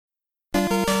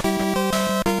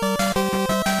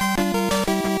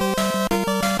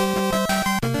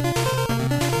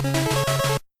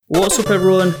What's up,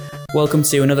 everyone? Welcome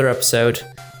to another episode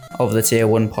of the Tier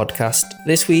 1 podcast.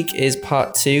 This week is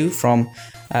part 2 from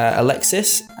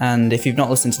Alexis, and if you've not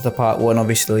listened to the part 1,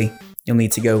 obviously you'll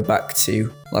need to go back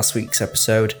to last week's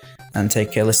episode and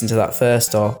take a listen to that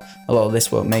first, or a lot of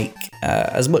this won't make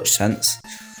as much sense.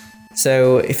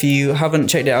 So if you haven't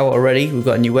checked it out already, we've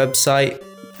got a new website.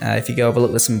 If you go have a look,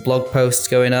 there's some blog posts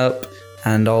going up,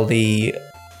 and all the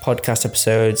podcast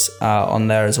episodes are on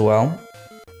there as well.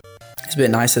 It's a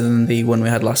bit nicer than the one we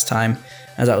had last time,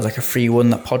 as that was like a free one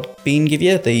that Podbean give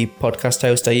you, the podcast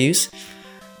host I use.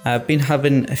 I've been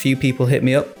having a few people hit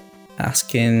me up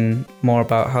asking more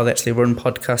about how they actually run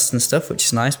podcasts and stuff, which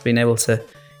is nice, being able to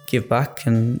give back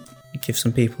and give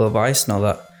some people advice. Not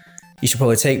that you should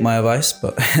probably take my advice,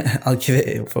 but I'll give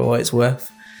it for what it's worth.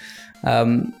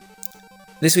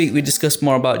 This week we discussed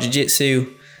more about jiu-jitsu,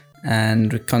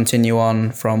 and we continue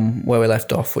on from where we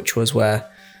left off, which was where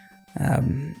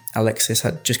Alexis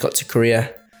had just got to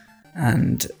Korea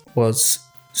and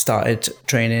started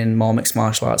training more mixed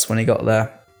martial arts when he got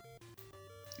there.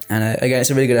 And again, it's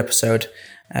a really good episode.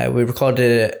 We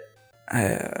recorded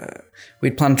it.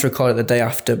 We'd planned to record it the day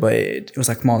after, but it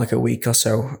was more like a week or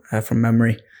so from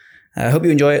memory. I hope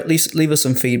you enjoy it. Leave us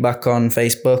some feedback on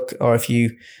Facebook, or if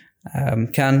you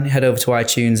can, head over to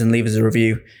iTunes and leave us a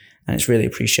review, and it's really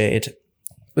appreciated.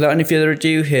 Without any further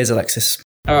ado, here's Alexis.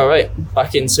 All right,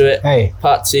 back into it. Hey.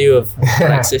 Part 2 of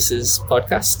Alexis's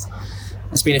podcast.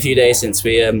 It's been a few days since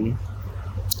we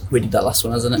did that last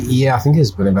one, hasn't it? Yeah, I think it's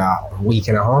been about a week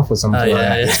and a half or something like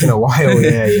that. Yeah. It's been a while.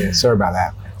 Yeah. Sorry about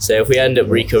that. So if we end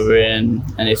up recovering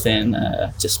anything,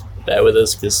 just bear with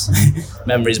us, because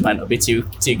memories might not be too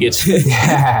good.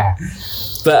 Yeah.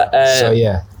 But so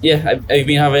yeah. I've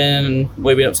been having.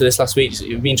 What have you been up to this last week?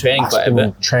 You've been training quite a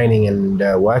bit. Training and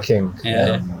working.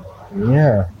 Yeah.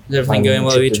 Is everything going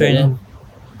well with your training?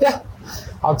 Yeah,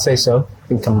 I'd say so. I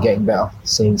think I'm getting better,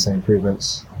 seeing some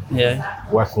improvements. Yeah.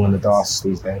 Working on the DARS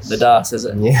these days. The DARS, is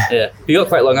it? Yeah. You got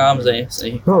quite long arms, don't you? So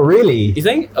Oh, really? You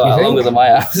think? Longer than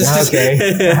my arms. Okay.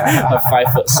 A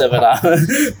 5'7"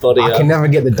 arm body. I can never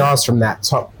get the DARS from that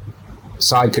top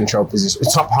side control position,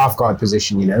 top half guard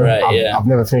position. You know. Right. I've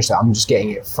never finished that. I'm just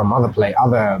getting it from other like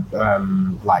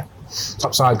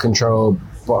top side control,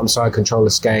 bottom side control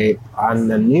escape, and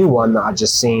the new one that I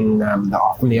just seen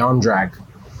from the arm drag.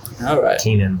 All right.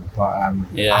 Keenan, but I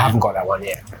haven't got that one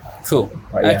yet. Cool.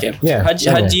 But okay. Yeah. Had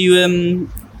you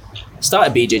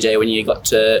started BJJ when you got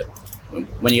to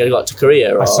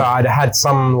Korea? Or? So I'd had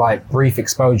some brief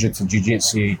exposure to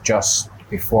jiu-jitsu just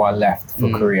before I left for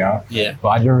Korea. Yeah. But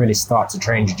I didn't really start to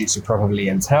train jiu-jitsu properly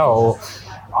until,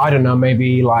 I don't know,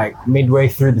 maybe midway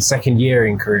through the second year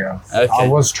in Korea. Okay. I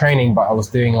was training, but I was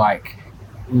doing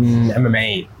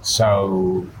MMA.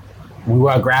 So we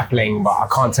were grappling, but I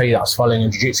can't tell you that I was following a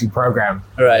jiu-jitsu program.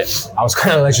 Right. I was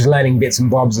kind of just learning bits and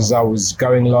bobs as I was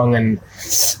going along, and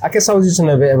I guess I was just in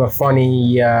a bit of a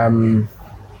funny, not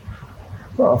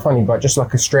funny, but just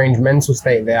a strange mental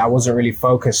state there. I wasn't really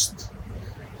focused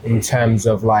in terms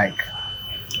of I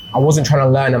wasn't trying to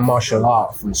learn a martial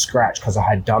art from scratch, because I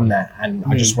had done that, and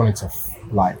I just wanted to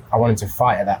I wanted to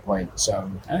fight at that point.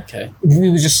 So okay,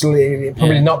 it was just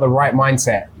probably not the right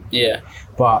mindset. Yeah.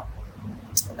 But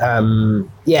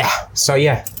so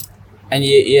yeah. And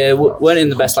you weren't in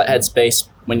the best headspace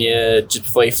when just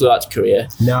before you flew out to Korea.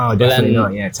 No, definitely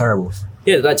not. Yeah, terrible.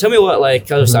 Yeah, tell me what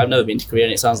I've never been to Korea,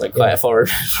 and it sounds like quite a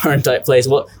foreign type place.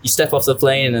 What you step off the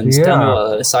plane and tell me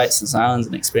what the sights and sounds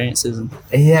and experiences.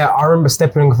 Yeah, I remember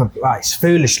stepping off.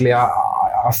 Foolishly,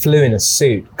 I flew in a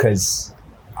suit because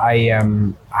I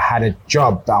had a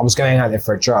job. I was going out there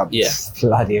for a job. Yeah,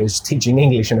 bloody! I was teaching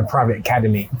English in a private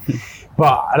academy.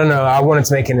 But I don't know, I wanted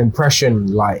to make an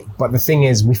impression, but the thing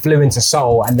is, we flew into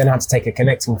Seoul and then had to take a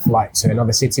connecting flight to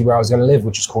another city where I was going to live,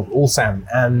 which is called Ulsan.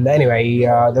 And anyway,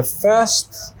 the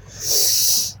first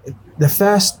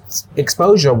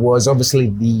exposure was obviously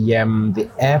the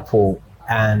airport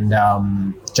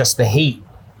and just the heat.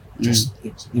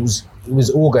 It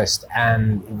was August,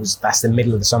 and that's the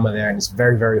middle of the summer there, and it's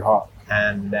very, very hot.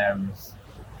 And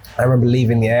I remember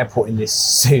leaving the airport in this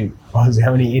suit. I was the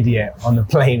only idiot on the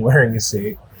plane wearing a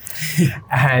suit.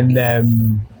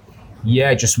 And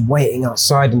just waiting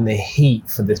outside in the heat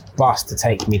for this bus to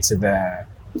take me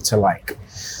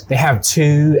they have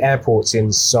 2 airports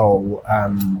in Seoul.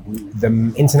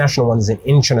 The international one is in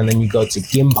Incheon, and then you go to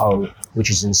Gimpo, which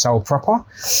is in Seoul proper.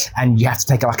 And you have to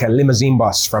take a limousine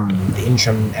bus from the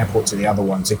Incheon airport to the other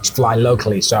one to fly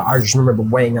locally. So I just remember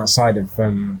waiting outside of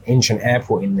Incheon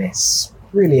airport in this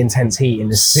really intense heat in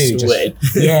the suit.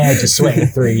 Just sweating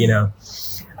through,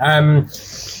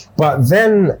 But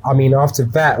then, after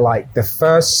that, the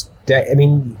first day,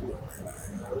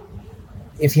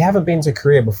 if you haven't been to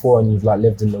Korea before and you've like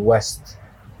lived in the West,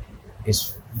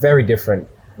 it's very different.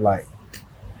 Like,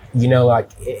 you know, like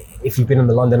if you've been in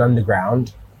the London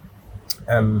Underground,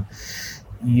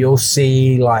 you'll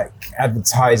see like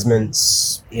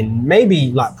advertisements in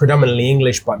maybe like predominantly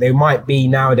English, but there might be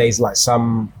nowadays like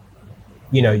some,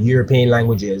 you know, European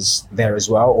languages there as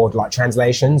well, or like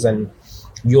translations, and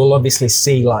you'll obviously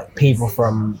see like people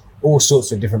from all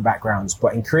sorts of different backgrounds.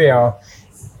 But in Korea,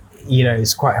 you know,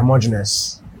 it's quite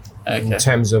homogenous in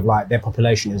terms of like their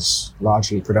population is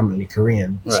largely predominantly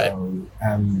Korean. Right. So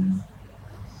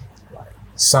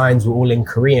signs were all in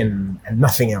Korean and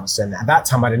nothing else. And at that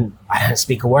time, I didn't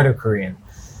speak a word of Korean.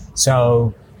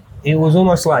 So it was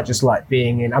almost like just like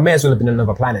being in, I may as well have been on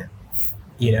another planet,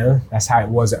 you know, that's how it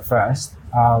was at first.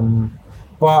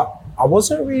 But I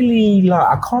wasn't really like,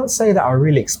 I can't say that I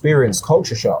really experienced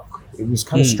culture shock. It was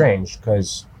kind of strange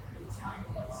because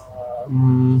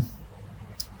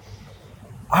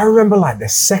I remember like the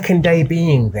second day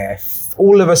being there,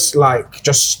 all of us like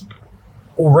just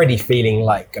already feeling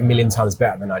like a million times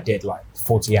better than I did like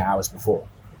 48 hours before.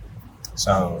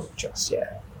 So just,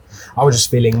 yeah, I was just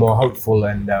feeling more hopeful,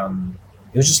 and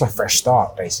it was just like a fresh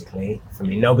start basically for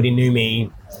me. Nobody knew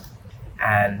me,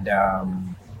 and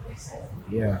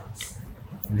yeah,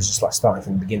 it was just like starting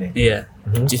from the beginning. Yeah.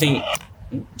 Mm-hmm. Do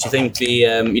you think the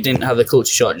you didn't have the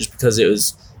culture shock just because it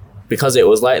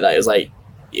was like that? It was like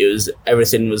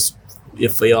everything was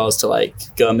for yours to like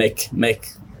go and make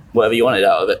whatever you wanted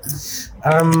out of it.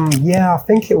 Yeah, I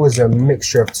think it was a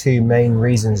mixture of two main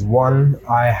reasons. One,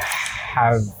 I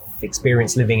have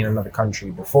experienced living in another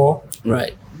country before.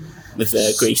 Right. With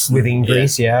Greece. Within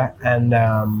Greece, yeah.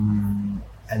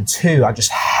 And two, I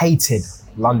just hated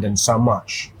London so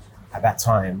much at that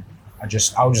time. I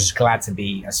was just glad to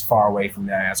be as far away from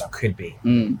there as I could be.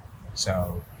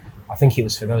 So I think it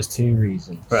was for those two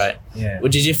reasons. Right. Yeah. Well,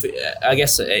 did you? I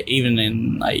guess even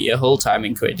in like your whole time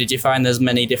in Korea, did you find there's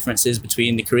many differences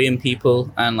between the Korean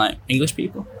people and like English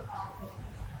people?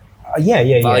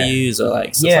 Values or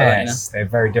like stuff like that, you know? They're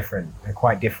very different. They're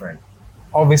quite different.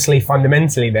 Obviously,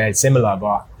 fundamentally, they're similar,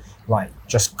 but like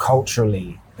just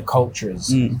culturally, the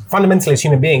cultures, fundamentally as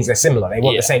human beings, they're similar. They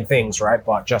want the same things, right?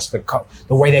 But just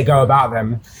the way they go about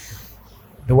them,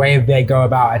 the way they go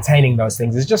about attaining those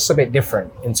things is just a bit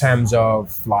different in terms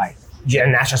of like,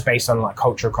 and that's just based on like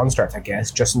cultural construct, I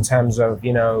guess, just in terms of,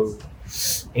 you know,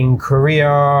 in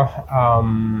Korea,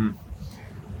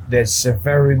 there's a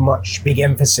very much big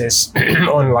emphasis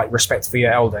on like respect for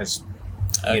your elders,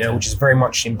 you know, which is very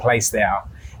much in place there.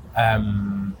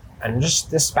 And just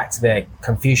this back to their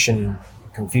Confucian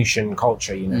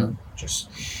culture, you know, just,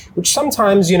 which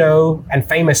sometimes, you know, and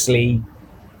famously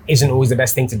isn't always the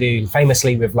best thing to do,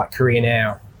 famously with like Korean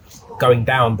Air going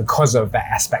down because of that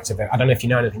aspect of it. I don't know if you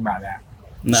know anything about that.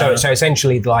 No. So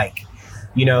essentially like,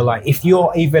 you know, like if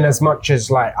you're even as much as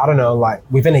like, I don't know, like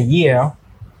within a year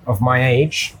of my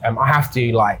age, I have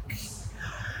to like,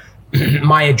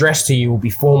 my address to you will be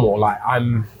formal. Like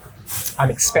I'm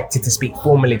expected to speak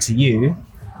formally to you,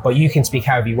 but you can speak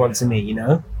however you want to me, you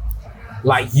know?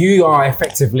 Like you are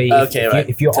effectively,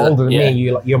 if you're older than me,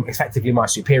 you're effectively my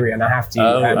superior, and I have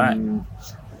to,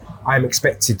 I'm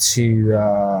expected to,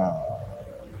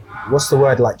 what's the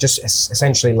word? Like just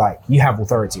essentially like you have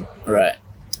authority. Right.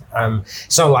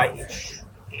 So like,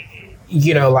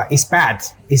 you know, like it's bad.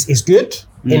 It's good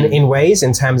in ways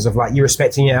in terms of like you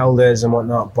respecting your elders and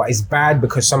whatnot, but it's bad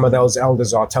because some of those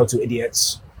elders are total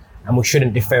idiots. And we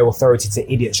shouldn't defer authority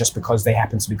to idiots just because they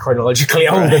happen to be chronologically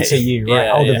older to you, right?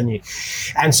 Older than you.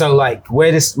 And so like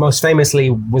where this most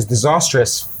famously was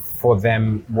disastrous for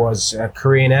them was a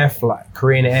Korean Air flight.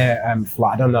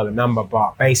 I don't know the number,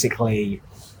 but basically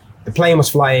the plane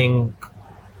was flying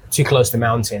too close to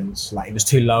mountains. Like it was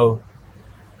too low.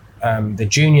 The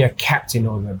junior captain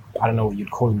or I don't know what you'd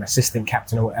call him, assistant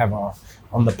captain or whatever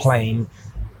on the plane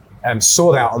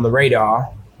saw that on the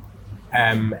radar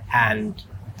and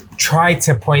tried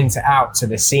to point it out to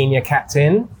the senior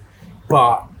captain,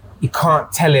 but you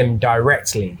can't tell him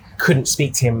directly. Couldn't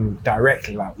speak to him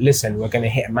directly. Like, listen, we're going to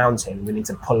hit a mountain. We need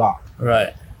to pull up.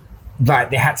 Right.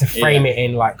 Like they had to frame it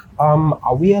in like,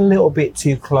 are we a little bit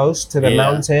too close to the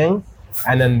mountain?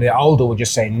 And then the older would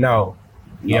just say no,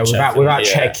 you know, without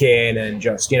checking, and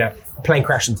just, you know, a plane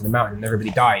crashed into the mountain and everybody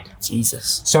died.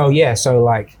 Jesus. So so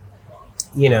like,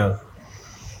 you know,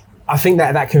 I think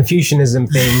that Confucianism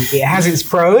thing, it has its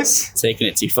pros. Taking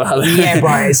it too far. Yeah,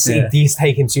 but it's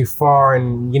taken too far,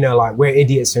 and, you know, like where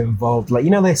idiots are involved. Like, you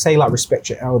know, they say like respect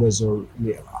your elders, or,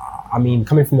 I mean,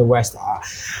 coming from the West,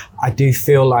 I do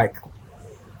feel like,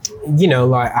 you know,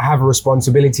 like I have a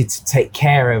responsibility to take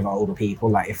care of older people,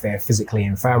 like if they're physically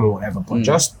infirm or whatever, but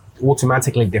just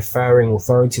automatically deferring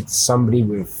authority to somebody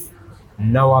with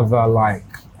no other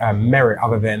merit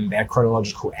other than their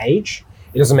chronological age,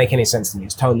 it doesn't make any sense to me.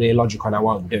 It's totally illogical, and I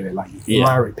won't do it. In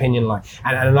my opinion,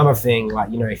 and another thing,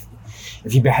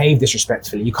 if you behave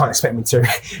disrespectfully, you can't expect me to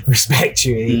respect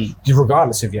you,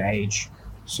 regardless of your age.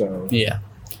 So yeah.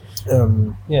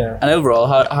 And overall,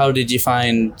 how did you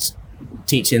find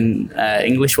teaching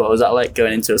English? What was that like,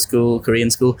 going into a school, Korean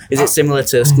school? Is it similar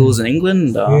to schools in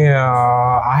England? Or?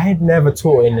 Yeah, I had never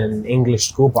taught in an English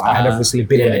school, but I had obviously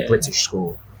been in a British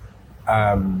school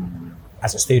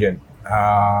as a student.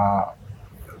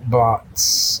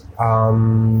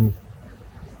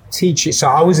 Teaching. So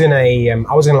I was in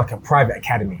like a private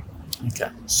academy. Okay.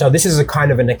 So this is a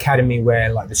kind of an academy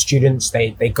where the students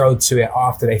they go to it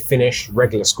after they finish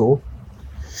regular school.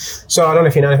 So I don't know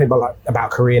if you know anything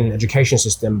about Korean education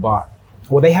system, but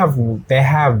they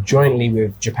have jointly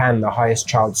with Japan the highest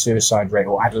child suicide rate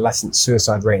or adolescent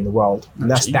suicide rate in the world,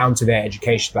 and that's down to their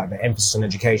education, the emphasis on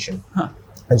education. Huh.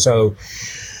 And so,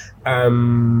 I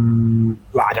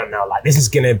don't know, this is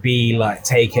gonna be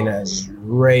taken as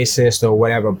racist or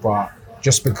whatever, but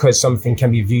just because something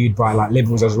can be viewed by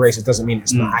liberals as racist doesn't mean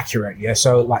it's not accurate. Yeah.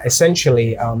 So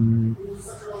essentially,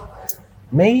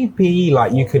 maybe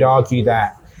you could argue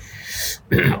that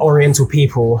Oriental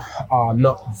people are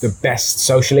not the best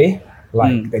socially.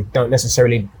 They don't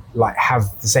necessarily have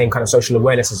the same kind of social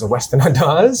awareness as a Westerner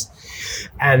does.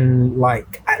 And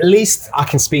at least I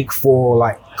can speak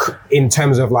for in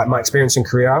terms of my experience in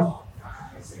Korea,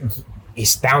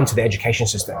 it's down to the education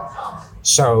system.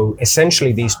 So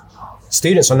essentially these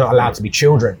students are not allowed to be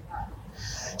children.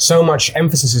 So much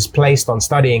emphasis is placed on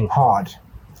studying hard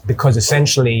because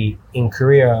essentially in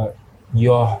Korea,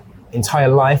 your entire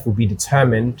life will be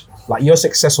determined, your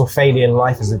success or failure in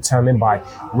life is determined by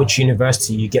which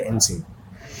university you get into.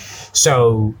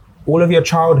 So all of your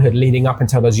childhood leading up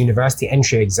until those university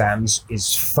entry exams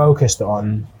is focused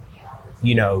on,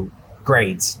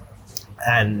 grades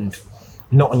and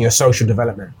not on your social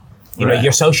development.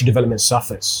 Your social development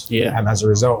suffers as a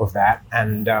result of that.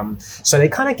 And so they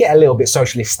kind of get a little bit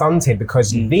socially stunted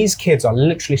because these kids are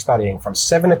literally studying from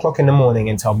 7 o'clock in the morning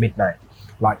until midnight.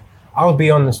 I would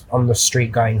be on the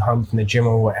street going home from the gym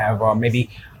or whatever. Maybe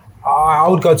I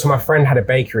would go to my friend had a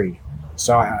bakery.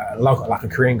 So a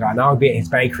Korean guy, and I would be at his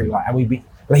bakery, and he'd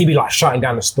be shutting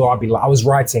down the store. I'd be I was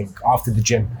writing after the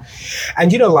gym.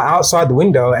 And outside the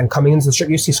window and coming into the street,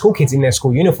 you see school kids in their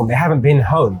school uniform. They haven't been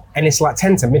home. And it's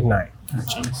 10 to midnight.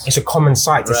 Oh, it's a common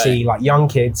sight to see young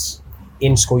kids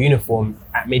in school uniform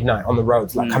at midnight on the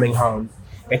roads, coming home.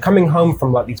 They're coming home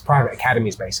from these private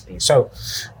academies, basically. So,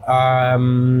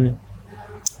 to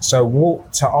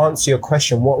answer your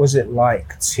question, what was it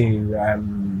like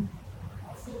to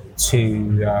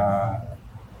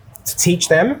teach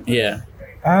them? Yeah.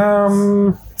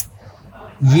 In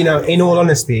all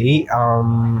honesty,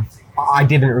 I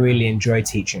didn't really enjoy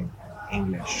teaching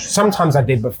English. Sometimes I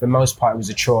did, but for the most part, it was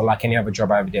a chore like any other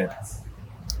job I ever did.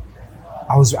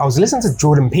 I was listening to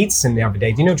Jordan Peterson the other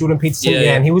day. Do you know Jordan Peterson?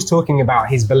 Yeah. And he was talking about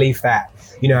his belief that,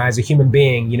 as a human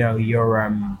being, you're,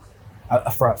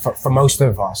 for most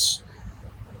of us,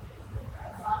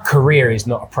 career is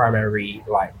not a primary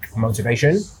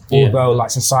motivation, although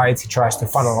society tries to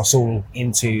funnel us all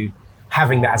into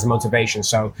having that as a motivation.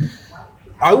 So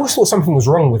I always thought something was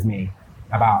wrong with me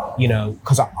about,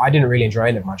 because I didn't really enjoy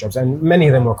any of my jobs, and many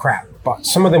of them were crap, but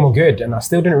some of them were good, and I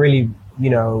still didn't really,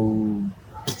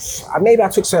 maybe I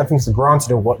took certain things for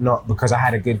granted or whatnot because I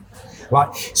had a good,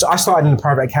 so I started in the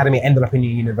private academy, ended up in a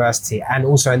university, and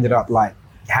also ended up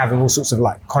having all sorts of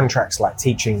contracts,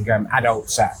 teaching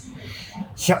adults at,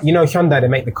 Hyundai, they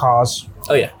make the cars.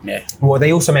 Oh yeah. Well,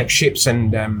 they also make ships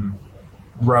and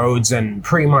roads and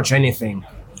pretty much anything.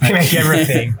 They make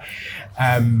everything.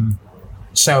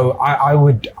 So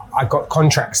I got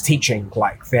contracts teaching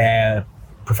their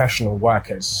professional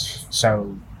workers.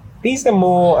 So these are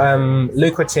more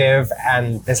lucrative,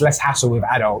 and there's less hassle with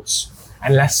adults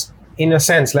and less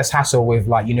hassle with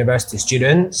university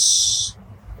students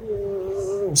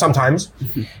sometimes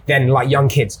than young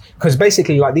kids. Because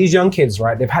basically these young kids,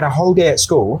 right, they've had a whole day at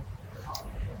school.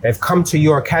 They've come to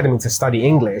your academy to study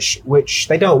English, which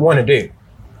they don't want to do.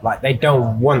 They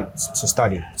don't want to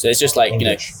study. So it's just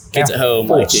English. Kids at home.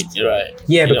 You're right.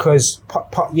 Yeah, because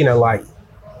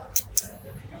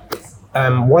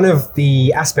one of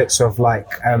the aspects of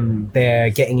they're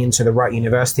getting into the right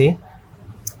university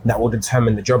that will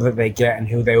determine the job that they get and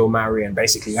who they will marry and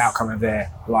basically the outcome of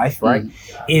their life, right,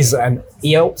 is an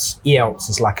IELTS. IELTS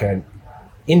is an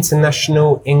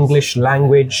international English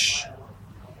language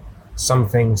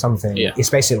something. Yeah.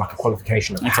 It's basically a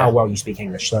qualification of how well you speak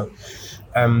English. So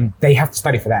they have to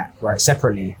study for that, right,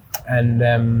 separately.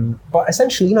 And but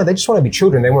essentially, they just want to be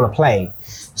children. They want to play.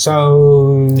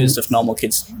 So do stuff normal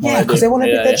kids. Yeah, because they want to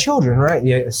be their children, right?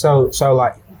 Yeah. So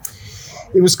like,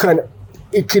 it was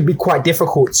it could be quite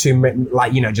difficult to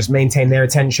just maintain their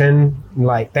attention.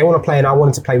 Like, they want to play, and I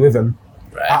wanted to play with them.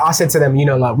 Right. I said to them,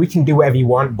 like, we can do whatever you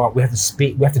want, but we have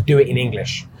to do it in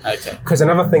English. Okay. Because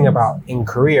another thing about in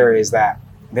Korea is that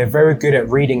they're very good at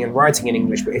reading and writing in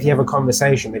English, but if you have a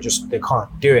conversation, they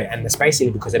can't do it. And it's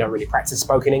basically because they don't really practice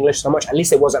spoken English so much. At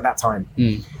least it was at that time.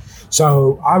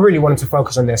 So I really wanted to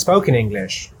focus on their spoken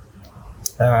English.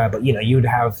 But you'd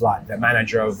have like the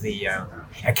manager of the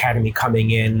academy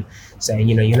coming in saying,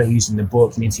 you're not using the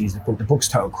book, you need to use the book. The book's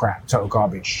total crap, total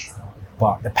garbage.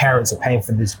 But the parents are paying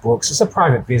for these books. It's a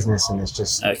private business, and it's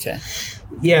just... Okay.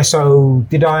 Yeah, so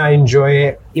did I enjoy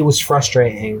it? It was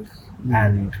frustrating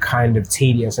and kind of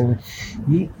tedious. And,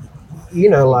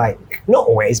 like, not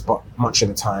always, but much of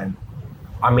the time.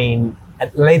 I mean,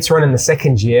 later on in the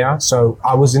second year, so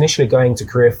I was initially going to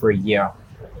Korea for a year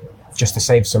just to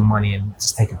save some money and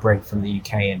just take a break from the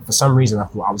UK. And for some reason, I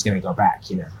thought I was going to go back,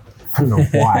 I don't know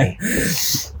why.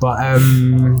 But,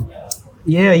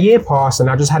 a year passed,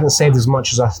 and I just hadn't saved as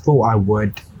much as I thought I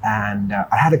would. And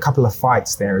I had a couple of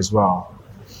fights there as well.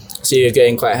 So you're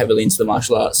getting quite heavily into the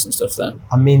martial arts and stuff then?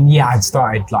 I mean, yeah, I'd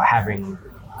started like having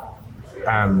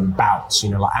bouts,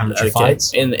 like amateur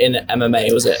fights. In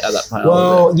MMA, was it at that point?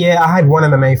 Well, yeah, I had one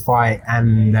MMA fight,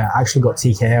 and I actually got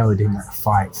TKO'd in that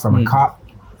fight from a cut.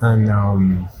 And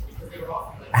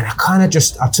I kind of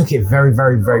I took it very,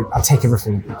 very, very, I take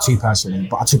everything too personally,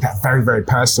 but I took that very, very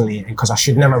personally, because I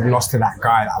should never have lost to that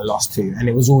guy that I lost to. And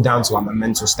it was all down to like my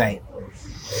mental state.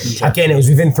 Okay. Again, it was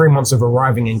within 3 months of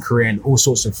arriving in Korea, and all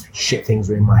sorts of shit things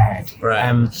were in my head.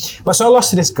 Right. But so I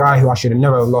lost to this guy who I should have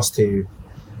never lost to.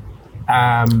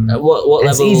 What level?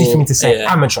 It's easy for me to say.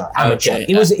 Yeah. Amateur. Okay.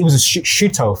 It was a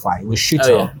shuto fight. It was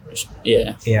shuto. Oh,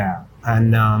 yeah. Yeah.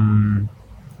 And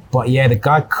but yeah, the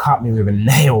guy cut me with a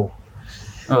nail.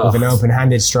 With an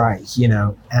open-handed strike,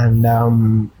 and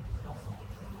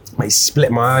he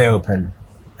split my eye open.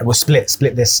 It was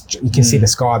split this. You can see the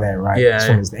scar there, right?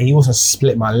 Yeah. He also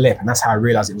split my lip, and that's how I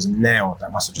realized it was a nail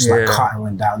that must have just cut and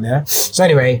went down there. So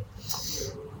anyway,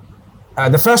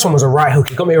 the first one was a right hook.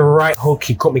 He got me with a right hook.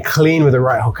 He caught me clean with a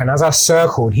right hook, and as I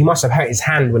circled, he must have hurt his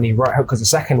hand when he right hook, because the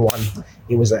second one,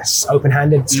 it was an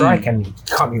open-handed strike, and he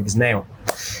cut me with his nail.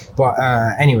 But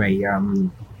anyway.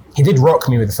 He did rock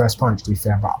me with the first punch, to be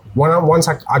fair, but once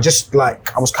I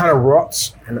was kind of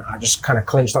rocked, and I just kind of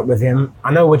clinched up with him.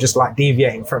 I know we're just like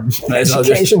deviating from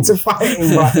education to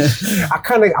fighting, but I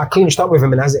clinched up with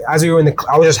him, and as we were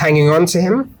I was just hanging on to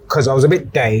him because I was a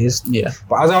bit dazed. Yeah.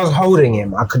 But as I was holding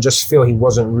him, I could just feel he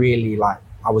wasn't really I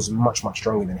was much, much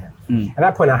stronger than him. At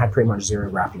that point, I had pretty much zero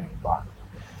grappling, but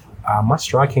my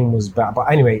striking was bad. But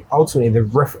anyway, ultimately,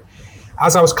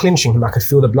 as I was clinching him, I could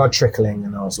feel the blood trickling,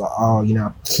 and I was like,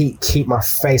 keep my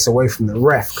face away from the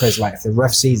ref, because like if the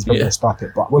ref sees, he's not going to stop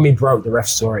it. But when we broke, the ref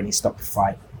saw it and he stopped the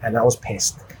fight, and I was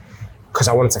pissed because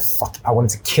I wanted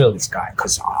to kill this guy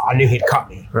because I knew he'd cut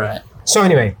me. Right. So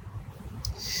anyway,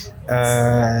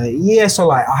 so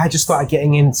like I just started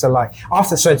getting into like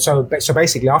so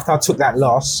basically after I took that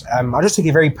loss, I just took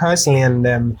it very personally, and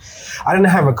I didn't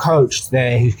have a coach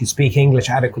there who could speak English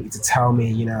adequately to tell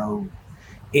me,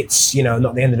 it's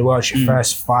not the end of the world. It's your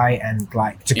first fight, and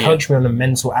like to coach me on the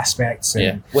mental aspects.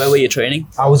 And Where were you training?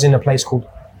 I was in a place called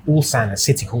Ulsan, a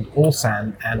city called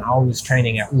Ulsan, and I was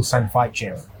training at Ulsan Fight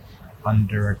Gym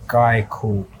under a guy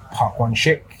called Park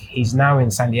Won-shik. He's now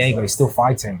in San Diego. He's still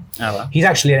fighting. Oh, wow. He's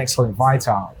actually an excellent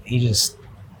fighter. He just,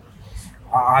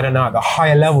 I don't know, at the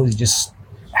higher levels, he just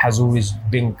has always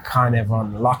been kind of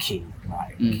unlucky.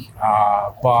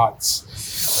 But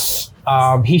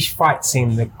he fights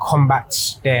in the Combat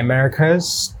de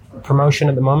Americas promotion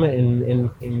at the moment in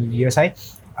the USA.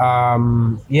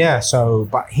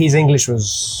 But his English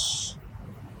was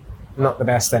not the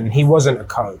best, and he wasn't a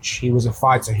coach. He was a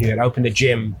fighter who had opened a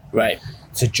gym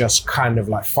to just kind of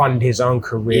like fund his own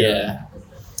career.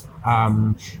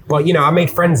 But I made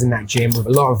friends in that gym with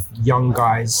a lot of young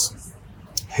guys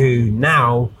who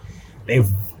now they've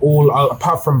all,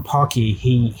 apart from Parky,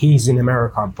 he's in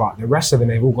America, but the rest of them,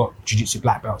 they've all got jiu-jitsu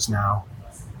black belts now.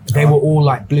 They were all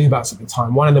like blue belts at the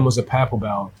time. One of them was a purple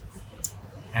belt.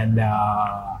 And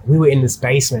we were in this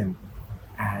basement,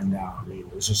 and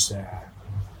it was just a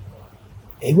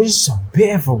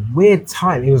bit of a weird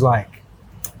time. It was like,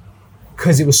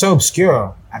 because it was so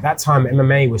obscure. At that time,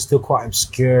 MMA was still quite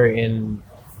obscure in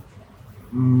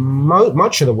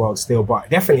much of the world still, but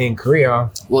definitely in Korea.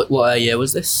 What year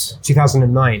was this?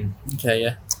 2009. Okay,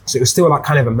 yeah. So it was still like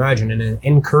kind of emerging, and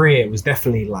in Korea it was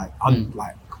definitely like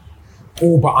like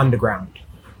all but underground.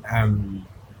 And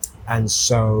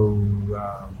so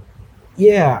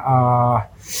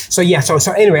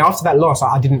so anyway, after that loss,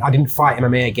 I didn't fight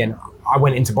MMA again. I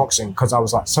went into boxing because I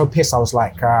was like so pissed. I was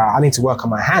like, I need to work on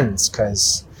my hands,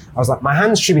 because I was like, my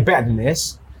hands should be better than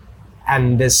this,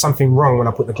 and there's something wrong when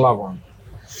I put the glove on.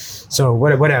 So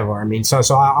whatever. I mean, so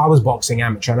I was boxing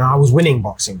amateur, and I was winning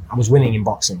boxing. I was winning in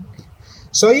boxing.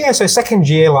 So second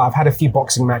year, like, I've had a few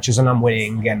boxing matches and I'm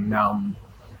winning, and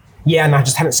and I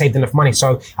just hadn't saved enough money.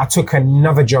 So I took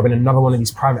another job in another one of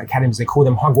these private academies. They call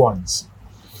them hagwons.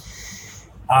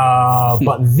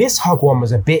 But this hagwon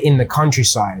was a bit in the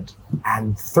countryside,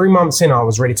 and 3 months in, I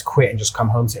was ready to quit and just come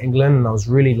home to England. And I was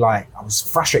really I was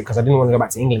frustrated because I didn't want to go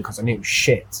back to England because I knew it was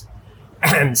shit.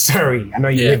 And sorry, I know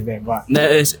you live there, but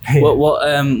no,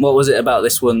 what was it about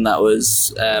this one that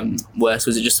was worse?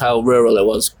 Was it just how rural it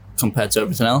was compared to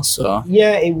everything else? Or?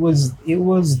 Yeah, it was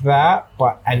that,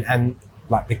 but and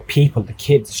like the people, the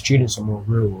kids, the students are more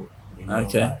rural.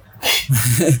 Okay.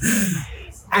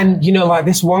 And like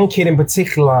this one kid in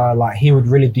particular, like he would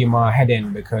really do my head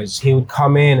in, because he would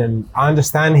come in, and I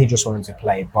understand he just wanted to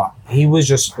play, but he was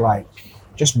just wild.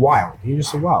 He was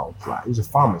just wild. Like, he was a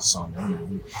farmer's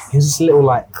son. He was this little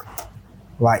like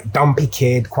dumpy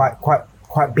kid, quite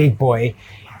big boy,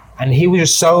 and he was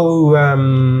just so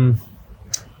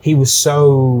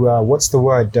what's the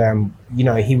word?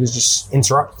 He was just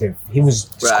interruptive. He was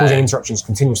just causing interruptions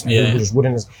continuously. Yeah. He just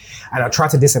wouldn't. And I tried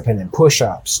to discipline him: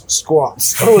 push-ups,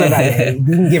 squats, all of that. He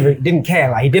didn't care.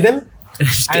 Like, he did them.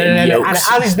 And as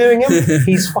he's doing them,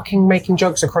 he's fucking making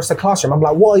jokes across the classroom. I'm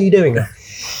like, what are you doing?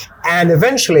 And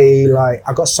eventually, like,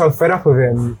 I got so fed up with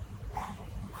him.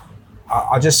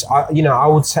 I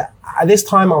would say, at this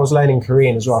time I was learning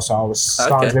Korean as well, so I was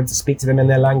starting to be able to speak to them in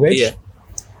their language. Yeah.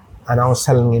 And I was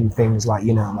telling him things like,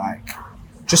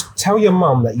 just tell your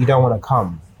mum that you don't want to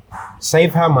come.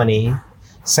 Save her money,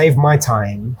 save my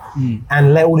time,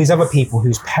 and let all these other people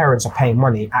whose parents are paying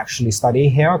money actually study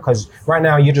here, because right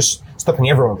now you're just stopping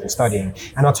everyone from studying.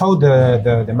 And I told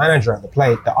the manager at the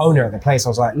place, the owner of the place, I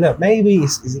was like, look, maybe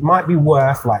it might be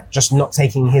worth just not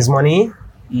taking his money,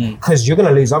 because you're going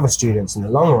to lose other students in the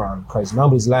long run, because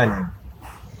nobody's learning.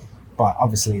 But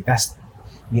obviously that's,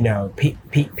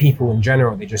 people in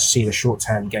general, they just see the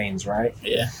short-term gains, right?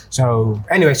 Yeah. So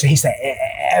anyway, so he said,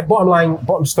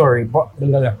 bottom story,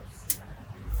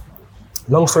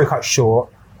 long story cut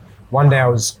short, one day I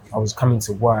was coming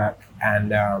to work,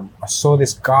 and I saw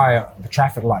this guy at the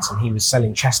traffic lights, and he was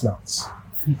selling chestnuts.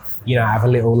 I have a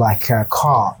little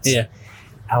cart. Yeah.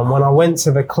 And when I went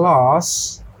to the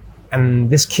class, and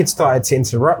this kid started to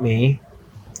interrupt me,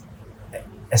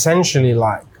 essentially,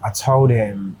 I told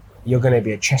him, you're going to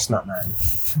be a chestnut man.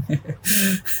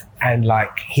 And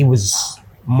he was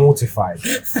mortified.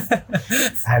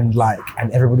 And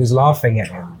everybody was laughing at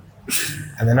him.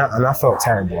 And then I felt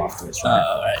terrible afterwards,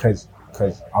 right? Because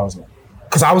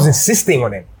I was insisting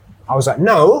on it. I was like,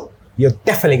 no, you're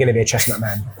definitely going to be a chestnut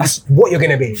man. That's what you're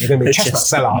going to be. You're going to be a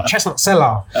chestnut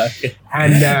seller. Okay.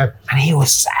 And he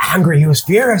was angry. He was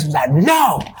furious. He was like,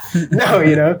 no. And I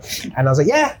was like,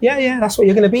 yeah, that's what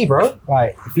you're going to be, bro.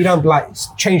 If you don't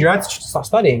change your attitude, start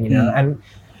studying,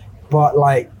 But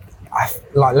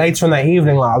later on that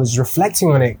evening, I was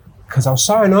reflecting on it, because I was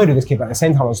so annoyed with this kid, but at the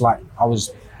same time, I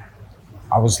was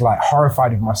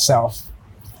horrified with myself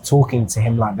talking to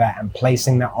him like that and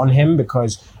placing that on him,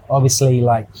 because obviously,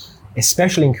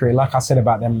 especially in Korea, like I said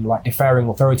about them, deferring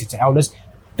authority to elders,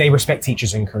 they respect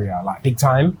teachers in Korea, big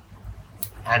time.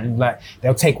 And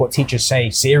they'll take what teachers say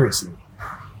seriously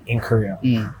in Korea.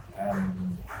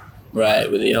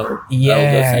 Right, with the elder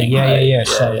thing. Yeah.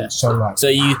 So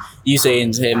you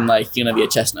saying to him, you're going to be a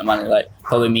chestnut man, it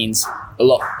probably means a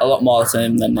lot more to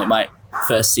him than it might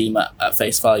first seem at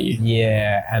face value.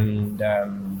 Yeah, and I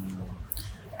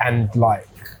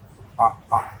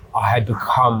had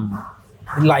become,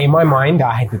 in my mind,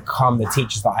 I had become the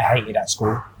teachers that I hated at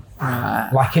school.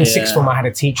 In sixth form, I had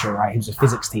a teacher, right? He was a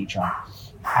physics teacher,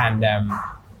 and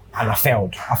I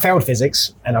failed. I failed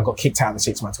physics, and I got kicked out of the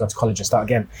 6 months to go to college and start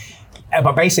again.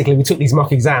 But basically, we took these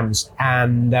mock exams,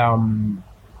 and the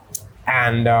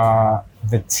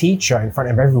teacher, in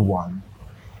front of everyone,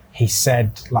 he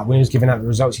said, when he was giving out the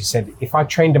results, he said, if I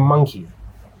trained a monkey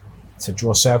to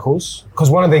draw circles, because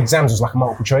one of the exams was a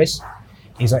multiple choice,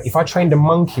 he's like, if I trained a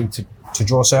monkey to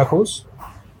draw circles,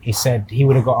 he said he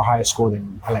would have got a higher score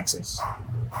than Alexis.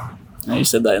 And you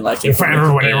said that in like in front of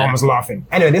everyone, everyone was laughing.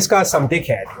 Anyway, this guy's some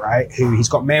dickhead, right? Who he's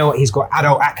got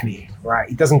adult acne, right?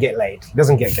 He doesn't get laid, he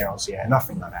doesn't get girls,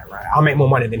 nothing like that, right? I'll make more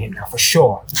money than him now for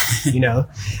sure,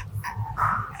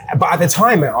 But at the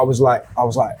time, I was like,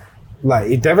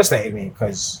 it devastated me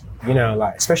because,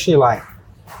 especially like,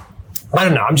 I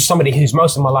don't know, I'm just somebody who's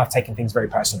most of my life taken things very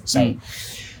personally.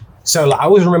 So like, I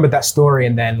always remembered that story.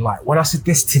 And then like, when I said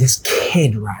this to this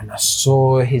kid, right, and I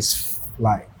saw his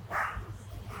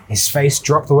face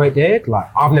drop the way it did, like,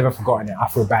 I've never forgotten it. I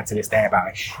feel bad to this day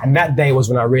about it. And that day was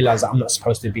when I realized that I'm not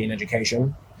supposed to be in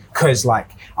education. Cause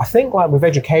like, I think like with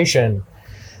education,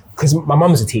 cause my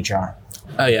mum's a teacher.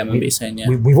 Oh yeah, I remember you saying,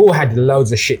 We've all had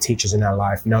loads of shit teachers in our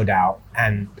life, no doubt.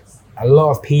 And a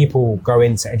lot of people go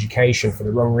into education for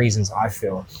the wrong reasons, I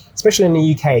feel. Especially in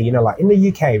the UK, like in the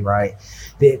UK, right?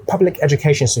 The public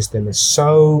education system is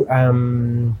so,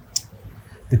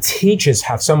 the teachers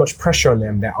have so much pressure on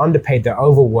them. They're underpaid, they're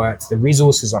overworked, the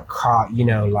resources are cut,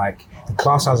 like the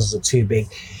class sizes are too big.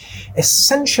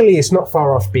 Essentially, it's not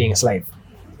far off being a slave.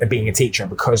 Being a teacher,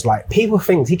 because like people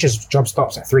think teachers' job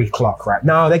stops at 3 o'clock, right?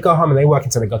 No, they go home and they work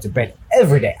until they go to bed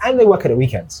every day, and they work at the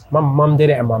weekends. My mum did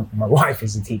it, and my wife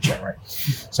is a teacher, right?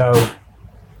 So,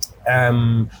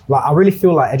 like I really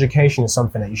feel like education is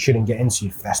something that you shouldn't get into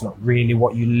if that's not really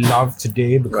what you love to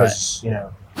do, because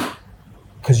you're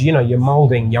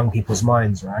molding young people's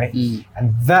minds, right?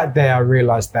 And that day I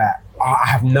realized that I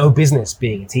have no business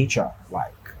being a teacher,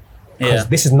 like. Because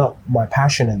this is not my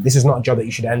passion, and this is not a job that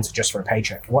you should enter just for a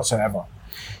paycheck whatsoever,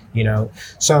 So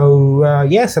so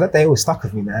that day always stuck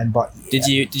with me, man. But did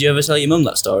you ever tell your mum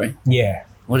that story? Yeah.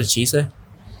 What did she say?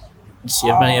 Did she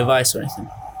have any advice or anything?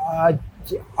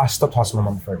 I stopped asking my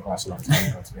mum for advice a long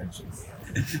time ago, to be honest with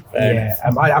you.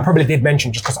 I probably did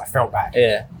mention just because I felt bad.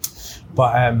 Yeah.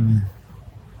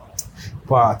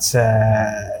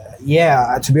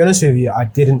 To be honest with you, I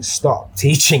didn't stop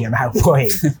teaching at that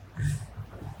point.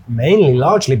 Mainly,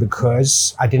 largely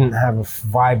because I didn't have a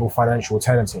viable financial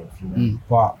alternative,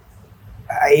 But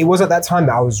it was at that time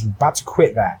that I was about to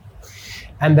quit that,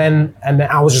 and then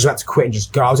I was just about to quit and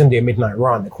just go. I was gonna do a midnight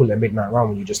run. They call it a midnight run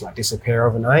when you just like disappear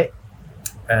overnight.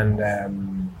 And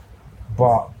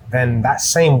but then that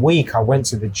same week, I went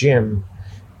to the gym,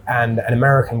 and an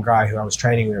American guy who I was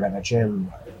training with at the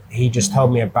gym, he just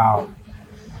told me about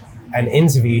an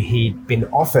interview he'd been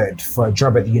offered for a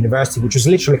job at the university, which was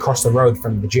literally across the road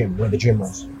from the gym, where the gym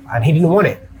was. And he didn't want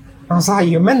it. I was like,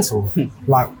 you're mental.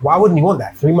 Like, why wouldn't you want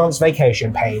that? 3 months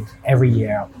vacation paid every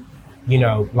year,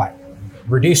 like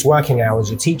reduced working hours.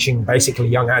 You're teaching basically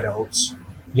young adults.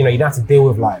 You don't have to deal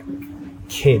with like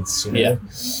kids, Yeah.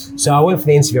 So I went for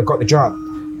the interview, I got the job.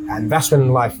 And that's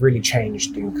when life really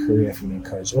changed in Korea for me,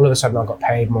 because all of a sudden I got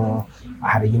paid more. I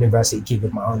had a university gig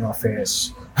with my own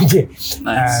office. Nice.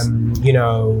 I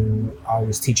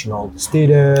was teaching older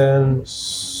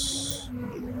students,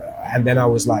 and then I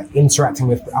was like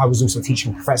I was also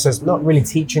teaching professors, not really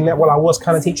teaching them. Well, I was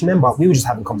kind of teaching them, but we were just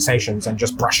having conversations and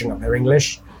just brushing up their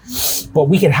English. But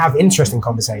we could have interesting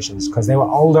conversations because they were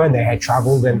older and they had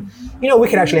traveled, and we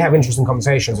could actually have interesting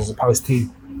conversations as opposed to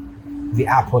the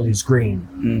apple is green.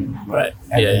 Right.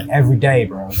 Every day,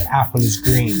 bro, the apple is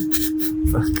green.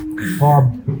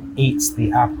 Bob eats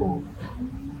the apple.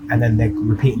 And then they're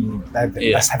repeating.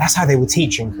 That's how they would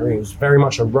teach in Korea. It was very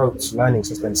much a rote learning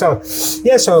system. So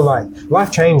like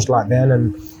life changed like then,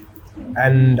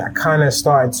 and I kind of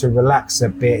started to relax a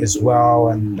bit as well,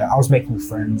 and I was making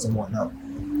friends and whatnot,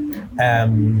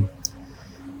 and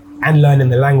learning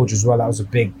the language as well. That was a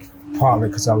big part of it,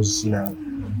 because I was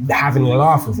having a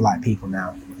laugh with like people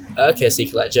now. Okay, so you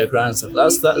could like joke around and stuff.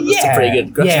 That's a pretty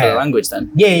good grasp of the language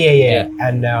then. Yeah.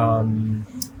 And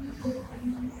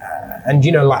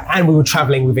and we were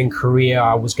traveling within Korea.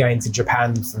 I was going to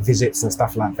Japan for visits and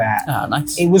stuff like that. Ah,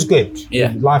 nice. It was good.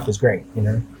 Yeah. Life was great,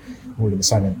 all of a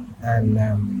sudden. And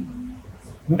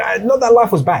not that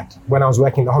life was bad when I was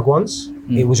working at the Hog once.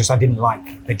 It was just I didn't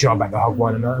like the job at the Hog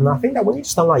one. And I think that when you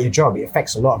just don't like your job, it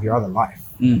affects a lot of your other life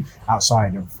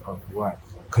outside of work.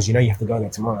 Because you have to go there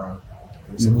tomorrow.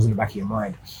 It was in the back of your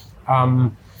mind.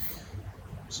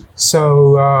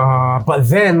 But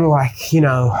then, like,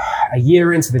 a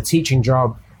year into the teaching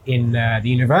job in the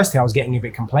university, I was getting a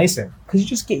bit complacent, because you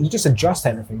just adjust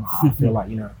everything. I feel like,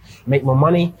 make more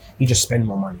money, you just spend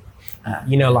more money.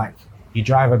 Like you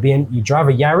drive a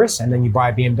Yaris and then you buy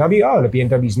a BMW. Oh, the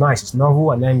BMW's nice, it's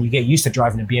novel, and then you get used to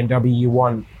driving a BMW. You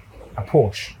want a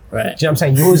Porsche. Right. Do you know what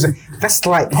I'm saying? That's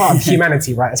like part of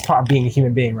humanity, right? It's part of being a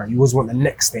human being, right? You always want the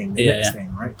next thing,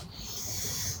 right?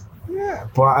 Yeah,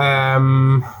 but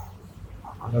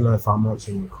I don't know if I'm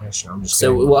answering your question. I'm just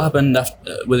So what happened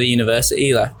after, with the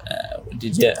university? Like,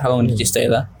 how long did you stay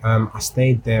there? I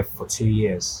stayed there for 2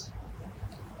 years.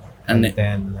 And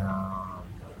then...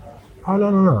 oh,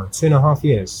 no. 2.5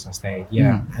 years I stayed,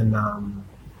 yeah. And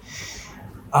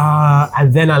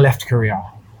then I left Korea.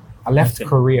 I left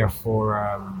Korea for...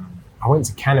 I went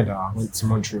to Canada. I went to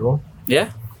Montreal.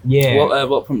 Yeah? Yeah.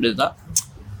 What prompted that?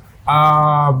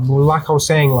 Like I was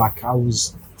saying, like I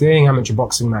was doing amateur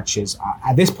boxing matches.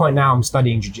 At this point now, I'm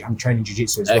training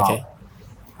jiu-jitsu as well.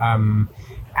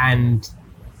 And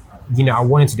you know, I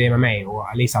wanted to do MMA, or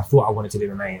at least I thought I wanted to do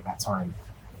MMA at that time.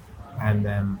 And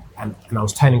I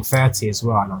was turning 30 as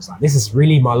well, and I was like, this is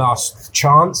really my last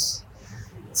chance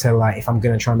to, like, if I'm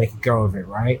gonna try and make a go of it,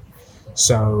 right?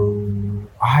 So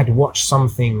I had watched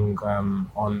something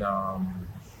on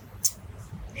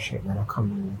shit, man, I can't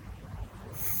remember.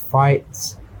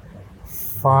 Fight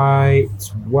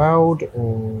World,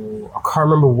 or I can't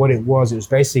remember what it was. It was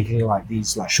basically like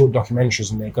these like short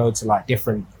documentaries, and they go to like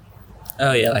different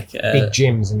like big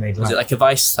gyms, and they was it like a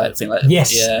Vice type thing? Like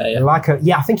yes,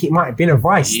 I think it might have been a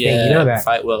Vice thing. You know that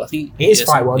Fight World. I think it is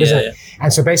Fight World, isn't it?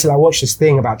 And so basically, I watched this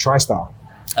thing about TriStar.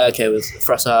 Okay, with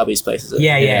Faraz Sahabi's place, is it?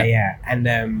 Yeah. And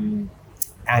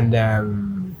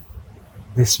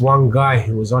this one guy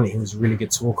who was on it, he was a really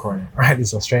good talker on it, right?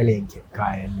 This Australian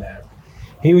guy, and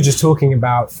he was just talking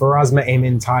about Faraz met him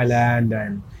in Thailand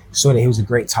and saw that he was a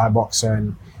great Thai boxer,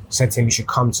 and said to him, you should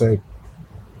come to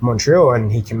Montreal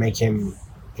and he can make him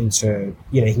into,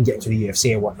 you know, he can get into the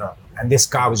UFC and whatnot. And this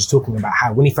guy was just talking about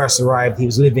how when he first arrived, he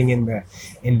was living in the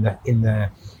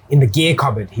gear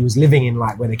cupboard. He was living in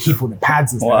like where they keep all the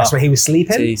pads and stuff. Wow. That's where he was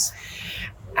sleeping. Jeez.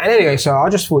 And anyway, so I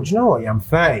just thought, you know what? Yeah, I'm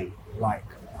 30. Like,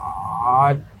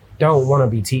 I don't want to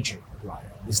be teaching. Like,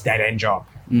 it's a dead end job.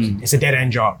 It's a dead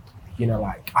end job. You know,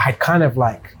 like I kind of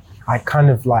like, I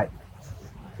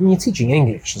mean, you're teaching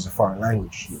English as a foreign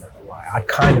language. You know, like, I'd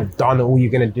kind of done all you're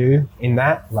gonna do in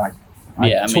that. Like,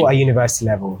 I taught at university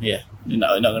level. Yeah, you're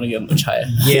not gonna get much higher.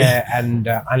 Yeah, and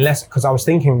unless, because I was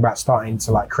thinking about starting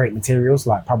to like create materials,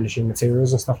 like publishing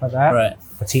materials and stuff like that, right,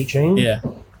 for teaching. Yeah,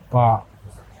 but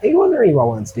it wasn't really what I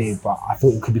wanted to do. But I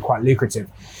thought it could be quite lucrative.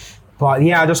 But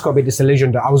yeah, I just got a bit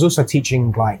disillusioned. I was also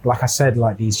teaching like I said,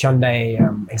 like these Hyundai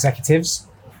executives,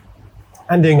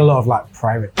 and doing a lot of like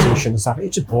private tuition and stuff.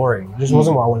 It's just boring. It just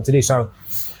wasn't what I wanted to do. So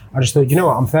I just thought, you know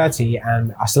what, I'm 30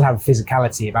 and I still have a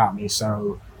physicality about me.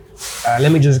 So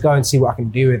let me just go and see what I can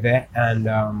do with it. And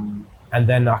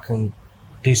then I can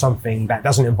do something that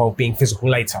doesn't involve being physical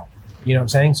later. You know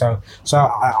what I'm saying? So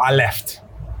I left.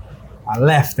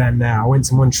 And I went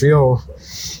to Montreal,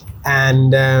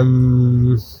 and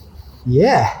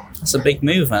yeah. That's a big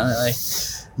move, man. Like,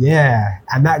 yeah.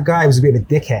 And that guy was a bit of a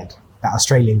dickhead. That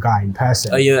Australian guy in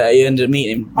person. Oh, you ended up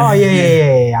meeting him? Oh,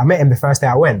 yeah. I met him the first day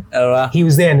I went. Oh, wow. He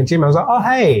was there in the gym. I was like, oh,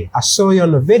 hey, I saw you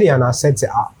on the video. And I said,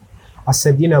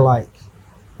 you know, like,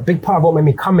 a big part of what made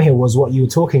me come here was what you were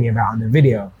talking about in the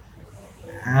video.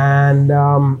 And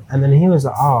then he was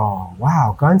like, oh,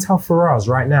 wow, go and tell Faraz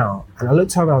right now. And I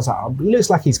looked over and I was like, oh, he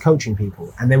looks like he's coaching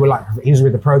people. And they were like, he was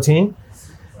with the pro team.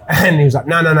 And he was like,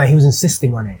 no, he was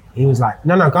insisting on it. He was like,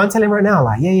 no, go and tell him right now.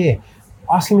 Like, yeah.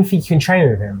 Ask him if he can train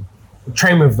with him.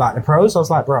 Train with like the pros. I was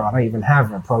like, bro, I don't even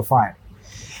have a pro fight.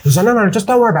 He was like, no, just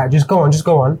don't worry about it. Just go on.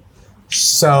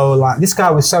 So like this guy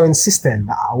was so insistent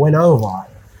that I went over,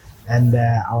 and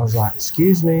I was like,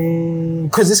 excuse me,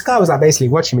 because this guy was like basically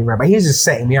watching me, right? But he was just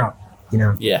setting me up, you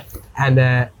know. Yeah. And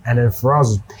then Faraz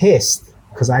was pissed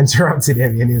because I interrupted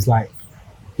him, and he was like,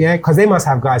 yeah, because they must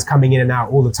have guys coming in and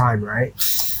out all the time, right?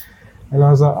 And I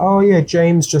was like, oh yeah,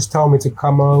 James just told me to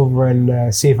come over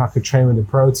and see if I could train with the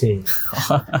pro team.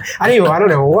 I don't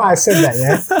know why I said that,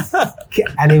 yeah?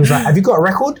 And he was like, have you got a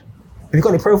record? Have you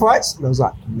got any pro fights? And I was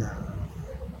like, no.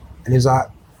 And he was like,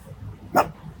 no.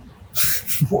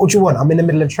 What would you want? I'm in the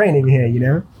middle of training here, you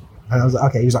know? And I was like,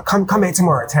 okay. He was like, come here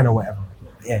tomorrow at 10 or whatever.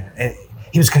 Yeah. And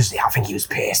he was, because I think he was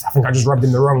pissed. I think I just rubbed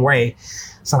him the wrong way.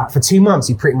 So like for 2 months,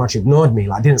 he pretty much ignored me.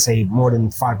 Like didn't say more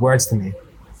than 5 words to me.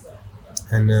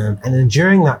 And then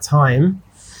during that time,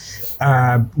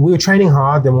 we were training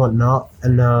hard and whatnot,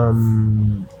 and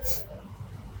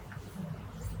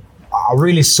I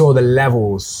really saw the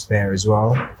levels there as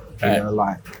well. Okay. You know,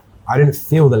 like I didn't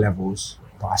feel the levels,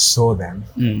 but I saw them.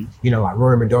 You know, like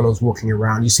Rory McDonald's walking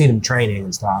around. You see them training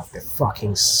and stuff. They're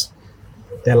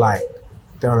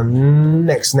on the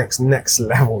next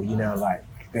level. You know, like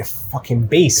they're fucking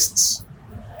beasts.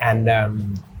 And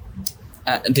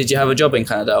did you have a job in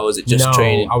Canada, or was it just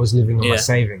training? No, I was living on my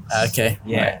savings. Okay.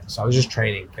 Yeah, right. So I was just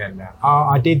training, and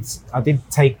I did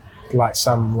take like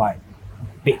some like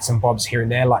bits and bobs here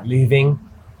and there, like moving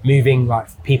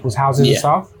like people's houses and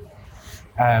stuff.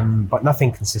 but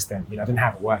nothing consistent. I didn't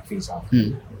have a work visa.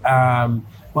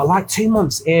 But like 2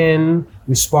 months in,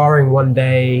 we were sparring one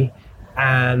day,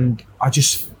 and I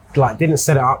just didn't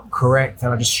set it up correct,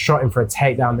 and I just shot him for a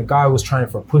takedown. The guy was trying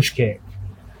for a push kick,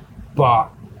 but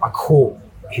I caught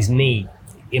his knee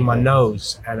in my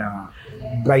nose and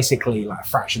basically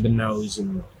fractured the nose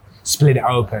and split it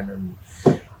open, and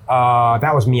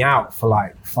that was me out for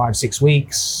 5-6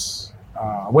 weeks.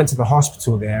 I went to the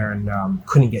hospital there and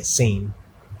couldn't get seen.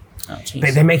 Oh,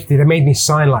 they made me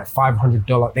sign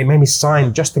 $500. They made me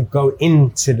sign just to go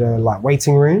into the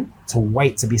waiting room to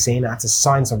wait to be seen. I had to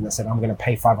sign something that said I'm going to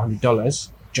pay $500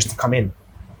 just to come in.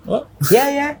 What?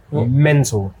 Yeah. What?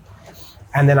 Mental.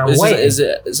 And then I'm waiting.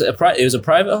 It was a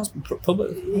private hospital, public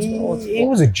hospital? It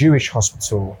was a Jewish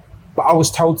hospital, but I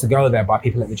was told to go there by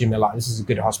people at the gym. They're like, "This is a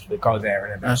good hospital, go there."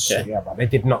 And but they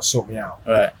did not sort me out.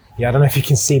 Right. Yeah, I don't know if you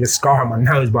can see the scar on my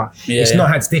nose, but it's not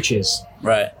had stitches.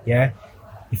 Right. Yeah.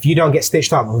 If you don't get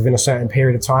stitched up within a certain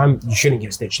period of time, you shouldn't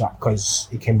get stitched up because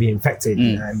it can be infected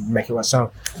and make it worse. So,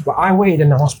 but I waited in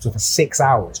the hospital for 6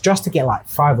 hours just to get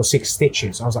 5 or 6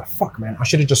 stitches. I was like, fuck, man, I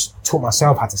should have just taught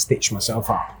myself how to stitch myself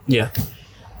up. Yeah.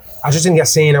 I just didn't get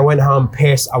seen. I went home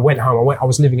pissed. I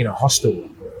was living in a hostel.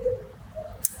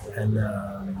 And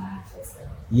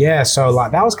so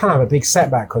that was kind of a big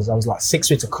setback because I was 6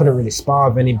 weeks, I couldn't really spar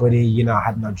with anybody. I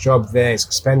had no job there. It's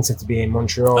expensive to be in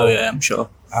Montreal. Oh yeah, I'm sure.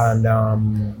 And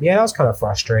that was kind of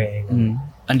frustrating.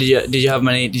 And did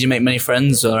you make many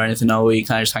friends or anything, or were you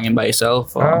kind of just hanging by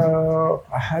yourself? Or?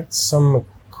 I had some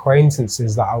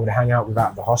acquaintances that I would hang out with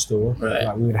at the hostel.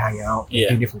 Right. We would hang out,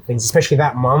 do different things, especially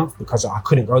that month because I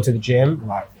couldn't go to the gym.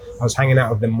 I was hanging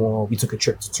out with them more. We took a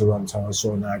trip to Toronto, I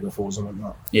saw Niagara Falls and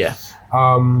whatnot. Yeah.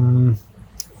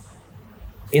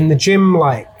 In the gym,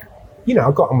 I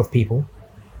got on with people.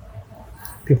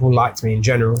 People liked me in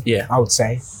general. Yeah, I would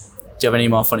say. Do you have any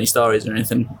more funny stories or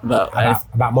anything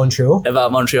about Montreal?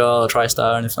 About Montreal or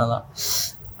TriStar or anything like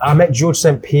that? I met George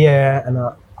St. Pierre and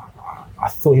I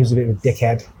thought he was a bit of a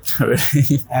dickhead.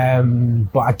 Really?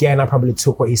 But again, I probably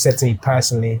took what he said to me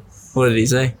personally. What did he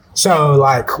say? So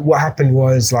what happened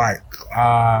was I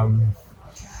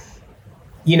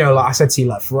said to you,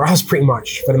 Faraz pretty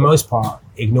much, for the most part,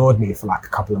 ignored me for a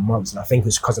couple of months. And I think it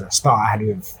was because of the start I had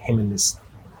with him and this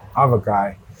other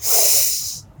guy.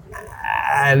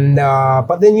 And,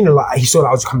 but then, he saw that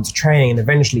I was coming to training and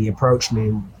eventually he approached me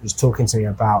and was talking to me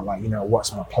about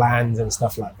what's my plans and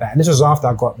stuff like that. And this was after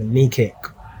I got the knee kick.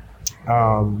 He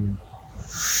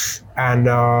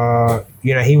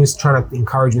was trying to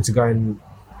encourage me to go and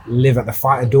live at the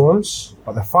fighter dorms.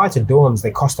 But the fighter dorms,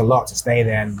 they cost a lot to stay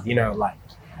there. And,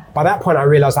 by that point, I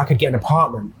realized I could get an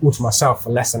apartment all to myself for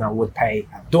less than I would pay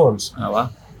at dorms. Oh, wow.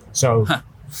 So,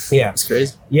 yeah. That's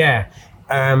crazy. Yeah.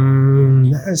 So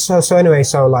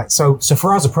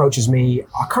Faraz approaches me.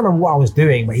 I can't remember what I was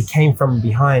doing, but he came from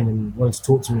behind and wanted to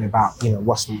talk to me about,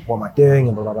 what am I doing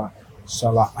and blah, blah, blah.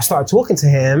 So I started talking to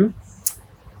him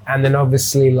and then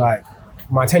obviously my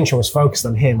attention was focused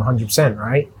on him 100%,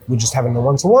 right? We're just having a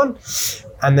one-to-one.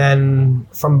 And then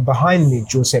from behind me,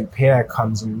 George St. Pierre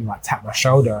comes and tapped my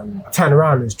shoulder and I turn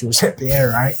around and it's George St. Pierre,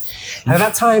 right? And at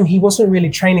that time, he wasn't really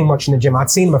training much in the gym. I'd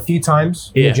seen him a few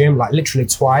times in the gym, literally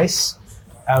twice.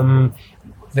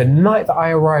 The night that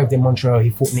I arrived in Montreal, he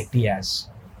fought Nick Diaz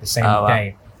the same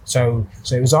day. So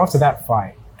it was after that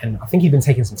fight. And I think he'd been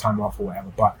taking some time off or whatever,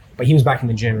 but he was back in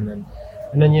the gym and then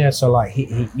he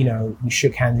we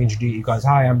shook hands, introduced you guys.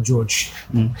 Hi, I'm George.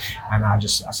 And I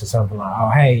said something like, oh,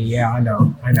 hey, yeah, I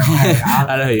know. Hey,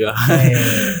 I know who you are.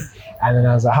 Hey. And then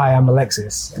I was like, hi, I'm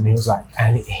Alexis. And he was like,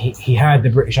 and he heard the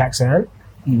British accent.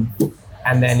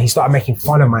 And then he started making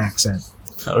fun of my accent.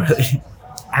 Oh, really?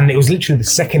 And it was literally the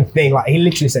second thing. He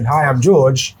literally said, hi, I'm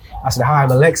George. I said, hi,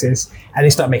 I'm Alexis. And he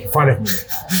started making fun of me.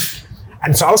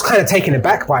 And so I was kind of taken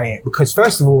aback by it because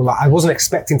first of all, I wasn't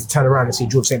expecting to turn around and see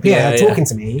George St. Pierre talking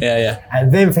to me. Yeah.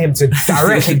 And then for him to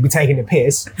directly be taking the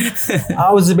piss,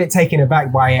 I was a bit taken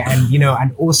aback by it. And,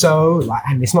 and also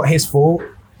and it's not his fault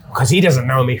because he doesn't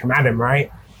know me from Adam,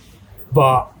 right?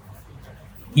 But,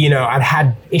 I'd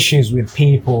had issues with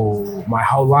people my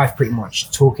whole life pretty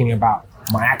much talking about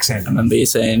my accent. I remember you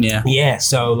saying, yeah. Yeah,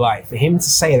 so for him to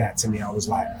say that to me, I was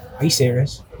like, are you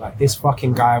serious? This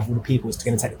fucking guy of all the people is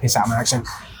going to take the piss out of my accent.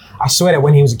 I swear that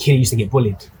when he was a kid, he used to get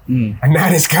bullied. And now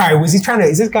this guy, is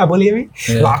this guy bullying me?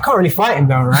 Yeah. I can't really fight him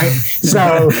though, right?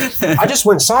 So I just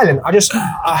went silent.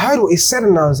 I heard what he said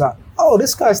and I was like, oh,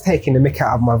 this guy's taking the mick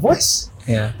out of my voice.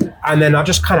 Yeah. And then I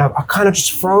kind of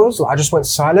just froze. I just went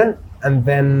silent and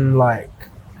then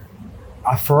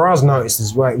Faraz noticed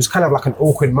as well. It was kind of an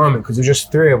awkward moment because it was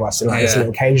just three of us in this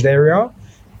little caged area.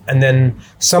 And then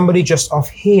somebody just off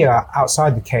here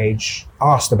outside the cage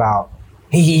asked about,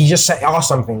 he just asked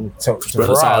something to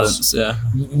for silence, us.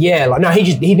 Yeah, like, no,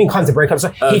 he didn't come to break up. So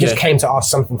he just came to ask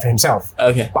something for himself.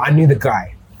 Okay. But I knew the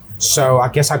guy. So I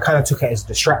guess I kind of took it as a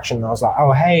distraction. I was like,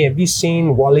 oh, hey, have you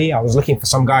seen Wally? I was looking for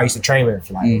some guy I used to train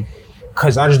with, like,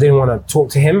 because I just didn't want to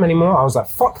talk to him anymore. I was like,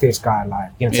 fuck this guy,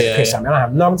 like, take a piss at me. I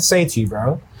have nothing to say to you,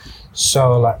 bro.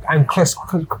 So, like, and plus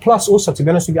also, to be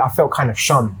honest with you, I felt kind of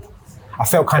shunned.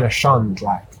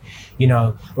 Like, you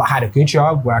know, like, I had a good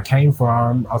job where I came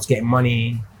from, I was getting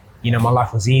money, you know, my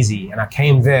life was easy. And I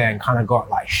came there and kind of got,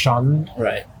 like, shunned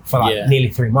for, like, nearly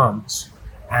 3 months.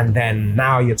 And then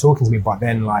now you're talking to me, but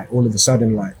then, like, all of a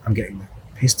sudden, like, I'm getting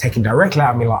piss taken directly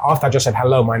out of me, like, after I just said,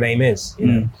 hello, my name is, you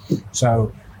know.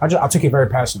 So I took it very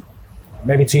personal,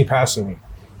 maybe too personally,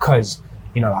 because,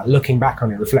 you know, like, looking back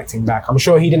on it, reflecting back, I'm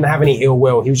sure he didn't have any ill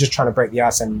will. He was just trying to break the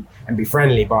ice and be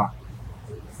friendly, but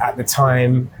at the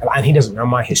time, and he doesn't know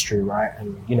my history, right?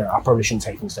 And, you know, I probably shouldn't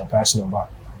take things so personal,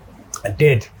 but I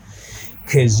did.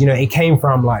 Because, you know, it came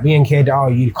from, like, being a kid, oh,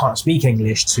 you can't speak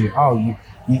English, to, oh,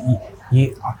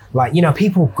 you like, you know,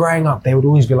 people growing up, they would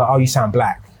always be like, oh, you sound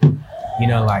black. You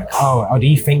know, like, oh, do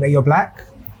you think that you're black?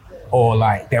 Or,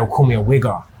 like, they'll call me a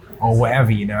wigger or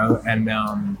whatever, you know? And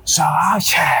so, oh,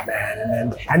 yeah,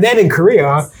 man. And then in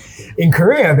Korea,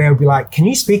 they'll be like, can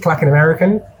you speak like an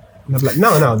American? And I'll be like,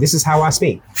 no, this is how I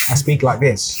speak. I speak like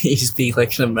this. You speak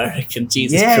like an American,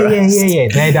 Jesus Christ. Yeah.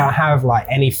 They don't have, like,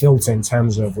 any filter in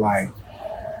terms of, like,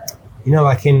 you know,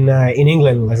 like in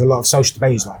England, there's a lot of social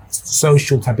taboos,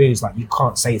 like, you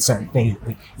can't say certain things,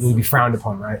 it will be frowned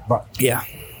upon, right? But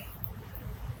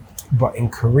in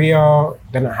Korea,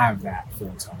 they don't have that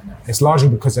filter. It's largely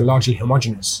because they're largely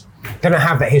homogenous. They don't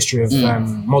have that history of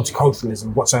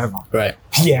multiculturalism whatsoever. Right.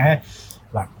 Yeah,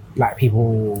 like, black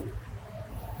people,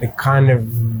 they kind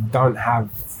of don't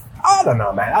have, I don't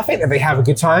know, man. I think that they have a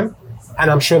good time, and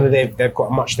I'm sure that they've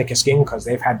got much thicker skin because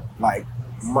they've had, like,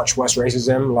 much worse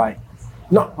racism, like,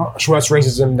 not much worse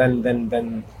racism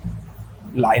than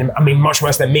like, I mean, much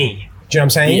worse than me. Do you know what I'm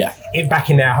saying? Yeah. Back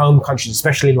in their home countries,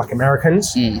 especially, like,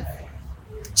 Americans.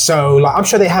 So, like, I'm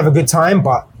sure they have a good time,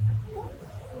 but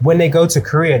when they go to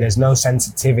Korea, there's no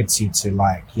sensitivity to,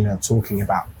 like, you know, talking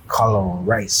about color or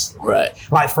race. Right.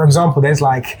 Like, for example, there's,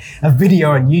 like, a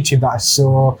video on YouTube that I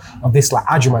saw of this, like,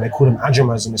 ajumma. They call them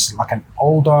ajumas, and it's like an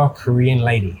older Korean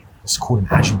lady. It's called an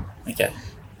ajumma. Okay.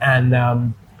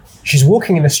 And she's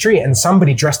walking in the street, and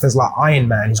somebody dressed as, like, Iron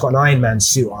Man, he's got an Iron Man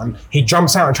suit on. He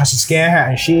jumps out and tries to scare her,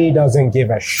 and she doesn't give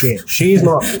a shit. She's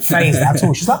not fazed at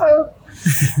all. She's like, oh.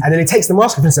 And then he takes the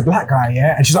mask off and it's a black guy,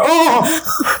 yeah? And she's like, oh!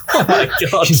 Oh my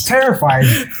God. She's terrified.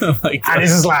 Oh my God. And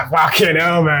it's just like, fucking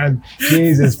hell, man.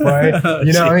 Jesus, boy.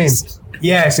 You know what I mean?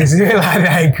 Yes, it's really like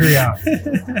that in Korea.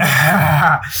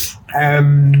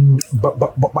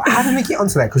 But how did we get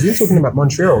onto that? Because we were talking about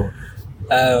Montreal.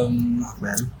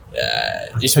 Man.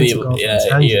 Just with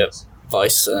your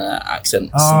voice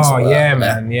accents. Oh yeah,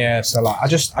 man. Yeah. So, like, I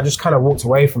just kind of walked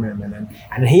away from him,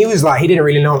 and he was like, he didn't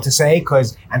really know what to say,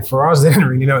 and for us, they didn't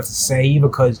really know what to say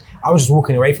because I was just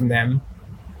walking away from them,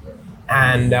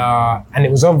 and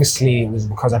it was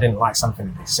because I didn't like something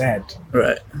that they said.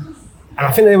 Right. And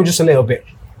I think they were just a little bit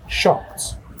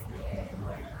shocked.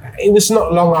 It was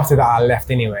not long after that I left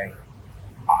anyway.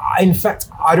 In fact,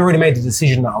 I'd already made the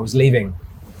decision that I was leaving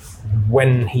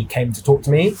when he came to talk to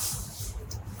me,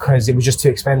 because it was just too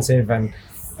expensive, and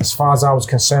as far as I was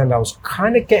concerned, I was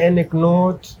kind of getting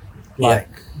ignored, like,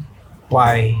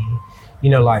 by, you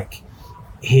know, like,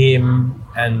 him,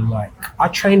 and, like, I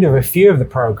trained with a few of the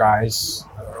pro guys.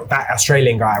 That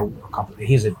Australian guy,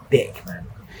 he's a dick, man.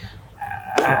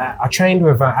 I trained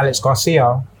with Alex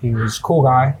Garcia. He was a cool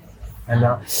guy. And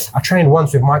I trained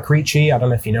once with Mike Ricci. I don't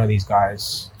know if you know these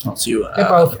guys. Not too. They're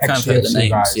both ex-UFC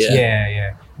guys.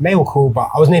 Yeah. They were cool, but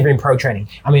I was never in pro training.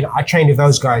 I mean, I trained with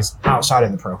those guys outside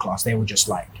of the pro class. They were just,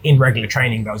 like, in regular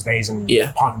training those days and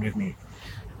partnered with me.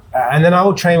 And then I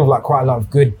would train with, like, quite a lot of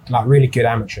good, like, really good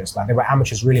amateurs. Like, they were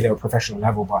amateurs, really, they were professional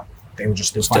level, but they were just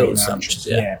still fighting amateurs.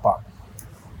 Yeah,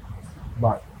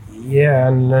 but yeah,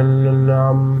 and then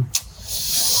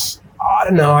I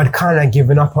don't know, I'd kind of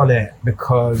given up on it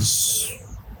because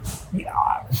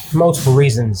multiple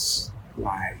reasons,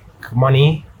 like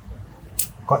money,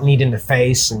 got kneed in the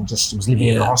face, and just was living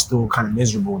in a hostel, kind of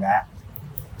miserable there.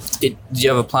 Did you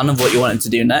have a plan of what you wanted to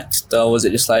do next, or was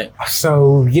it just like?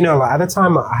 So, you know, like, at the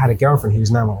time I had a girlfriend who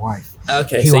was now my wife.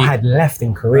 Okay. Who I had left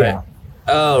in Korea. Right.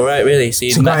 Oh, right, really? So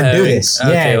you to go and do this.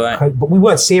 Okay, right. But we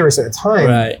weren't serious at the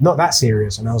time, not that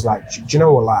serious. And I was like, do you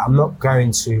know what, like, I'm not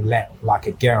going to let, like,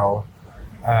 a girl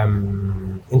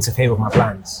interfere with my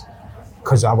plans.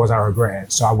 because I regret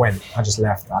it. So I went. I just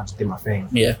left. I just did my thing.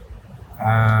 Yeah.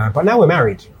 But now we're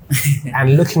married.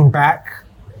 And looking back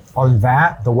on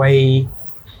that, the way,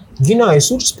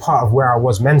 it's all just part of where I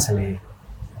was mentally.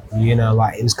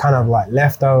 Like it was kind of like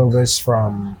leftovers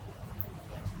from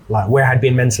like where I had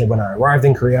been mentally when I arrived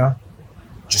in Korea.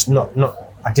 Just not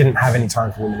I didn't have any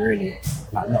time for women really,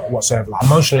 like not whatsoever. Like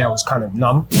emotionally I was kind of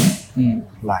numb.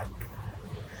 Like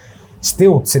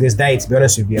still to this day, to be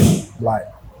honest with you, like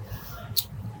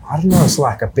I don't know, it's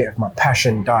like a bit of my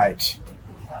passion died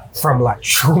from like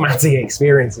traumatic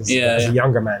experiences as a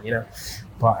younger man,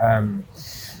 But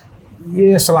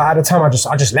so like at the time I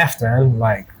just left, man.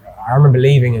 Like I remember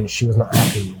leaving and she was not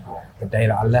happy the day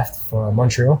that I left for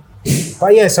Montreal.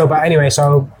 But anyway,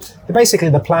 basically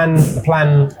the plan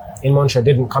in Montreal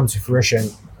didn't come to fruition.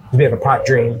 It was a bit of a pipe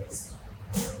dream.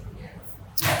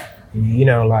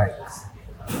 Like,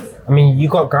 I mean, you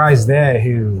got guys there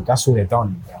who that's all they've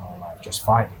done, like just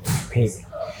fight, compete.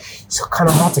 It's kind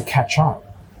of hard to catch up.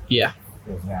 Yeah.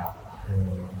 With that.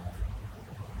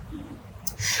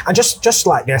 And just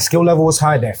like their skill level was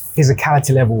high, their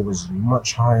physicality level was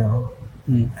much higher.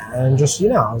 And just,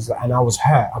 I was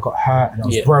hurt. I got hurt and I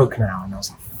was broke now. And I was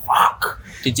like, fuck.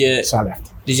 So I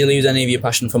left. Did you lose any of your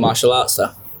passion for martial arts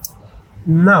though?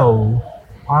 No.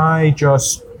 I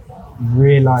just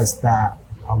realized that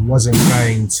I wasn't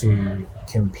going to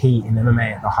compete in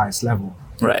MMA at the highest level.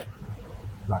 Right.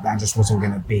 Like that just wasn't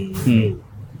going to be me.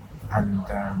 And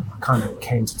I kind of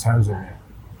came to terms with it.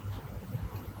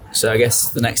 So I guess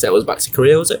the next step was back to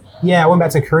Korea, was it? Yeah, I went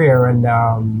back to Korea and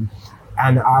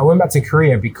I went back to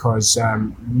Korea because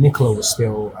Nicola was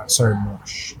still so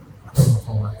much.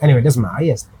 Anyway, it doesn't matter.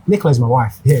 Yes, Nicola is my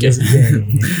wife. Yeah.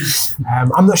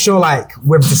 I'm not sure like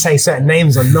whether to say certain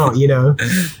names or not.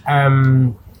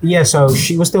 So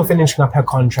she was still finishing up her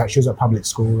contract. She was at public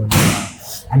school,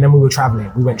 and then we were traveling.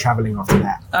 We went traveling after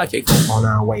that. Okay, cool. On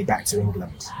our way back to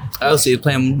England. Oh, so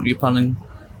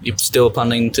you're still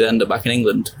planning to end up back in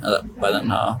England by then?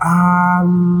 No.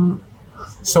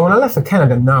 So when I left for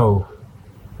Canada, no.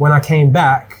 When I came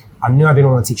back, I knew I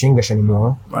didn't want to teach English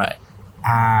anymore. Right.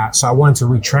 So I wanted to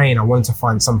retrain. I wanted to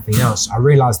find something else. I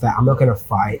realized that I'm not going to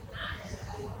fight,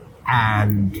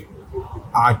 and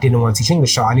I didn't want to teach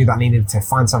English, so I knew that I needed to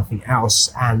find something else.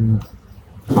 And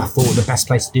I thought the best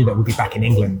place to do that would be back in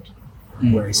England,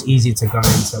 where it's easy to go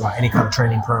into like any kind of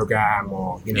training program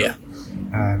or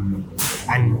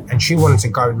and she wanted to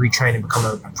go and retrain and become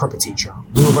a proper teacher.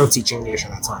 We were both teaching English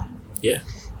at that time. Yeah.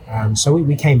 So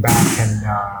we came back and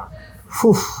I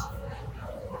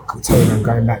can tell you, man,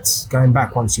 going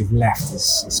back once you've left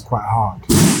is quite hard,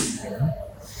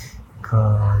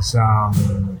 because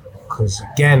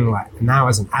again, like now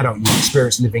as an adult, you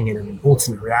experience living in an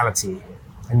alternate reality,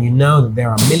 and you know that there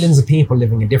are millions of people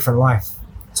living a different life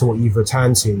to what you've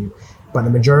returned to, but the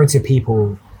majority of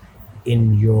people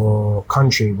in your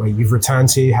country where you've returned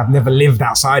to have never lived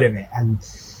outside of it, and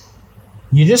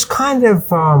you just kind of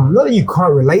not that you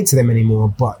can't relate to them anymore,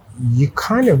 but you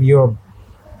kind of your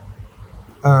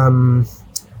I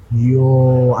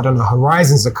don't know,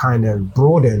 horizons are kind of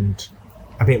broadened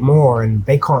a bit more, and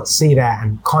they can't see that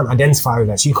and can't identify with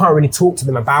that. So you can't really talk to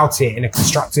them about it in a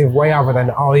constructive way other than,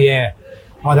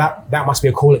 that must be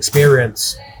a cool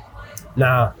experience.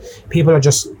 Nah, people are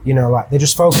just, like they're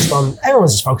just focused on,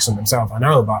 everyone's just focused on themselves. I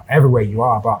know, but everywhere you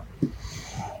are, but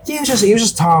yeah, it was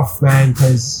just tough, man,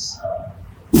 because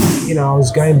I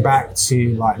was going back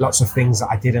to like lots of things that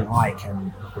I didn't like,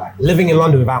 and like living in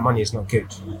London without money is not good.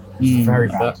 Very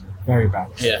bad. Very bad.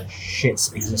 Yeah.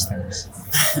 Shit's existence.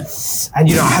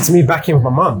 And I had to move back in with my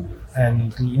mum,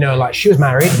 and like she was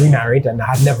married, remarried, and I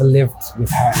had never lived with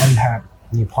her and her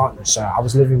new partner, so I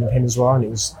was living with him as well, and it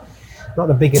was not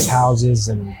the biggest houses,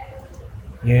 and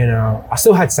I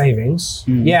still had savings.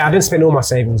 Yeah, I didn't spend all my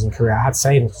savings in Korea. I had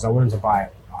savings because I wanted to buy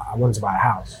a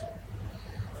house,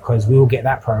 because we will get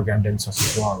that programmed into us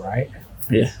as well, right?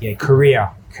 Yeah.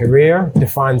 Korea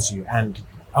defines you, and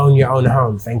own your own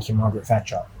home. Thank you, Margaret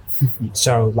Thatcher.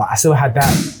 So like I still had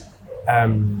that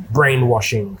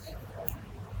brainwashing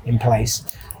in place.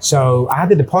 So I had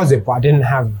the deposit, but I didn't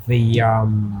have the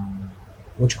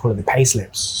the pay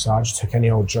slips. So I just took any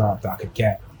old job that I could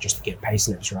get just to get pay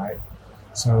slips, right?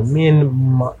 So me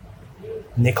and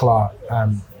Nicola,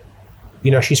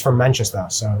 she's from Manchester.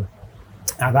 So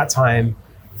at that time,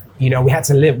 we had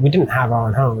to live, we didn't have our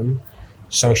own home.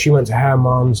 So she went to her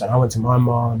mom's and I went to my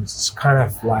mom's. It's kind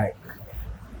of like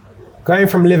going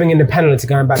from living independently to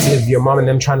going back to live with your mom and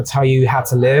them trying to tell you how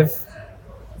to live.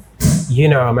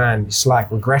 Man, it's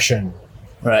like regression.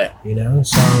 Right.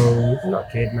 So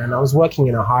not good, man. I was working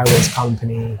in a highways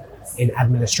company in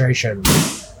administration.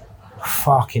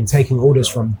 fucking taking orders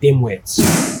from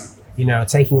dimwits, you know,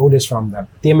 taking orders from the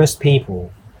dimmest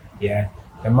people, yeah,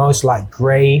 the most like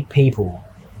grey people,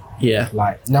 Yeah.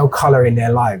 like no colour in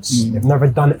their lives. They've never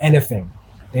done anything.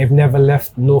 They've never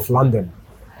left North London.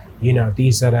 You know,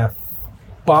 these are the,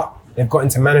 but they've got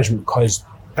into management because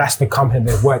that's the company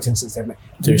they've worked in since they've met.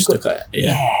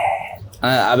 Yeah.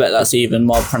 I bet that's even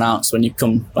more pronounced when you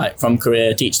come like from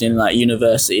career teaching in like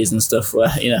universities and stuff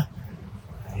where, you know,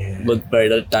 we're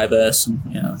very diverse and,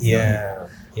 you know.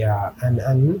 Yeah.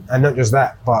 And not just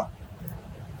that, but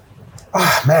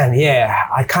oh man, yeah,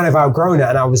 I kind of outgrown it,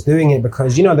 and I was doing it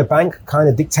because, you know, the bank kind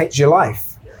of dictates your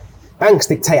life. Banks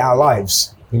dictate our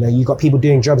lives. You know, you got people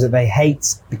doing jobs that they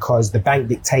hate because the bank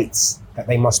dictates that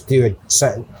they must do a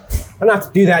certain, they don't have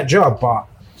to do that job, but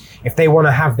if they want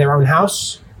to have their own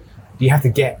house, you have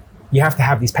to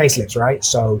have these pay slips, right?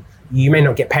 So you may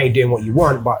not get paid doing what you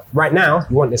want, but right now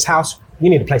you want this house, you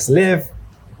need a place to live.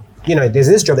 You know, there's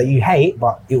this job that you hate,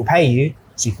 but it will pay you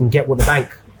so you can get what the bank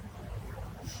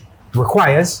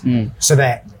requires so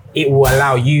that it will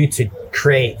allow you to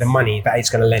create the money that it's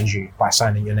going to lend you by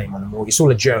signing your name on the mortgage. It's all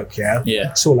a joke, yeah?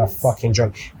 Yeah. It's all a fucking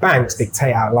joke. Banks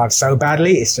dictate our lives so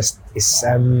badly, it's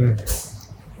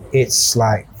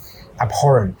like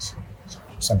abhorrent.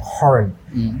 It's abhorrent.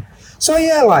 So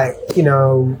yeah, like, you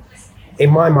know, in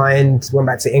my mind, went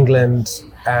back to England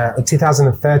in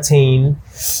 2013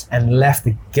 and left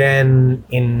again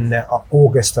in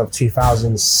August of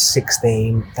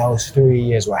 2016. Those 3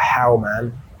 years were hell,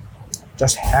 man.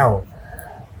 Just hell.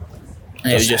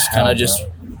 And it was just kind of just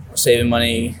saving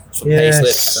money for Yeah, pay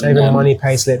slips. saving money,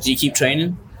 pay slips. Do you keep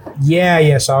training?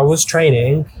 Yeah. So I was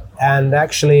training, and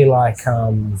actually, like, I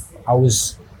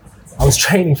was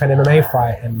training for an MMA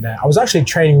fight, and I was actually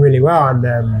training really well, and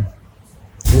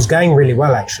it was going really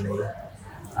well actually.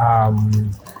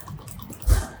 And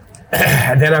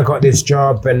then I got this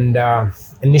job, and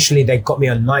initially they got me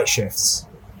on night shifts,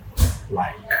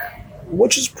 like,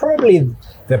 which is probably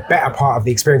the better part of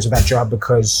the experience of that job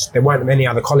because there weren't many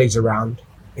other colleagues around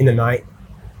in the night.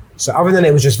 So other than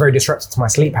it was just very disruptive to my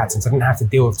sleep patterns, I didn't have to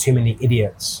deal with too many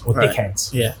idiots or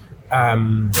dickheads. Yeah.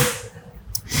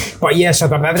 But yeah, so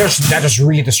that just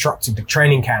really disrupted the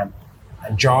training camp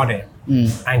and jarred it.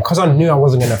 And because I knew I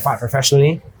wasn't going to fight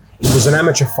professionally, it was an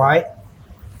amateur fight.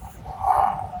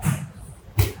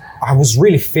 I was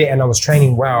really fit and I was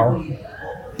training well.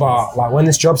 But like when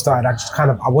this job started,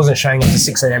 I wasn't showing up to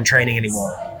 6 a.m. training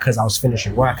anymore because I was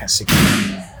finishing work at 6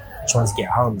 a.m. Just wanted to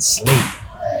get home and sleep.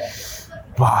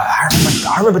 But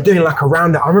I remember doing like a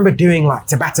round. I remember doing like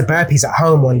Tabata burpees at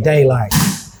home one day, like,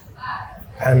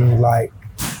 and like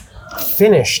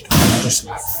finished. And I just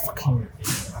like fucking,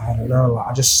 I don't know, like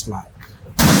I just like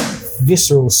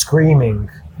visceral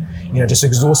screaming, you know, just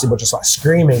exhausted, but just like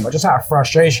screaming, but just out of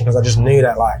frustration because I just knew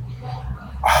that like,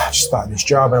 I just started this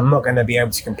job and I'm not going to be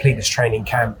able to complete this training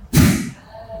camp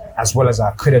as well as I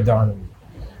could have done. And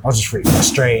I was just really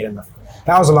frustrated. And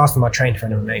that was the last time I trained for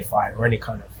an MMA fight or any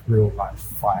kind of real life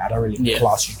fight. I don't really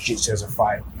class jiu-jitsu as a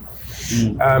fight.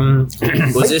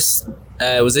 Was this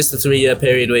the 3-year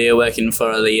period where you were working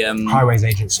for the Highways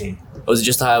Agency? Or was it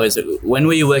just the Highways? When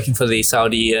were you working for the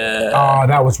Saudi?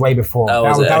 That was way before. That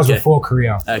was before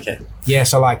Korea. Okay. Yeah,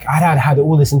 so like I had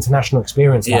all this international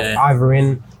experience, like either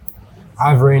in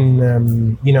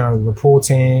you know,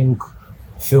 reporting,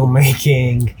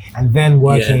 filmmaking, and then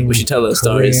working. Yeah, we should tell those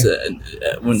stories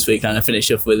once we kind of finish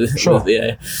up with. Sure.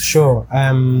 Sure.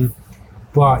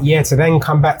 But yeah, to then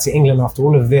come back to England after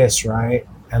all of this, right,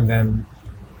 and then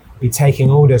be taking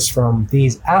orders from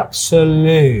these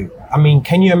absolute. I mean,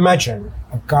 can you imagine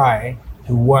a guy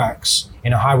who works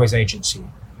in a highways agency?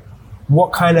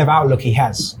 What kind of outlook he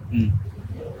has? Do you know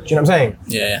what I'm saying?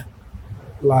 Yeah.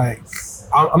 Like,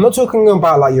 I'm not talking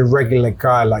about like your regular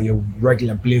guy, like your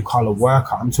regular blue collar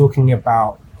worker. I'm talking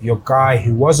about your guy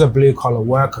who was a blue collar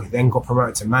worker who then got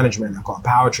promoted to management and got a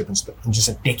power trip and just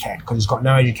a dickhead because he's got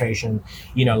no education,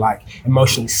 you know, like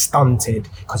emotionally stunted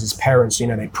because his parents, you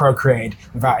know, they procreated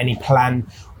without any plan,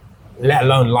 let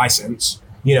alone license,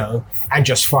 you know, and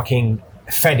just fucking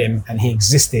fed him and he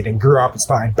existed and grew up and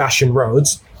started bashing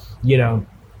roads, you know.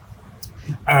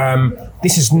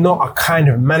 This is not a kind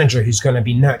of manager who's going to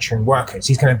be nurturing workers.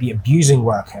 He's going to be abusing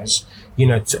workers, you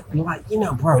know, to, like, you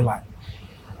know, bro, like,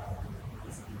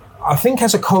 I think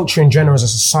as a culture in general, as a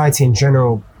society in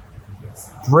general,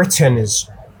 Britain is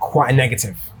quite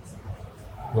negative.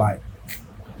 Like,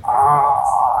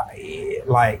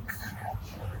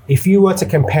 if you were to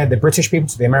compare the British people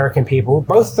to the American people,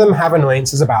 both of them have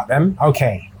annoyances about them,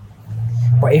 okay.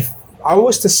 But if I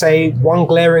was to say one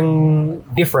glaring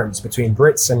difference between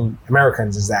Brits and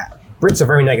Americans is that Brits are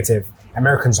very negative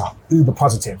Americans are uber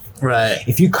positive. Right.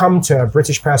 If you come to a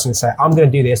British person and say, I'm going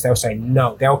to do this, they'll say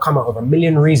no. They'll come up with a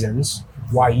million reasons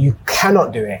why you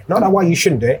cannot do it. Not why you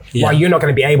shouldn't do it, why you're not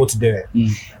going to be able to do it.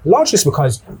 Largely just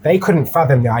because they couldn't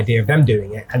fathom the idea of them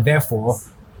doing it, and therefore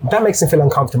that makes them feel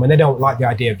uncomfortable, and they don't like the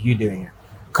idea of you doing it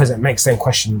because it makes them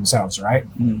question themselves, right?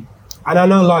 And I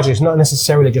know largely it's not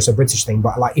necessarily just a British thing,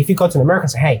 but like if you go to an American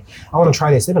and say, hey, I want to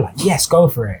try this, they'll be like, yes, go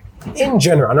for it. In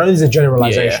general, I know these are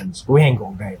generalizations. We ain't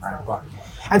going there, right? But,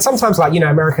 and sometimes like,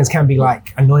 Americans can be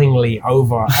like annoyingly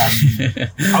over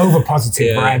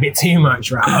positive, right? A bit too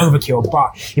much, right? Overkill.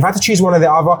 But if I had to choose one or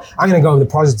the other, I'm going to go with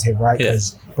the positive, right?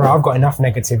 Because, bro, I've got enough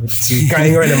negativity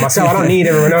going on in myself. I don't need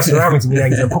everyone else around me to be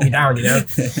negative and put me down,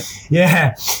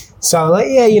 Yeah. So like,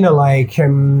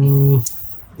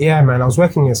 yeah, man, I was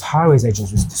working as highways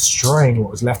agents, was destroying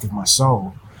what was left of my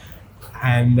soul.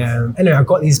 And anyway, I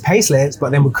got these pay slips,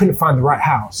 but then we couldn't find the right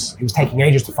house. It was taking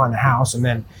ages to find the house and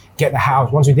then get the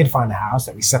house. Once we did find the house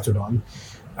that we settled on,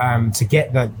 to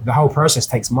get the whole process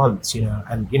takes months, And,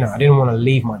 I didn't want to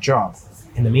leave my job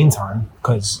in the meantime,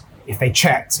 because if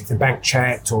the bank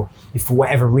checked, or if for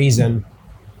whatever reason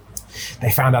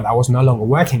they found out that I was no longer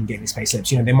working getting these pay slips,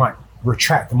 they might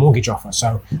retract the mortgage offer.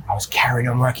 So I was carrying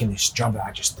on working this job that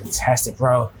I just detested,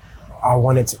 bro. I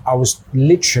was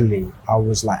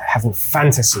like having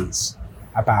fantasies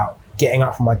about getting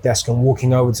up from my desk and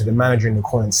walking over to the manager in the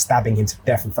corner and stabbing him to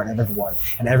death in front of everyone.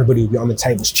 And everybody would be on the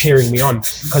tables cheering me on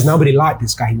because nobody liked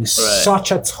this guy. He was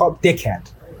such a top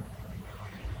dickhead.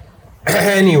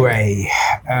 Anyway,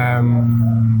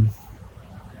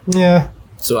 yeah.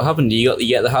 So what happened? You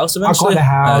get the house eventually? I got the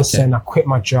house and I quit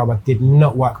my job. I did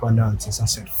not work my notice. I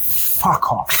said,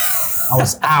 fuck off. I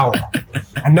was out.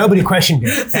 And nobody questioned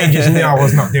it. They just knew I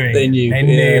was not doing it. They knew, man.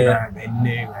 They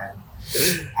knew, man.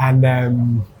 And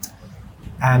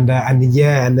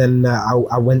then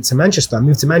I went to Manchester. I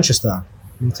moved to Manchester.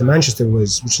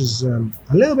 Which is a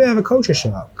little bit of a culture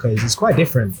shock because it's quite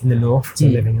different in the north to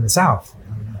living in the south.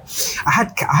 I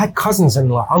had cousins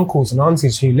and like uncles and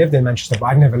aunties who lived in Manchester, but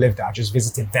I'd never lived there. I just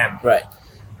visited them. Right.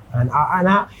 And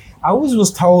I always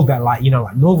was told that like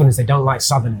Northerners, they don't like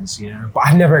Southerners, but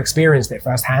I've never experienced it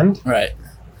firsthand. Right.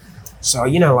 So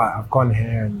like I've gone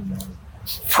here and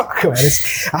fuck man,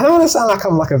 I don't want to sound like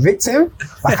I'm like a victim,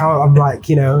 like I'm like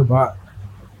but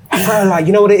I feel like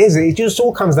what it is. It just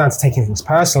all comes down to taking things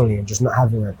personally and just not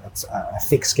having a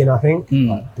thick skin. I think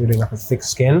like building up a thick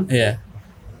skin. Yeah.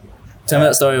 Tell me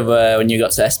that story of when you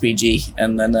got to SBG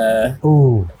and then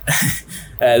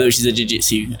which is a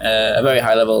jiu-jitsu, a very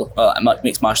high level,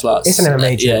 mixed martial arts. It's an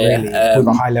MMA gym, really, with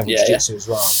a high level jiu-jitsu as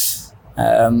well.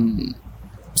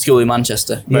 School in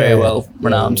Manchester, very well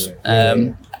renowned.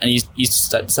 And you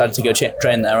decided to go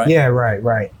train there, right? Yeah,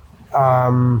 right.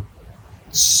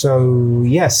 So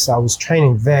yes, I was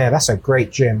training there. That's a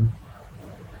great gym.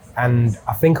 And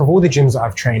I think of all the gyms that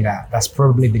I've trained at, that's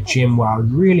probably the gym where I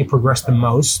really progressed the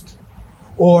most.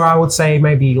 Or I would say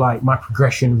maybe like my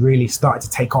progression really started to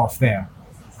take off there.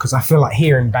 Because I feel like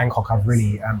here in Bangkok, I've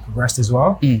really progressed as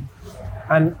well.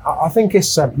 And I think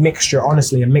it's a mixture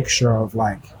of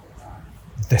like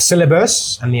the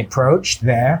syllabus and the approach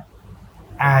there.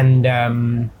 And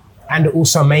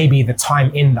also maybe the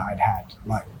time in that I'd had.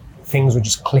 Like things were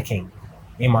just clicking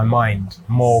in my mind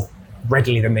more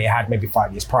readily than they had maybe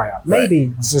 5 years prior.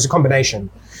 Maybe it's a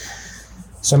combination.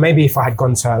 So maybe if I had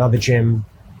gone to another gym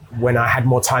when I had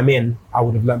more time in, I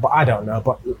would have learned, but I don't know.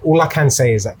 But all I can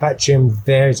say is that gym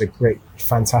there is a great,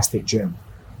 fantastic gym.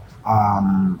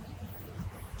 I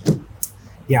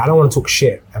don't want to talk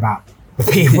shit about the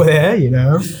people there,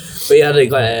 But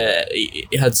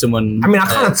you had someone. I mean, I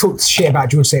kind of talked shit about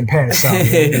George St. Pierre. So,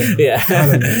 yeah.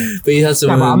 But you had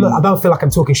someone. No, I don't feel like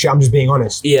I'm talking shit. I'm just being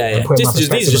honest. Yeah. These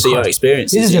are just your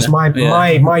experiences. This is just my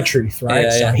truth,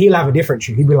 right? So he'll have a different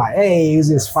truth. He'll be like, "Hey, who's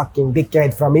this fucking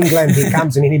dickhead from England? He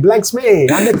comes in and he blanks me.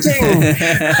 I'm the king."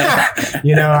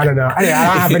 I don't know. I don't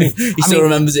have any. He still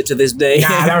remembers it to this day. Nah,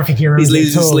 I don't think he remembers it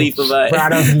at all. He's losing sleep about it. I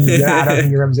don't think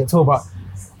he remembers it at all. But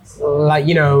like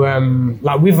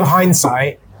with the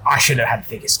hindsight, I should have had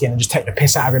thicker skin and just take the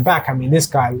piss out of him back. I mean, this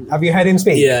guy, have you heard him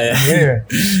speak? Yeah.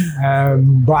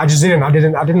 But I just didn't. I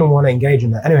didn't want to engage in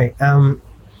that. Anyway,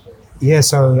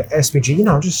 so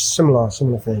SBG, just similar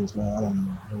things, man. I don't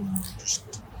know.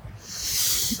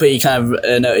 But you kind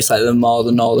of notice like the more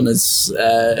the Northerners,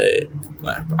 I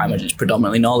imagine it's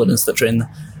predominantly Northerners that train.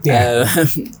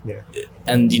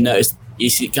 And you notice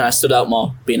you kind of stood out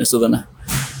more being a Southerner.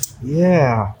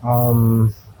 Yeah,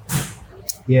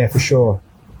 for sure.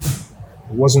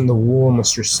 It wasn't the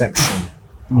warmest reception,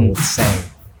 I would say,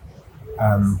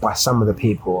 by some of the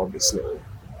people, obviously.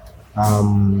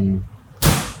 And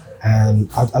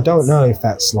I don't know if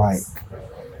that's like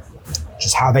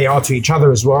just how they are to each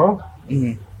other as well.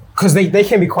 Because they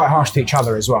can be quite harsh to each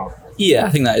other as well. Yeah, I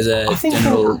think that is a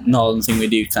general northern thing we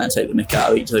do, kind of take the mick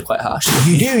out of each other quite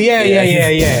harshly. You do,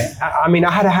 yeah. I mean,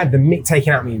 I had the mick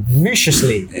taken out of me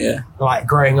viciously, like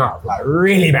growing up, like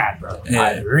really bad, bro.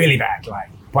 Like really bad, like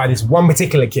by this one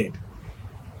particular kid.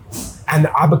 And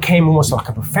I became almost like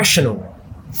a professional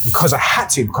because I had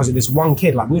to, because of this one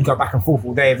kid. Like we'd go back and forth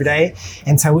all day, every day,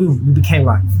 until we became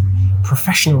like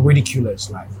professional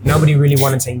ridiculers. Like nobody really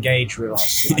wanted to engage with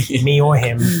us, like me or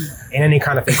him, in any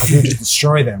kind of thing, because we would just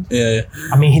destroy them.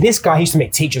 I mean, this guy used to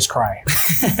make teachers cry,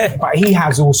 but he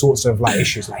has all sorts of like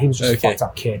issues. Like he was just a fucked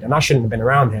up kid, and I shouldn't have been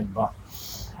around him, but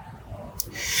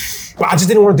I just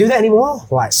didn't want to do that anymore.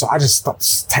 Like, so I just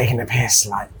stopped taking the piss.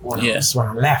 Like when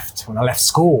I left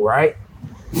school, right?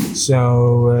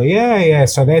 So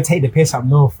so they take the piss up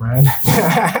north, man.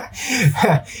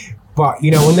 But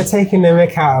you know, when they're taking the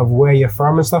mick out of where you're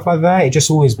from and stuff like that, it's just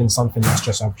always been something that's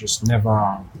just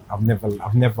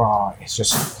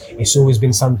it's always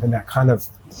been something that kind of,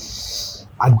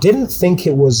 I didn't think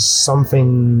it was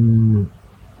something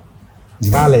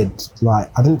valid. Like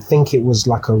I didn't think it was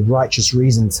like a righteous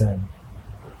reason to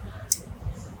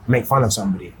make fun of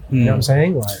somebody. You know what I'm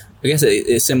saying? Like, I guess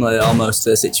it's similar almost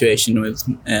to the situation with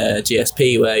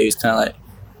GSP, where he was kind of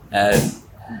like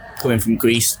coming from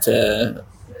Greece to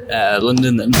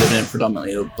London and living in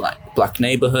predominantly a black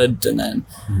neighbourhood, and then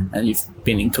and you've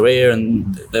been in Korea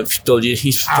and they've told you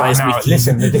he's trying to speak.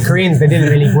 Listen, the Koreans, they didn't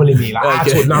really bully me. Like I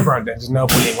told no, bro, there's no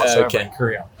bullying whatsoever in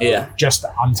Korea. Just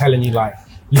I'm telling you, like,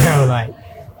 you know, like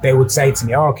they would say to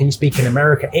me, "Oh, can you speak in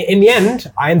American?" In the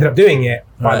end, I ended up doing it,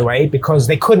 by the way, because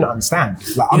they couldn't understand.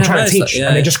 Like I'm trying to teach,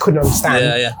 and they just couldn't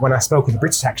understand when I spoke with a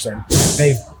British accent.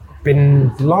 They've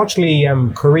been largely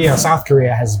South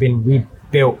Korea has been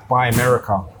rebuilt by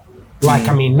America. Like,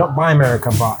 I mean, not by America,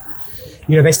 but,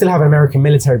 you know, they still have an American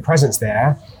military presence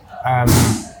there.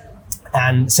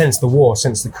 And since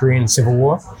the Korean Civil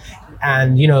War.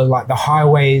 And, you know, like the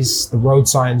highways, the road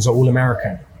signs are all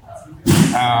American.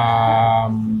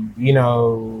 You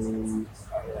know,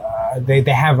 they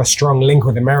have a strong link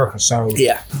with America. So,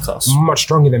 of course, much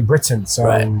stronger than Britain.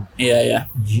 So,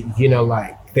 you know,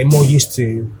 like they're more used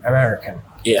to American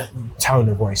tone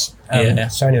of voice.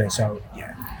 So anyway,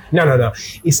 No.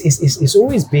 It's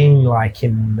always been like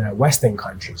in Western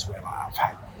countries where like, I've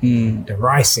had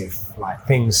derisive like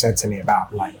things said to me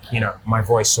about like, you know, my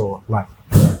voice or like,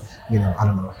 you know, I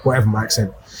don't know, whatever my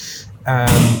accent.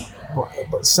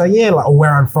 But so like, or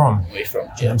where I'm from. Where you from? You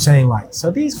know what I'm saying? Like, so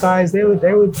these guys, they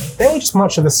were just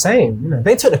much of the same. You know,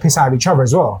 they took the piss out of each other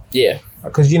as well. Yeah.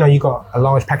 Because you know, you got a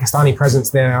large Pakistani presence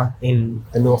there in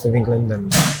the north of England,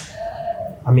 and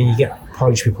I mean, you get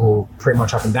Polish people pretty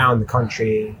much up and down the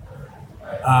country.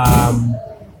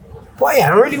 But yeah, I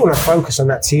don't really want to focus on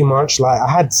that too much. Like I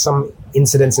had some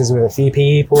incidences with a few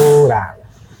people that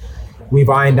we've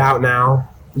ironed out now.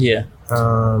 Yeah.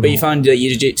 But you found that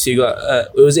your jiu-jitsu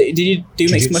got, did you do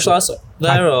mixed martial arts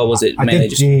there, or was it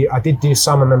mainly I did do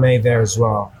some MMA there as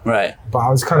well. Right. But I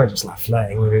was kind of just like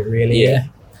flirting with it really. Yeah.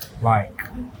 Like,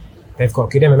 they've got a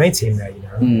good MMA team there, you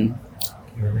know.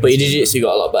 But your jiu-jitsu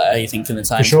got a lot better, you think, in the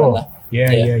time? For sure.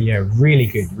 Yeah. Really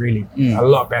good, really. A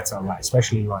lot better, like,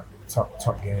 especially like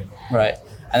top gear. Right.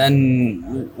 And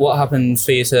then what happened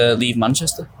for you to leave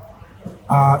Manchester?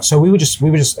 So we were just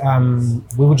leaving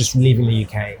the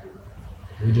UK.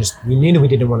 We knew that we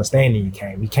didn't want to stay in the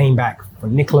UK. We came back for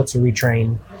Nicola to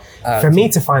retrain, for me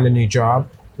to find a new job,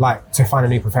 like to find a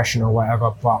new profession or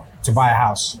whatever, but to buy a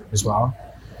house as well.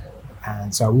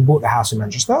 And so we bought the house in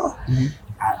Manchester.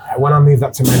 When I moved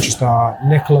up to Manchester,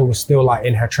 Nicola was still like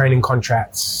in her training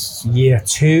contracts year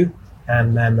 2,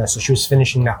 and then so she was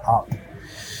finishing that up.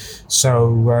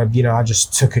 So you know, I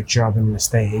just took a job in an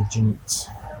estate agent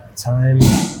at the time.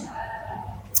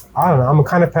 I don't know, I'm a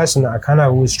kind of person that I kind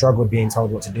of always struggle with being told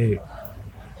what to do.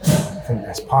 I think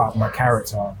that's part of my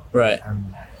character. Right.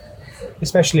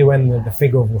 Especially when the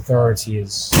figure of authority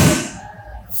is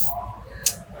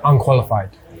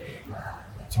unqualified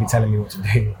to be telling me what to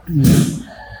do.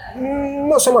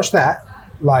 Not so much that,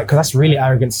 like, because that's really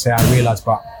arrogant to say, I realise,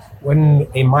 but when,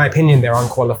 in my opinion, they're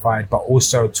unqualified, but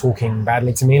also talking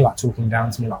badly to me, like talking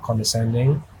down to me, like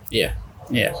condescending. Yeah.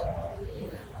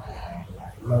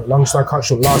 Long story cut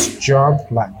short, last job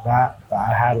like that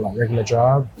I had, like regular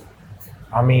job.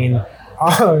 I mean,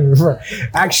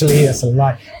 actually, that's a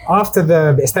lie. After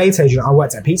the estate agent, I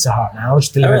worked at Pizza Hut now. I was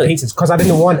just delivering pizzas because I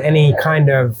didn't want any kind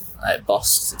of like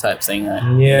boss type thing.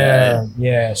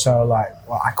 Yeah. So like,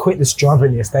 I quit this job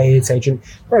in the estate agent.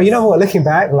 Bro, you know what? Looking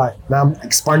back, like now I'm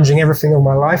expunging everything of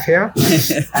my life here.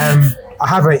 I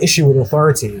have an issue with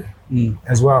authority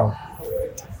as well.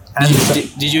 And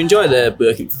Did you enjoy the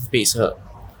working for Pizza Hut?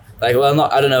 Like, well,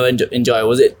 not, I don't know, enjoy,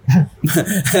 was it? No.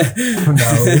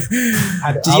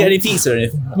 Did you get any pizza or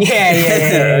anything?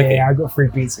 Yeah. Okay. I got free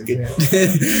pizzas.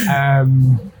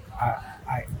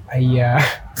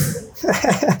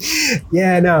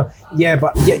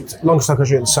 Yeah. Long story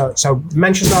short. So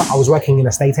Manchester, I was working in a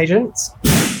estate agent,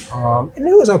 and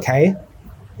it was okay.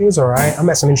 It was all right. I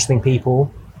met some interesting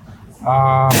people,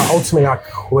 but ultimately I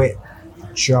quit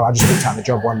the job. I just picked out the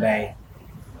job one day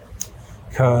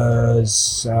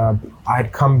because I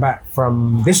had come back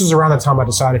from. This was around the time I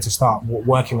decided to start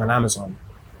working on Amazon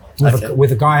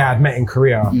with a guy I had met in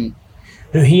Korea,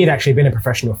 who he had actually been a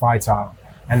professional fighter.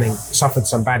 And then suffered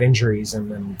some bad injuries, and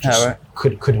then just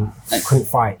couldn't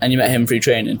fight. And you met him through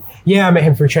training? Yeah, I met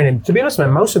him through training. To be honest,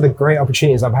 man, most of the great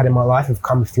opportunities I've had in my life have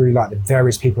come through like the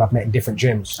various people I've met in different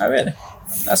gyms. Oh, really?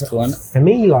 That's cool, isn't it? For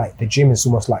me, like the gym is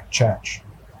almost like church.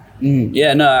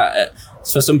 Yeah, no.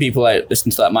 For some people, like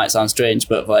listening to that might sound strange,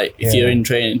 but like if you're in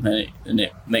training, then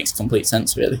it makes complete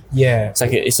sense, really. Yeah, it's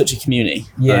like it's such a community.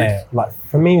 Yeah, right? like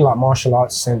for me, like martial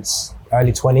arts since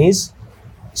early 20s,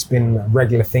 it's been a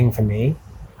regular thing for me.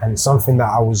 And something that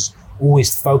I was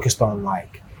always focused on,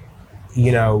 like,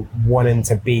 you know, wanting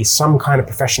to be some kind of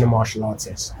professional martial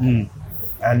artist. And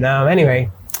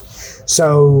anyway,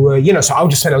 so, so I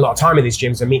would just spend a lot of time in these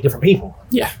gyms and meet different people.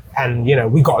 Yeah. And,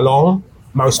 we got along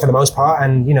for the most part.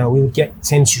 And, we would get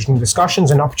to interesting discussions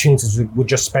and opportunities would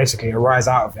just basically arise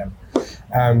out of them.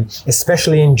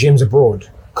 Especially in gyms abroad,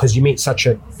 because you meet such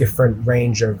a different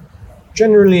range of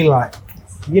generally like,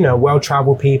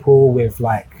 well-traveled people with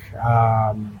like,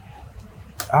 I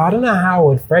don't know how I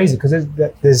would phrase it because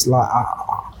there's like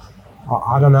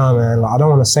I don't know, man. Like, I don't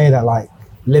want to say that like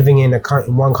living in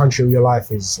one country of your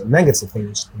life is a negative thing.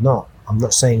 It's not. I'm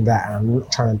not saying that, and I'm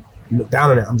not trying to look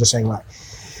down on it. I'm just saying like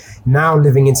now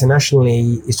living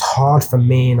internationally is hard for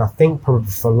me, and I think probably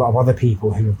for a lot of other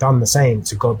people who have done the same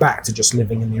to go back to just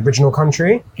living in the original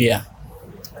country. Yeah.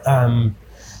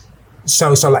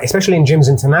 So like, especially in gyms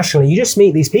internationally, you just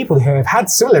meet these people who have had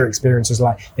similar experiences,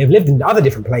 like they've lived in other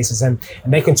different places and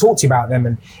they can talk to you about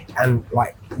them and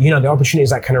like, the opportunities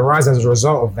that can arise as a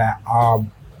result of that are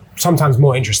sometimes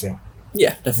more interesting.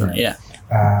 Yeah, definitely, yeah.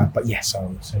 But yeah,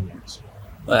 so yes.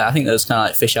 Well, I think those kind of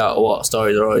like fish out of water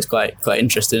stories are always quite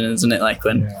interesting, isn't it? Like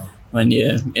when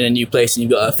you're in a new place and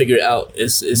you've got to figure it out,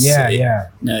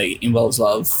 it involves a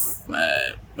lot of...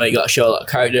 where you got to show a lot of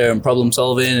character and problem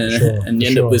solving and you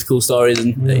end up with cool stories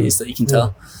and that you can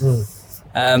tell.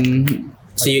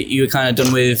 So you were kind of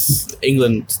done with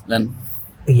England then?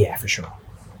 Yeah, for sure.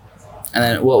 And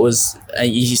then what was,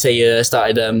 you say you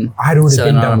started I had already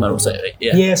selling been on done. Amazon?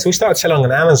 Yeah, so we started selling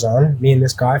on Amazon, me and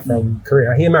this guy from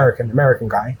Korea. He American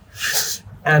guy.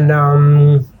 And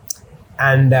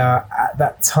at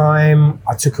that time,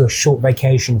 I took a short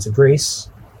vacation to Greece.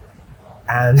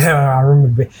 And I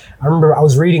remember I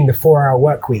was reading the 4-Hour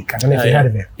Work Week. I don't know if you heard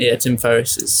of it. Yeah, Tim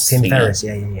Ferriss. Tim Ferriss,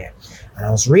 yeah. And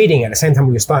I was reading at the same time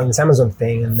we were starting this Amazon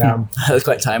thing. And that was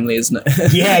quite timely, isn't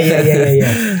it?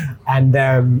 Yeah. And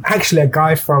actually, a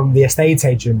guy from the estate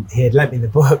agent, he had lent me the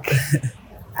book.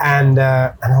 And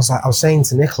I was saying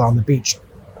to Nicola on the beach,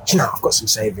 I've got some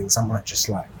savings. I might just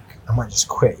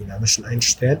quit. I'm just not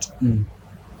interested.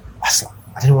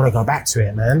 I didn't want to go back to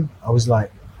it, man. I was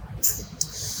like,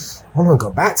 I want to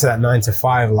go back to that 9 to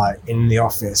 5, like in the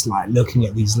office, like looking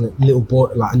at these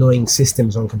little annoying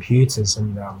systems on computers.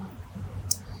 And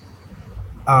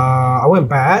I went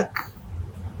back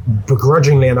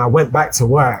begrudgingly, and I went back to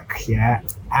work. Yeah,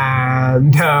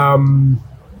 and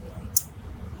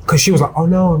because she was like, "Oh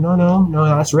no,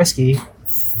 that's risky,"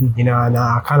 and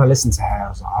I kind of listened to her. I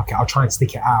was like, "Okay, I'll try and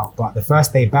stick it out." But the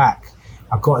first day back,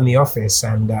 I got in the office,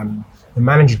 and the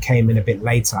manager came in a bit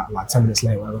later, like 10 minutes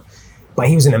later, whatever. But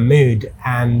he was in a mood,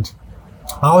 and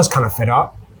I was kind of fed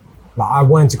up. Like, I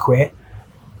wanted to quit,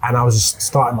 and I was just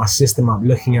starting my system up,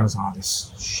 looking at it. I was like,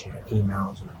 this shit,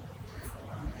 emails.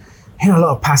 A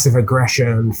lot of passive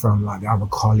aggression from like the other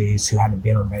colleagues who hadn't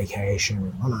been on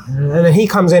vacation. And then he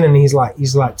comes in and he's like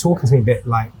talking to me a bit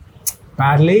like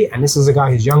badly. And this is a guy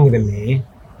who's younger than me.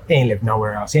 He ain't lived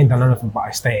nowhere else. He ain't done anything but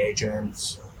estate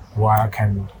agents.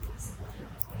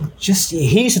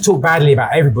 He used to talk badly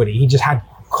about everybody. He just had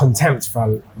contempt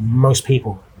for most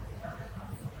people.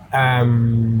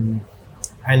 And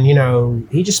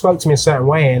he just spoke to me a certain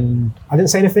way, and I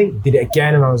didn't say anything. Did it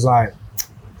again, and I was like,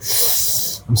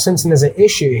 I'm sensing there's an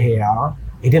issue here.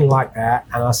 He didn't like that,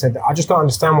 and I said, I just don't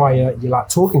understand why you're like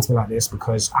talking to me like this,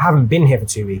 because I haven't been here for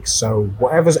 2 weeks. So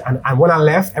whatever's and when I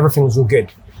left, everything was all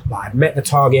good. Like, I'd met the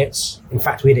targets. In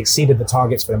fact, we had exceeded the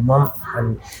targets for the month,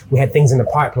 and we had things in the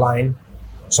pipeline.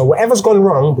 So whatever's gone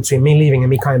wrong between me leaving and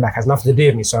me coming back has nothing to do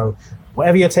with me. So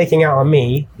whatever you're taking out on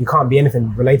me, you can't be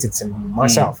anything related to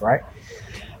myself, right?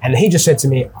 And he just said to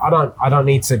me, I don't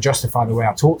need to justify the way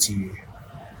I talk to you.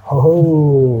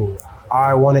 Oh,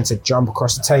 I wanted to jump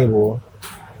across the table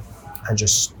and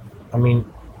just,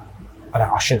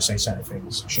 I shouldn't say certain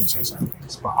things.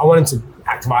 But I wanted to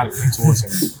act violently towards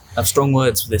him. I have strong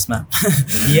words for this man.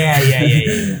 Yeah.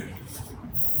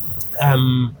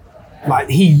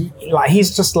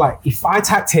 He's just like, if I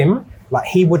attacked him, like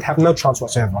he would have no chance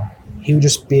whatsoever. He would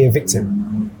just be a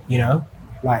victim, you know?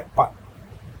 Like, but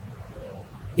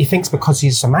he thinks because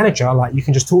he's a manager, like you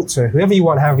can just talk to whoever you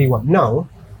want, however you want. No.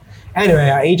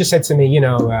 Anyway, he just said to me, you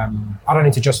know, I don't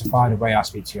need to justify the way I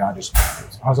speak to you. I was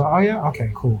like, oh yeah, okay,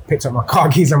 cool. Picked up my car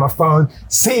keys and my phone.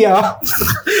 See ya.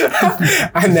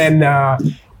 and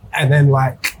then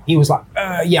like he was like,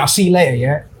 yeah, I'll see you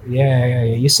later. Yeah.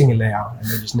 You see me later. And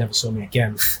they just never saw me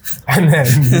again. And then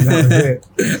that was it.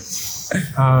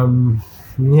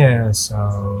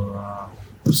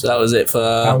 So that was it for.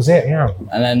 That was it, yeah.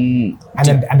 And then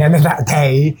that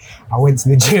day, I went to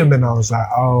the gym and I was like,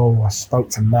 I spoke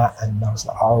to Matt and I was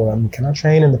like, can I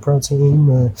train in the pro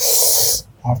team?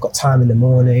 I've got time in the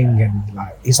morning. And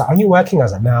like, he's like, are you working? I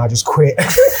was like, no, I just quit.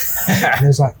 And he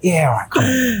was like, yeah, all right, come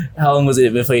on. How long was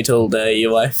it before you told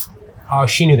your wife? Oh,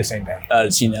 she knew the same day. Oh,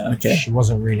 did she know? Okay. She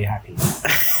wasn't really happy.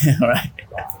 All right.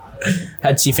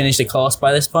 Had she finished the course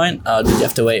by this point? Or did you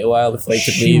have to wait a while before you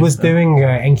could leave? She was doing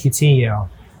NQT, yeah.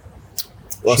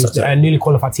 She was a newly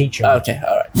qualified teacher. Oh, okay,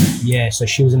 all right. Yeah, so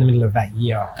she was in the middle of that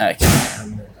year. Okay.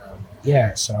 And,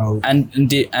 so. And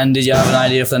did you have an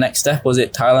idea for the next step? Was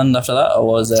it Thailand after that, or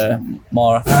was there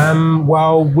more?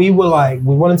 Well, we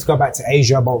wanted to go back to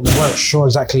Asia, but we weren't sure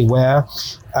exactly where.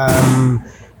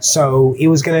 So it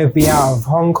was going to be out of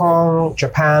Hong Kong,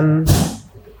 Japan,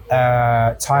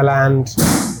 Thailand,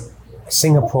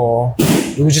 Singapore.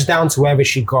 It was just down to wherever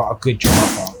she got a good job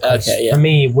offer. Okay, yeah. For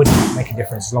me, it wouldn't make a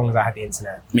difference as long as I had the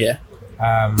internet. Yeah.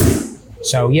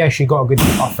 So yeah, she got a good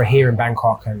offer here in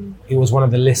Bangkok, and it was one of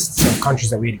the lists of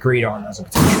countries that we'd agreed on as a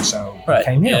potential. So we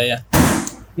came here.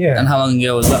 Yeah. And how long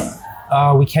ago was that?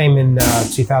 We came in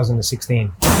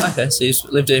 2016. Okay, so you've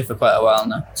lived here for quite a while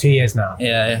now. 2 years now.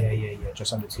 Yeah.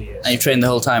 Just under 2 years. And you've trained the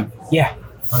whole time? Yeah,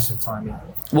 most of the time, yeah.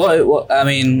 What I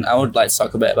mean, I would like to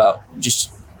talk a bit about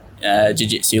just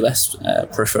jiu-jitsu, less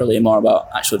peripherally, more about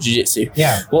actual jiu-jitsu.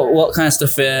 Yeah. What kind of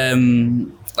stuff,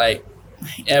 like,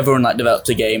 everyone like develops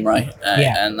a game, right?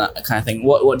 And that kind of thing.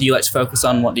 What do you like to focus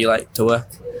on? What do you like to work?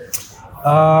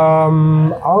 I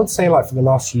would say like for the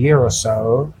last year or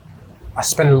so, I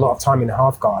spent a lot of time in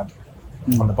half guard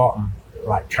on the bottom,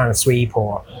 like trying to sweep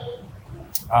or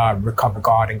recover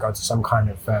guard and go to some kind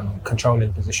of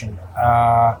controlling position.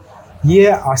 I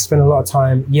spent a lot of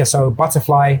time. So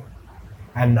butterfly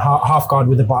and half guard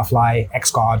with the butterfly,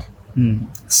 X guard,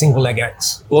 single leg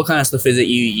X. What kind of stuff is it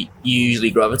you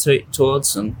usually gravitate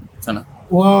towards and kind of?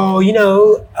 Well, you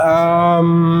know,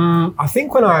 I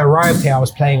think when I arrived here, I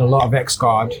was playing a lot of X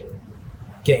guard,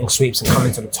 getting sweeps and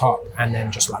coming to the top, and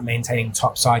then just like maintaining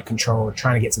top side control,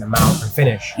 trying to get to the mount and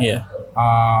finish. Yeah.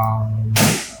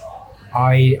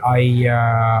 I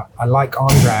like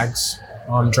arm drags,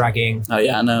 arm dragging. Oh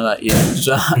yeah, I know that. Yeah,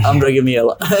 arm dragging me a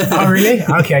lot. Oh really?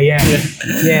 Okay,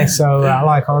 yeah. So I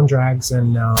like arm drags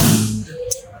and.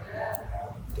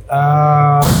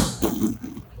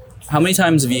 How many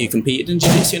times have you competed in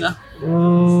jiu-jitsu now?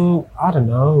 I don't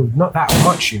know, not that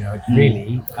much, you know,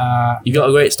 really. You got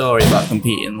a great story about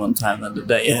competing one time the other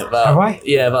day. Have I?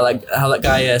 Yeah, about like how that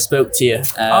guy spoke to you.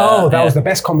 That was the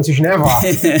best competition ever.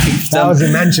 That was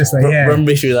in Manchester, yeah. Run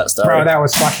me through that story. Bro, that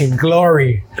was fucking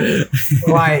glory.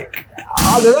 Like,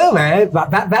 I don't know, man.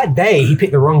 That day, he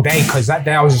picked the wrong day because that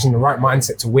day I was just in the right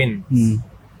mindset to win.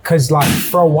 Because like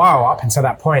for a while up until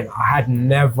that point, I had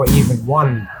never even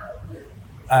won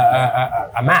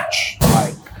a match,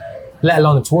 like let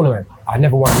alone a tournament. I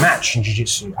never won a match in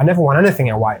jiu-jitsu. I never won anything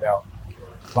at white belt.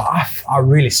 But I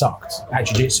really sucked at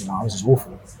jiu-jitsu. Like, I was just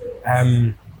awful.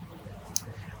 And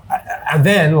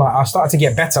then like I started to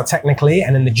get better technically,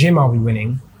 and in the gym I'll be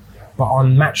winning. But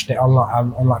on match day, on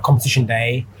like competition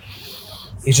day,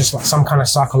 it's just like some kind of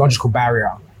psychological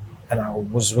barrier, and I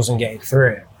wasn't getting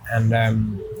through it.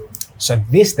 And so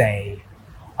this day,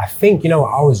 I think, you know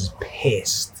what, I was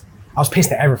pissed. I was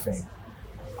pissed at everything.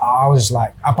 I was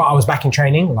like, but I was back in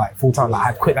training, like full time. Like I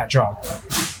had quit that job.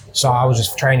 So I was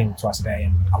just training twice a day,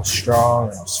 and I was strong,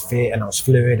 and I was fit, and I was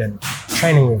fluid, and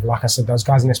training with, like I said, those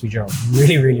guys in SBJ,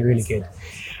 really, really, really good.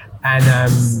 And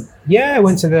I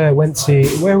went to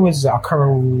where was it? I can't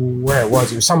remember where it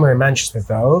was. It was somewhere in Manchester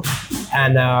though.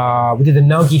 And we did the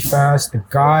Nogi first. The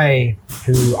guy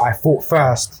who I fought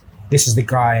first, this is the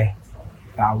guy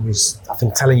that I was, I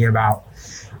think, telling you about.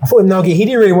 I thought with Nogi, he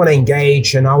didn't really want to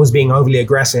engage, and I was being overly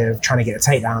aggressive, trying to get a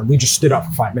takedown. We just stood up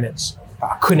for 5 minutes.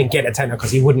 But I couldn't get a takedown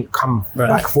because he wouldn't come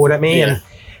back forward at me. Yeah.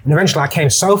 And eventually I came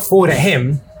so forward at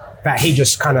him that he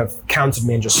just kind of countered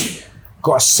me and just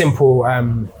got a simple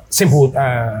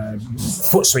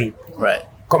foot sweep. Right.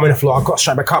 Got me on the floor. I got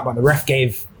straight back up, but the ref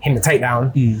gave him the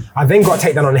takedown. I then got a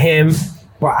takedown on him,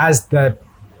 but as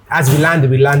we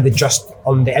landed just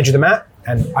on the edge of the mat,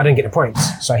 and I didn't get the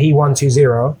points. So he won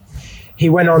 2-0. He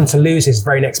went on to lose his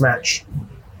very next match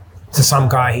to some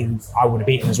guy who I would have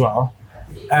beaten as well.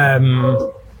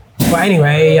 But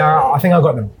anyway, I think I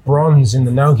got the bronze in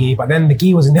the no-gi, but then the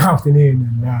gi was in the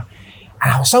afternoon.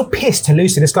 And I was so pissed to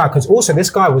lose to this guy, because also this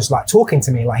guy was like talking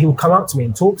to me, like he would come up to me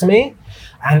and talk to me.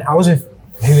 And I was with,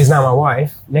 who is now my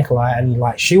wife, Nicola, and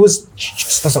like she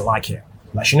just doesn't like it.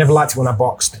 Like she never liked it when I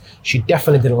boxed. She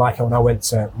definitely didn't like it when I went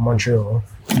to Montreal.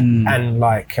 And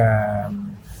like,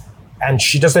 and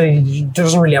she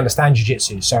doesn't really understand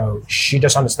jiu-jitsu, so she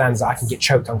just understands that I can get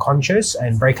choked unconscious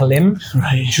and break a limb.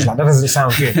 Right. She's like, that doesn't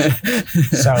sound good.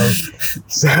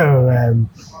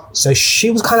 So she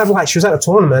was kind of like, she was at the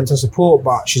tournament to support,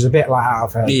 but she's a bit like out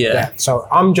of her depth. So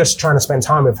I'm just trying to spend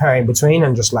time with her in between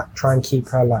and just like try and keep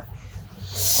her like,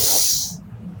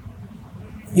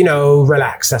 you know,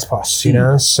 relaxed as possible, you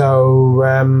know? So,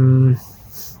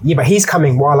 yeah, but he's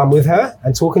coming while I'm with her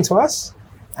and talking to us.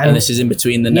 And this is in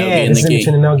between the no-gi and the gi. Yeah, this is in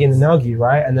between the no-gi and the no-gi,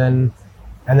 right? And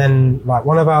then like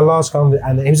one of our last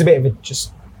and he was a bit of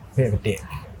a dick.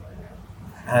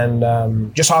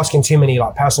 And just asking too many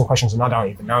like personal questions, and I don't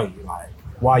even know you. Like,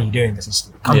 why are you doing this?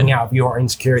 It's coming out of your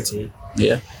insecurity.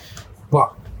 Yeah.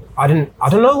 But I don't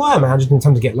know why, man. I just didn't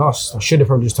tell him to get lost. I should have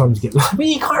probably just told him to get lost. But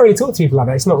you can't really talk to people like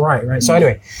that. It's not right? So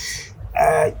anyway,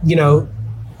 you know,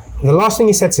 the last thing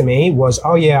he said to me was,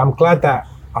 "Oh yeah, I'm glad that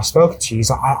I've spoken to you."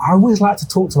 He's like, I always like to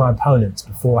talk to my opponents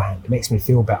beforehand. It makes me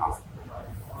feel better.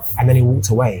 And then he walked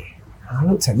away. And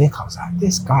I looked at Nick, I was like,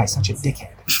 this guy is such a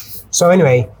dickhead. So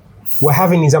anyway, we're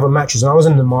having these other matches, and I was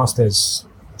in the Masters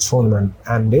tournament,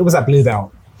 and it was at Blue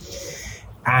Belt.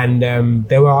 And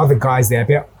there were other guys there, a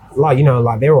bit like, you know,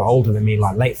 like they were older than me,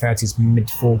 like late 30s, mid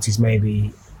 40s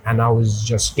maybe. And I was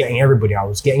just getting everybody. I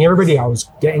was getting a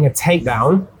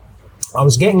takedown. I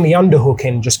was getting the underhook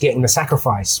and just getting the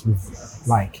sacrifice with,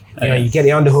 like, you know, you get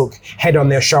the underhook, head on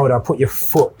their shoulder, put your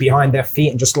foot behind their feet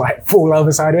and just like fall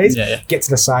over sideways, get to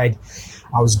the side.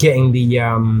 I was getting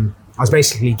I was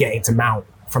basically getting to mount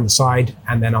from the side,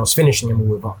 and then I was finishing them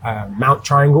with mount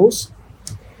triangles.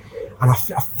 And I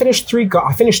finished two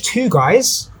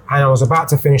guys, and I was about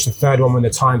to finish the third one when the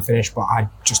time finished, but I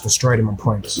just destroyed him on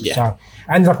points. Yeah. So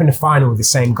I ended up in the final with the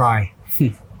same guy.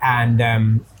 And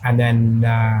then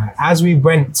as we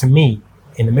went to meet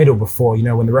in the middle before, you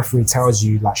know, when the referee tells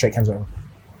you, like, shake hands with him,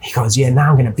 he goes, yeah, now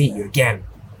I'm going to beat you again.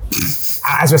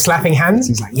 As we're slapping hands,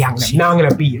 he's like, yeah, now I'm going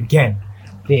to beat you again.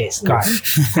 This guy.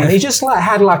 And he just like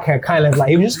had like a kind of like,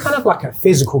 he was just kind of like a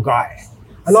physical guy.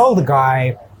 An older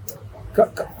guy,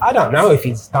 I don't know if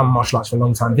he's done martial arts for a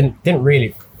long time, didn't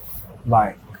really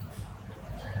like,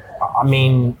 I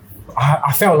mean,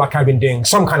 I felt like I'd been doing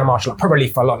some kind of martial art probably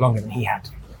for a lot longer than he had,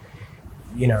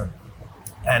 you know.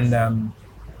 And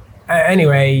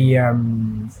anyway,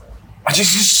 I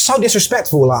just so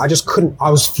disrespectful. Like I just couldn't. I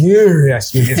was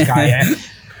furious with this guy.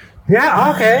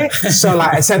 Yeah, okay. So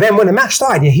then when the match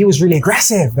started, he was really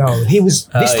aggressive though. He was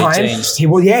this time.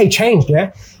 He changed.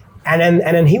 Yeah, and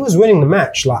then he was winning the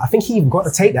match. Like I think he even got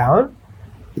the takedown,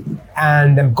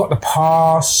 and then got the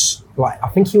pass. Like I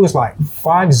think he was like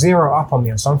 5-0 up on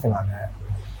me or something like that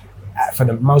for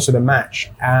the most of the match.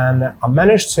 And I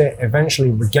managed to eventually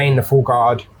regain the full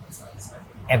guard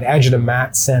at the edge of the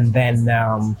mats, and then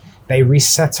they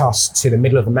reset us to the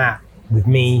middle of the mat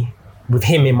with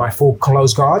him in my full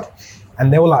close guard.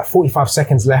 And there were like 45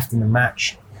 seconds left in the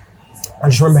match. I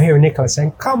just remember hearing Nicola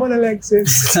saying, "Come on,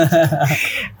 Alexis."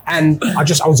 And I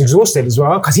was exhausted as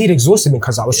well, because he'd exhausted me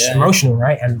because I was emotional,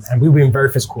 right? And we were being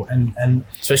very physical. And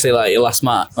especially like your last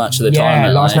match of the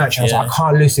tournament. Yeah, last match. I was like, I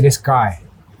can't lose to this guy.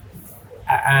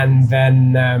 And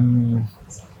then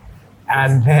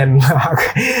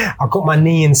I got my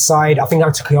knee inside. I think I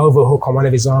took an overhook on one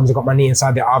of his arms. I got my knee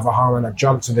inside the other arm, and I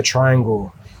jumped to the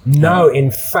triangle. No,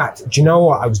 in fact, do you know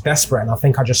what? I was desperate, and I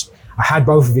think I had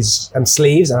both of his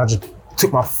sleeves, and I just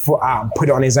took my foot out and put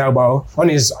it on his elbow, on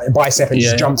his bicep, and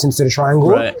just jumped into the triangle.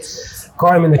 Right.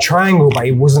 Got him in the triangle, but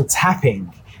he wasn't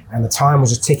tapping, and the time was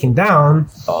just ticking down.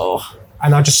 Oh.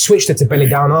 And I just switched it to belly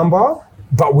down armbar,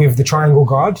 but with the triangle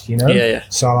guard, you know? Yeah.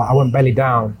 So I went belly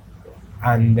down,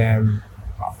 and I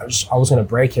was going to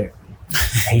break it.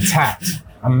 He tapped,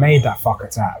 I made that fucker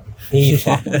tap. He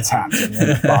fucking tapped,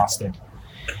 bastard.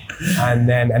 And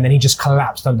then he just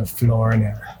collapsed on the floor in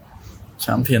it.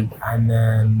 Champion. And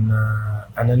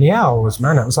then yeah, it was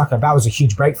that was a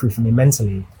huge breakthrough for me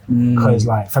mentally, because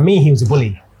like for me he was a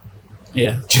bully.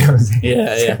 Yeah. Do you know what I'm saying?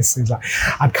 Yeah. It was like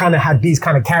I'd kind of had these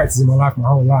kind of characters in my life my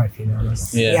whole life, you know. And I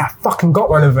was like, yeah, I fucking got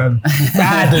one of them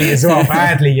badly as well,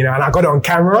 you know. And I got it on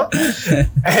camera,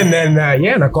 and then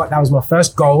and that was my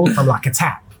first goal from like a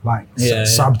tap, like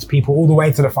subbed people all the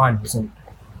way to the finals, and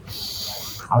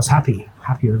I was happy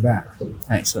with that.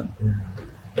 Excellent.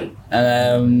 Yeah.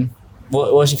 And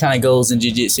what's your kind of goals in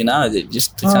jiu-jitsu now? Is it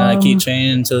just to kind of keep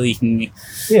training until you can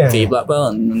get your black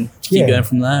belt and keep going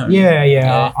from there?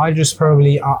 Yeah. I just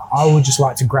probably, I would just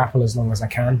like to grapple as long as I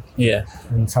can. Yeah.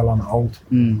 Until I'm old.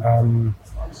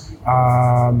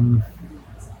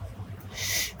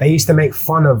 They used to make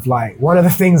fun of, like, one of the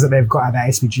things that they've got at that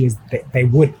SPG is they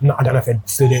would, I don't know if they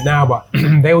still do it now, but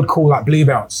they would call like blue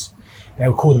belts, they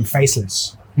would call them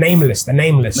faceless. Nameless, they're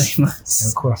nameless. They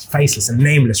would call us faceless and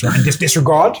nameless, right? And just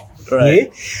disregard. Right.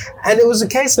 Yeah? And it was a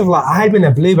case of like, I had been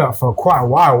a blue belt for quite a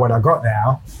while when I got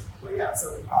there.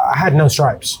 I had no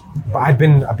stripes, but I'd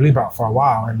been a blue belt for a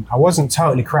while and I wasn't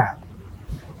totally crap.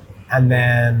 And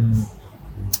then,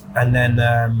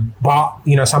 but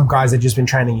you know, some guys had just been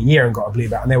training a year and got a blue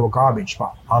belt and they were garbage,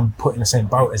 but I'm put in the same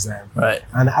boat as them. Right.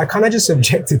 And I kind of just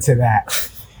objected to that.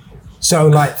 So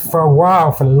like for a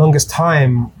while, for the longest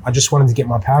time, I just wanted to get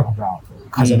my purple belt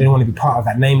because I didn't want to be part of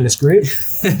that nameless group.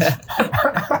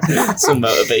 Some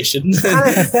motivation.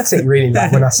 That's it really,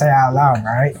 like when I say it out loud,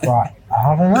 right? But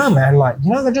I don't know, man, like, you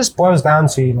know, that just boils down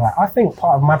to like, I think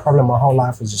part of my problem my whole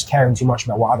life was just caring too much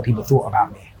about what other people thought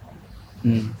about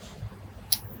me.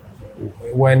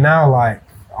 Where now, like,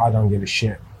 I don't give a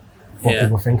shit what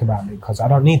people think about me because I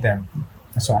don't need them.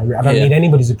 So I don't need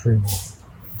anybody's approval,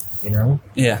 you know?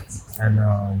 Yeah.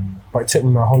 And but it took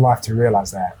me my whole life to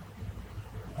realize that.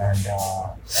 And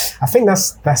I think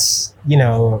that's you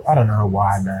know, I don't know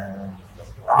why, man.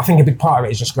 I think a big part of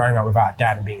it is just growing up without a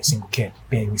dad and being a single kid,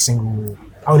 being a single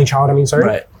only child. I mean, sorry.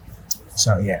 Right.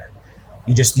 So yeah,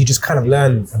 you just kind of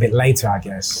learn a bit later, I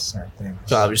guess. Certain things.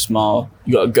 So just more,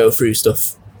 you got to go through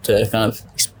stuff to kind of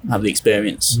have the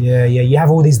experience. Yeah. You have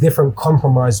all these different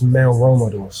compromised male role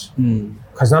models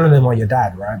because none of them are your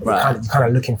dad, right? But you're kind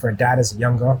of looking for a dad as a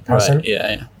younger person. Right.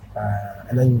 Yeah.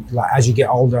 And then, like, as you get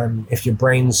older, and if your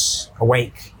brain's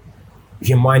awake, if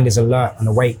your mind is alert and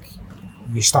awake,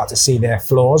 you start to see their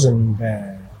flaws and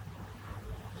their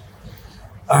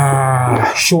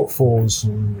shortfalls.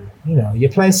 And, you know, you're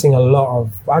placing a lot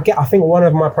of. I think one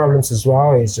of my problems as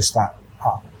well is just that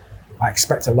I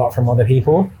expect a lot from other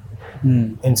people.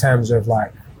 In terms of,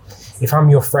 like, if I'm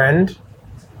your friend,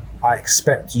 I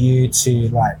expect you to,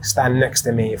 like, stand next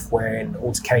to me if we're in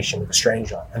altercation with a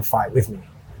stranger and fight with me.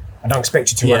 I don't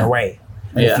expect you to run away.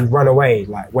 And if you run away,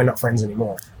 like, we're not friends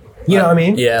anymore. You know what I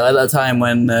mean? Yeah, like that time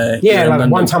when... like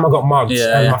one time I got mugged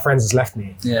and my friends has left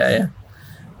me. Yeah.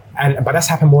 But that's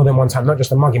happened more than one time, not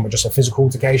just a mugging, but just a physical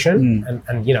altercation.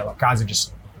 And you know, like, guys they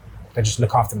just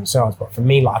look after themselves. But for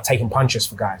me, like, I've taken punches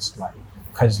for guys, like,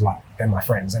 because, like, they're my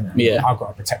friends, innit? Yeah. I've got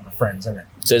to protect my friends, innit?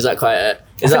 So is that quite a...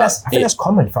 I think that's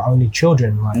common for only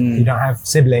children, like, who don't have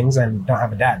siblings and don't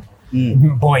have a dad.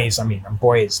 Boys,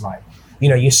 like, you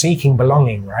know, you're seeking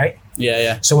belonging, right?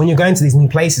 Yeah. So when you're going to these new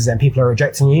places and people are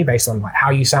rejecting you based on, like,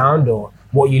 how you sound or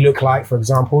what you look like, for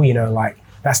example, you know, like,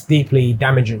 that's deeply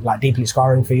damaging, like, deeply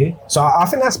scarring for you. So I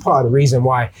think that's part of the reason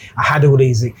why I had all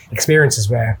these experiences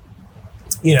where,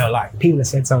 you know, like, people have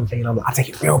said something and I'm like, I take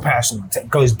it real personal. It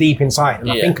goes deep inside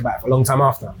and I think about it for a long time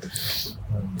after.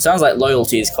 It sounds like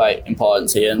loyalty is quite important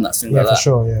to you and that's things like that.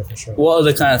 For sure. What are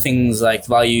the kind of things, like,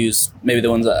 values, maybe the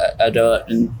ones that are developed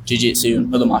in jiu-jitsu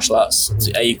and other martial arts?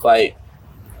 Are you quite,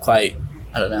 I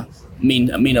don't know, mean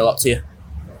a lot to you?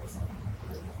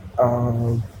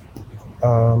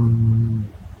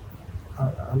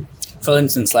 For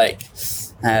instance, like,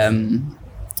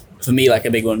 for me, like,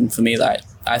 a big one for me, like,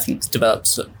 I think it's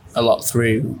developed a lot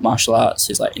through martial arts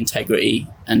is, like, integrity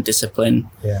and discipline.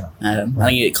 I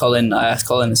think I asked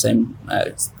Colin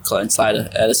Colin Slider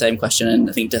the same question, and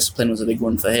I think discipline was a big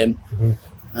one for him.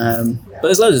 But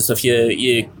there's loads of stuff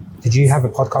you Did you have a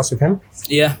podcast with him?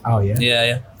 Yeah. Oh yeah.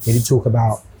 Yeah. Did he talk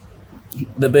about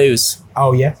the booze?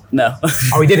 Oh yeah. No.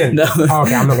 Oh, he didn't. No. Oh,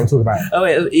 okay, I'm not going to talk about it. Oh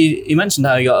wait, he mentioned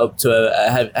how he got up to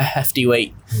a hefty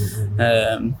weight.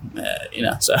 You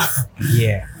know, so.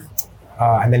 Yeah.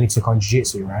 And then he took on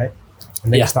jiu-jitsu, right?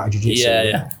 And then he started jiu-jitsu.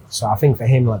 Yeah. So I think for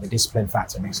him, like, the discipline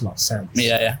factor makes a lot of sense.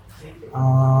 Yeah.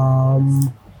 I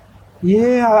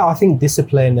think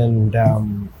discipline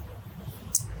and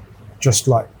just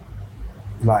like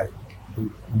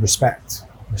respect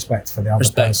respect for the other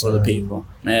Respect person, for other people.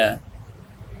 Yeah.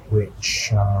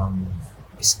 which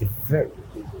is very.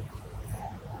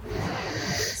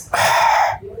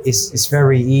 It's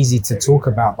very easy to talk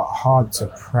about, but hard to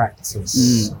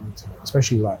practice.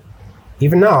 Especially like,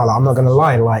 even now, like, I'm not gonna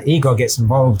lie, like ego gets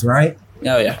involved, right?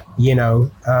 Oh yeah. You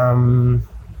know,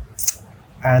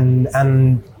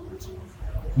 and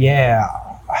yeah,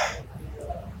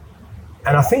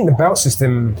 and I think the belt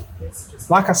system,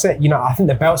 like I said, you know, I think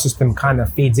the belt system kind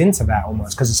of feeds into that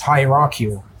almost because it's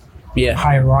hierarchical. Yeah.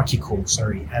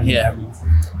 Sorry, and Yeah.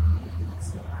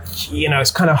 you know,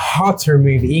 it's kind of hard to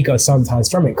remove ego sometimes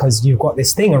from it because you've got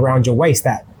this thing around your waist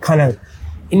that kind of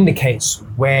indicates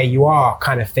where you are,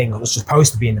 kind of thing. It's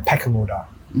supposed to be in the pecking order.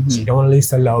 So you don't want to lose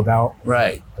to the low belt.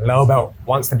 Right. The low belt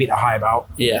wants to beat the high belt.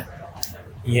 Yeah.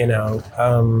 You know,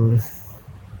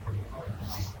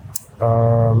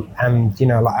 and you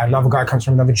know, like another guy comes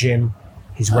from another gym.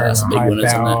 He's wearing That's a a big high one,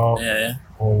 isn't belt it? Yeah.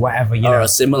 or whatever. You Or know, a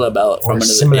similar belt from or a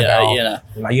another. similar Yeah. belt. You know.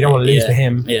 Like you don't want to lose Yeah. to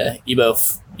him. Yeah. You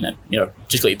both. You know,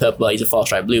 just got your purple belt. He's a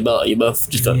 4-stripe blue belt. Or you both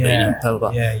just got purple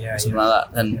belt. Yeah. Something like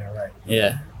that. Then Yeah, right.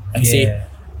 yeah. I see.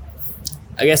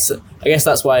 I guess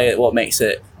that's why what makes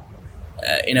it,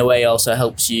 in a way, also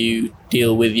helps you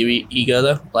deal with your ego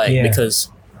though, like because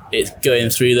it's going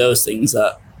through those things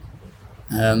that,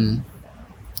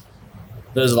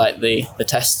 those are like the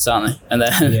tests, aren't they? And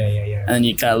then Yeah. and then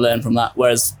you kind of learn from that.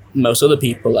 Whereas most other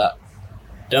people that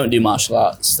don't do martial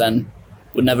arts then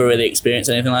would never really experience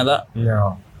anything like that.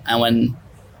 No. And when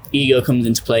ego comes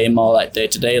into play in more like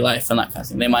day-to-day life and that kind of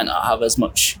thing, they might not have as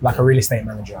much. Like a real estate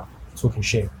manager talking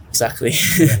shit. Exactly.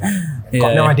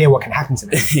 Got no idea what can happen to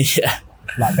them. Yeah.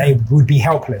 Like they would be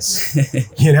helpless,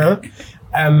 you know?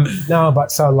 No,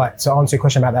 but so like to answer your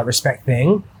question about that respect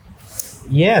thing,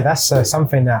 yeah, that's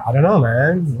something that, I don't know,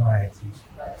 man, like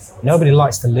nobody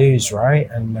likes to lose, right?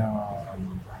 And,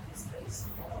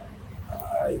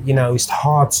 you know, it's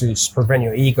hard to prevent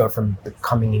your ego from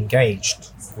becoming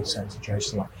engaged in certain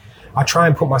situations. Like, I try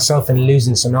and put myself in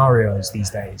losing scenarios these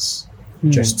days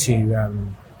just to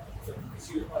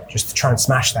try and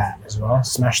smash that as well,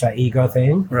 smash that ego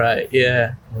thing. Right,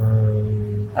 yeah.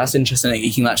 That's interesting that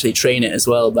you can actually train it as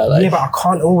well by like... Yeah, but I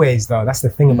can't always though. That's the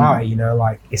thing about it, you know,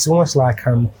 like it's almost like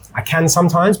I can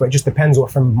sometimes, but it just depends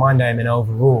what frame of mind I'm in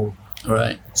overall.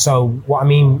 Right. So what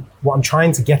I'm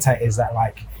trying to get at is that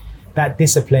like that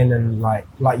discipline and like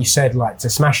you said, like to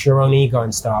smash your own ego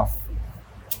and stuff.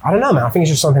 I don't know, man. I think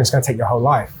it's just something that's going to take your whole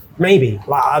life. Maybe,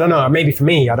 like, I don't know, maybe for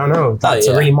me, I don't know,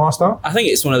 to really master. I think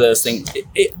it's one of those things,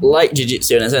 it like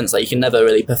jiu-jitsu in a sense, like you can never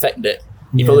really perfect it.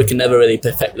 You probably can never really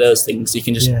perfect those things. You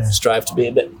can just strive to be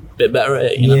a bit better at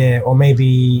it, you know? Yeah, or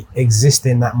maybe exist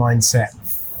in that mindset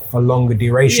for longer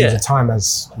durations of time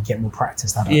as you get more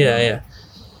practice. I don't know. Yeah.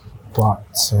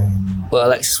 But well,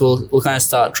 Alexis, we'll kind of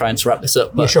start trying to wrap this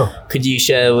up. But sure. Could you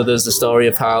share with us the story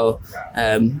of how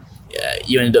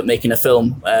you ended up making a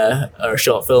film or a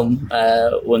short film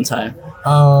one time?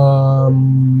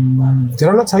 Did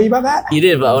I not tell you about that? You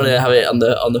did, but I want to have it on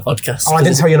the podcast. Oh, I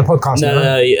didn't tell you on the podcast. No,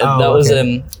 that was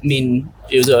it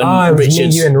was on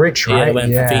Richard's. Me, you and Rich, right? Yeah,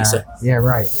 went for pizza. Yeah,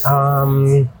 right.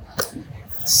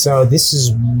 So this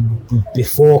is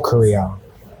before Korea.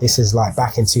 This is like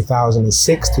back in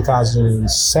 2006,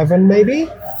 2007, maybe.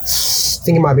 I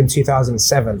think it might have been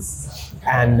 2007,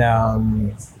 and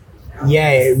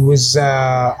it was.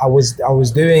 I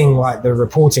was doing like the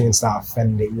reporting and stuff,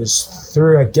 and it was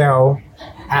through a girl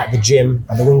at the gym,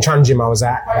 at the Wing Chun gym I was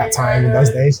at that time in those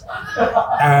days,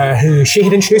 who she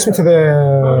had introduced me to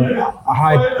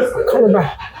I can't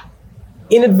remember.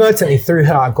 Inadvertently through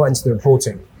her, I got into the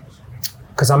reporting.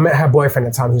 Because I met her boyfriend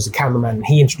at the time, who was a cameraman, and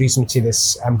he introduced me to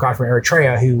this guy from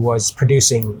Eritrea who was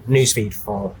producing newsfeed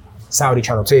for Saudi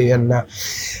Channel 2. And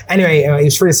anyway, it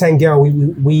was through the same girl.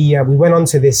 We went on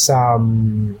to this,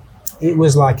 it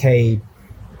was like a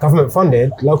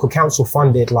government-funded, local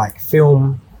council-funded, like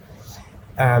film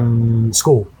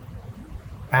school.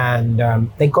 And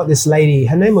they got this lady,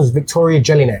 her name was Victoria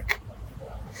Jelinek.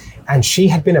 And she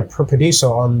had been a producer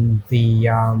on the...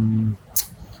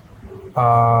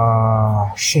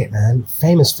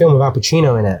 famous film with Al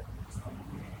Pacino in it.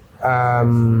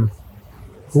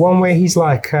 The one where he's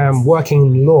like working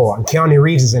in law, and Keanu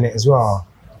Reeves is in it as well.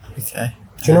 Okay.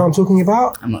 Do you know what I'm talking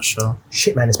about? I'm not sure.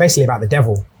 Shit, man, it's basically about the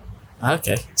devil.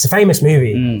 Okay. It's a famous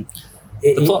movie.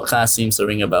 The plot kind of seems to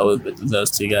ring a bell with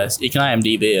those two guys. You can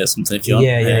IMDb or something if you want.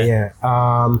 Yeah.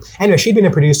 Anyway, she'd been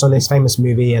a producer on this famous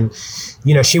movie, and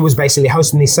you know, she was basically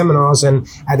hosting these seminars, and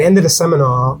at the end of the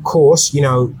seminar course, you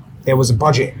know, there was a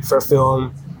budget for a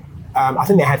film. I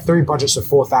think they had 3 budgets of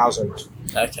 4,000.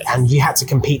 Okay. And you had to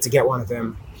compete to get one of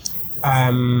them.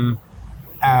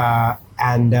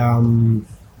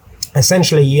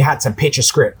 essentially you had to pitch a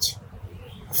script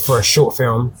for a short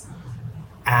film,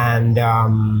 and I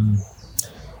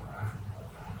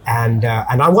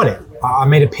won it. I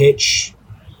made a pitch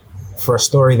for a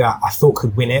story that I thought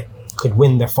could win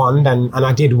the fund, and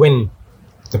I did win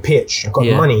the pitch. I got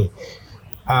the money.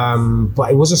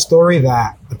 But it was a story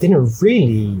that I didn't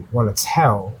really want to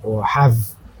tell or have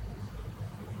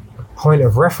a point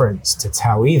of reference to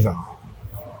tell either.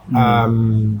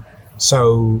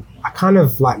 So I kind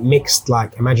of like mixed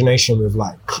like imagination with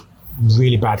like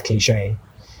really bad cliche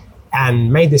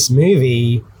and made this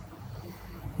movie,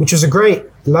 which was a great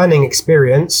learning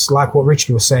experience, like what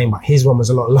Richard was saying, but his one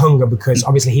was a lot longer because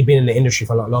obviously he'd been in the industry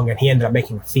for a lot longer and he ended up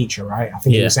making a feature, right? I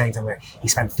think he was saying something like he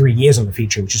spent 3 years on the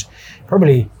feature, which is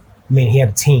probably, I mean, he had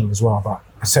a team as well, but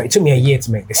so it took me a year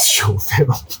to make this short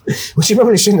film, which he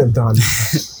probably shouldn't have done.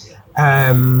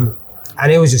 And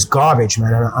it was just garbage,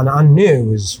 man. And I knew it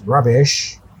was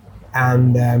rubbish.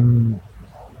 And The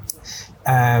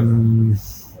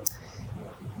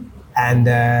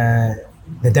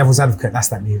Devil's Advocate, that's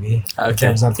that movie. Okay. The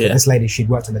Devil's Advocate. Yeah. This lady, she'd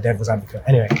worked on The Devil's Advocate.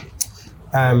 Anyway.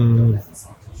 And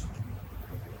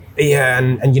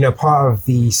you know, part of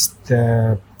the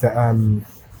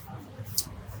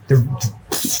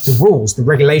rules, the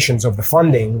regulations of the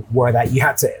funding were that you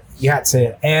had to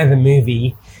air the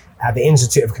movie at the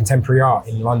Institute of Contemporary Art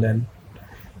in London,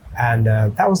 and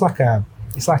that was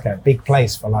it's like a big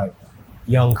place for like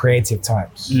young creative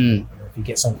types. If you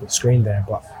get something screened there,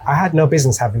 but I had no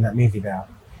business having that movie there.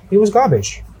 It was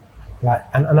garbage. Like,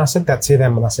 and I said that to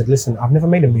them, and I said, listen, I've never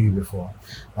made a movie before.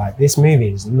 Like, this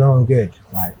movie is no good.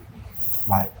 Like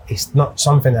it's not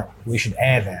something that we should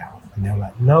air there. And they were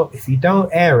like, no, if you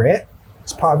don't air it,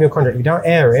 it's part of your contract. If you don't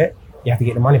air it, you have to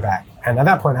get the money back. And at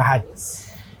that point, I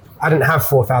didn't have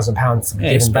 £4,000 to be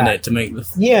given back. It to make the...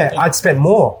 Yeah, I'd spent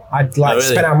more. I'd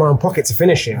spent out of my own pocket to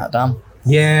finish it. Damn.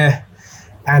 Yeah.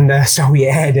 And so we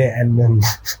aired it, and then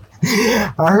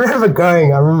I remember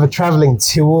going to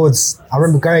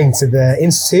the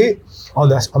Institute on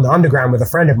the underground with a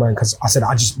friend of mine, because I said,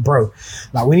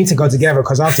 we need to go together,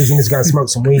 because afterwards we need to go and smoke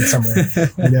some weed somewhere,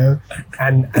 you know?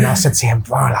 And I said to him,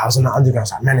 bro, I was on the underground. I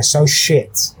was like, man, it's so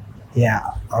shit. Yeah,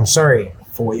 I'm sorry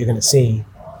for what you're going to see.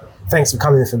 Thanks for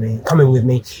coming with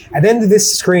me. At the end of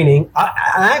this screening,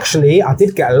 I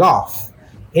did get a laugh.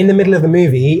 In the middle of the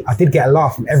movie, I did get a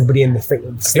laugh from everybody in the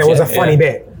thing. There was a funny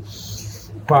bit.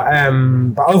 But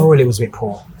overall it was a bit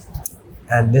poor.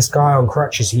 And this guy on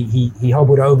crutches, he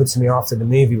hobbled over to me after the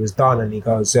movie was done, and he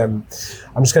goes, I'm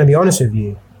just going to be honest with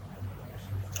you.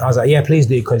 I was like, yeah, please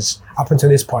do, because up until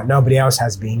this point, nobody else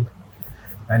has been.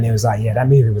 And he was like, yeah, that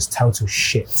movie was total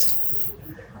shit.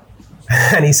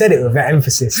 And he said it with that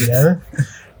emphasis, you know?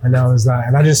 And I was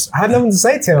like, I had nothing to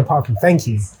say to him apart from thank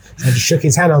you. So I just shook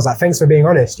his hand. I was like, thanks for being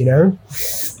honest, you know?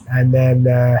 And then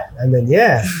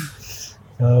yeah.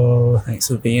 So thanks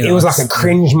for being honest. It was like a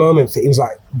cringe moment. It was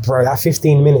like, bro, that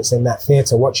 15 minutes in that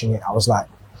theater watching it, I was like,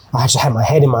 I just had my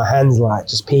head in my hands, like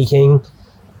just peeking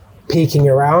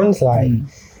around, like,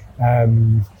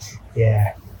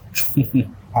 yeah.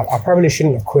 I probably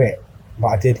shouldn't have quit, but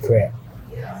I did quit.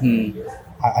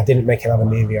 I didn't make another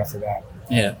movie after that.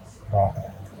 Yeah. But,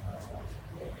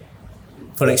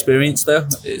 fun experience though.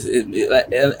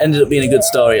 It ended up being a good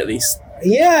story at least.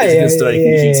 Yeah, it's a good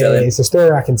story. It's a story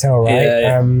I can tell, right?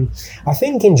 Yeah. I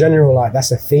think in general, like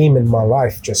that's a theme in my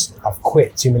life. Just I've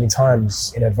quit too many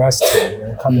times in adversity.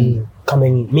 You know,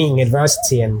 meeting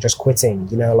adversity and just quitting.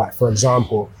 You know, like for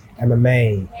example,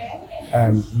 MMA,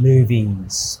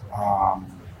 movies,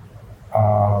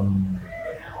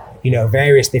 you know,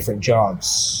 various different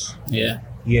jobs. Yeah.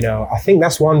 You know, I think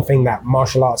that's one thing that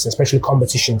martial arts, especially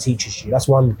competition, teaches you. That's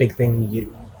one big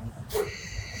thing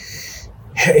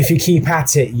if you keep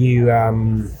at it, you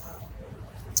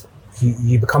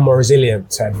become more resilient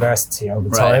to adversity over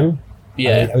time.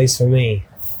 Yeah. At least for me.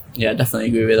 Yeah, definitely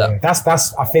agree with that. Yeah,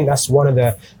 I think that's one of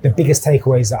the biggest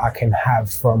takeaways that I can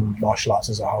have from martial arts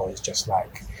as a whole, is just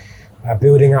like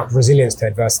building up resilience to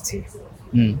adversity.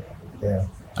 Yeah.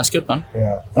 That's good, man.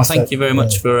 Yeah. Well, thank you very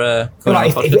much for coming on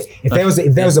the podcast.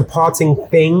 If there was a parting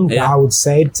thing that I would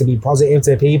say to be positive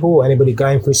to people, anybody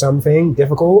going through something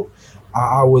difficult,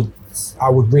 I would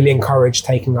really encourage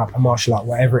taking up a martial art,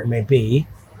 whatever it may be,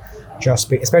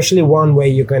 especially one where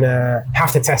you're gonna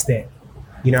have to test it,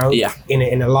 you know,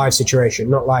 in a live situation,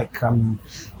 not like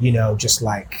you know, just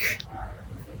like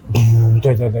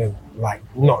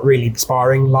not really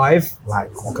sparring live,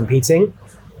 like or competing.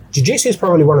 Jiu-jitsu is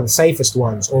probably one of the safest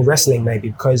ones, or wrestling maybe,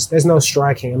 because there's no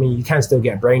striking. I mean, you can still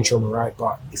get brain trauma, right?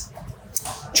 But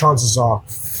chances are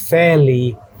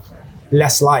fairly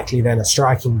less likely than a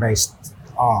striking-based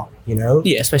art, you know?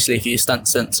 Yeah, especially if you stand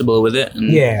sensible with it. And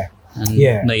yeah. and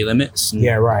Yeah. know your limits. And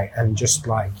Yeah, right. And just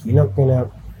like, you're not gonna.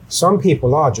 Some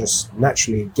people are just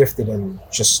naturally gifted and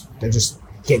they just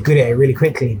get good at it really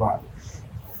quickly. But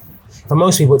for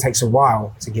most people, it takes a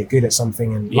while to get good at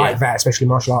something, and like that, especially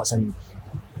martial arts. And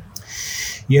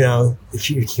if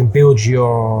you can build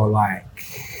your like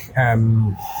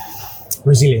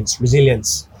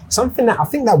resilience, something that I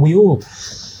think that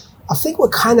I think we're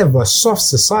kind of a soft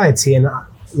society, and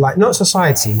like not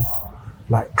society.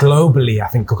 Like globally, I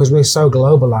think, because we're so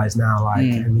globalized now, like,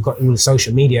 and we've got all the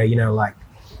social media, like,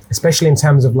 especially in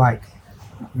terms of like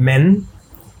men,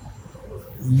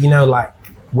 like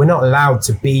we're not allowed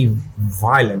to be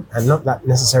violent, and not that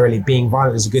necessarily being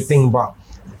violent is a good thing, but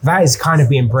that is kind of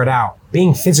being bred out.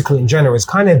 Being physical in general is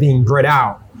kind of being bred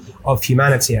out of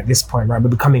humanity at this point, right? We're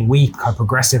becoming weaker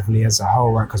progressively as a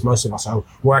whole, right? Because most of us are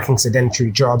working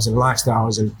sedentary jobs and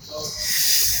lifestyles, and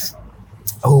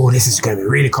this is going to be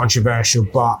really controversial,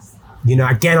 but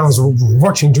again, I was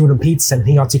watching Jordan Peterson, and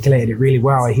he articulated it really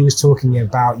well. He was talking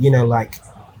about,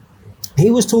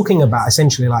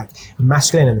 essentially like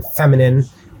masculine and feminine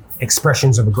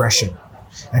expressions of aggression,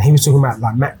 and he was talking about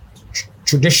like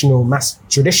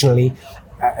traditionally,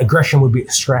 aggression would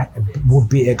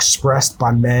be expressed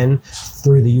by men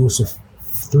through the use of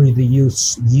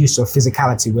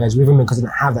physicality, whereas women, because they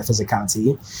don't have that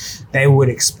physicality, they would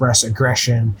express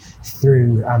aggression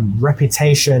through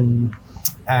reputation.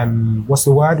 What's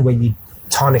the word? Where you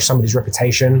tarnish somebody's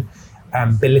reputation,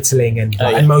 belittling and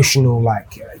emotional,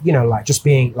 like just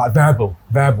being like verbal.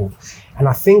 And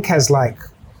I think as like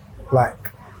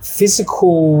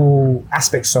physical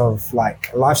aspects of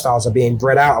like lifestyles are being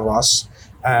bred out of us,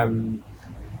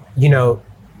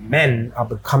 men are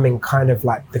becoming kind of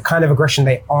like the kind of aggression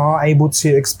they are able to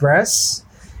express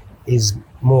is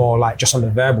more like just on the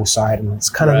verbal side, and it's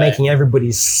kind of making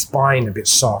everybody's spine a bit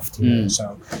soft.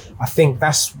 So I think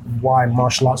that's why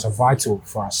martial arts are vital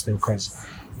for us still, because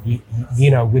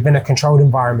within a controlled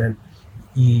environment,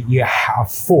 you are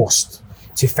forced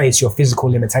to face your physical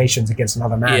limitations against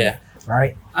another man,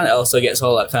 right? And it also gets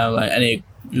all that kind of like any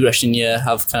aggression you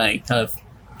have kind of.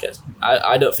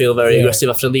 I don't feel very aggressive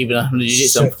after leaving a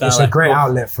jiu-jitsu. It's a great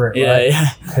outlet for it, right?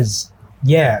 Because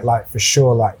like for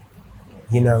sure, like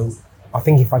I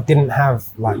think if I didn't have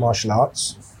like martial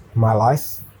arts in my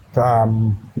life,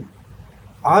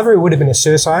 either it would have been a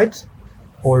suicide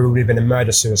or it would have been a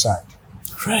murder-suicide.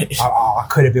 Right. I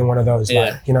could have been one of those.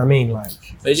 Like, you know what I mean? Like,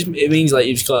 it means like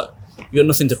you've got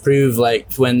nothing to prove.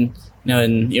 Like when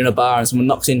and you're in a bar and someone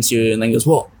knocks into you and then goes,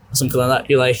 "What?" Something like that.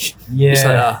 You're like, just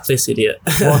like, this idiot.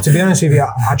 Well, to be honest with you,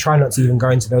 I try not to even go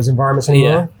into those environments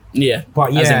anymore. Yeah.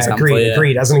 But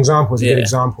agreed. As an example, it's a good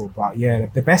example. But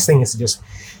the best thing is to just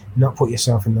not put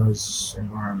yourself in those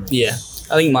environments. Yeah.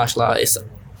 I think martial art is,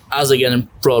 as again in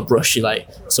broad brush, you like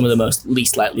some of the most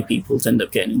least likely people to end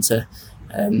up getting into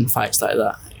fights like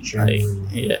that. Like,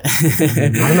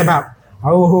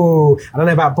 I don't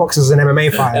know about boxers and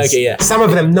MMA fighters. Okay, yeah. Some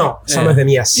of them not. Some of them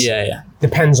yes. Yeah.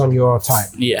 Depends on your type.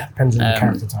 Yeah. Depends on your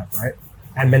character type, right?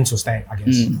 And mental state, I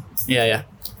guess. Yeah.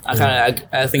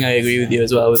 I think I agree with you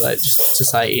as well with like just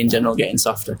society in general getting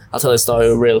softer. I'll tell a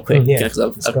story real quick because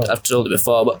I've told it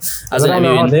before, but as I don't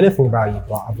know anything about you,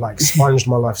 but I've like sponged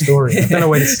my life story. I don't know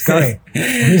where this is going.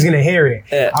 Who's gonna hear it?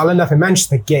 I'll end up in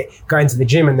Manchester, going to the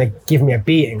gym, and they give me a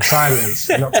beating silence.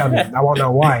 Not tell me. I won't know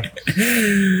why.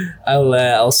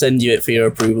 I'll send you it for your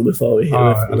approval before we.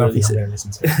 I don't think I'm gonna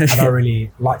listen to it. I don't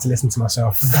really like to listen to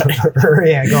myself.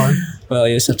 Yeah, go on. Well,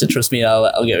 you just have to trust me.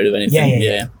 I'll get rid of anything.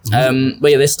 Yeah.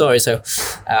 But this story. So,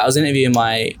 I was interviewing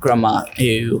my grandma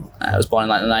who was born in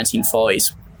like the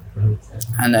 1940s,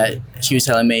 and she was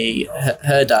telling me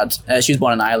her dad. She was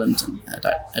born in Ireland.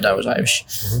 Her dad was Irish,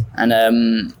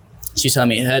 and she was telling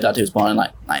me her dad, who was born in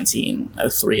like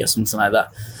 1903 or something like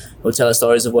that, would tell her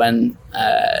stories of when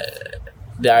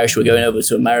the Irish were going over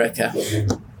to America.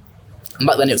 And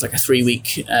back then, it was like a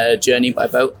 3-week journey by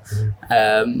boat.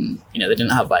 They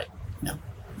didn't have like.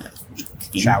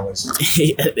 Showers.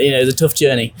 It was a tough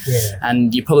journey,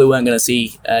 and you probably weren't going to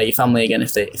see your family again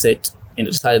if they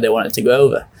decided they wanted to go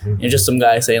over. Just some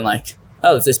guy saying like,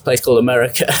 "Oh, there's this place called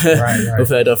America right. we've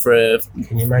heard of for a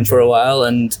while,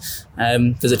 and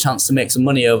there's a chance to make some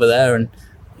money over there, and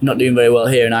you're not doing very well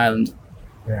here in Ireland."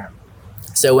 Yeah.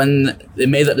 So when they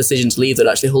made that decision to leave, they'd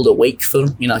actually hold a wake for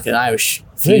them, like an Irish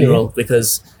funeral,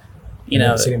 because you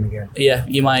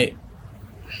might.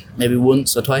 Maybe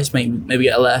once or twice, maybe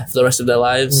get a letter for the rest of their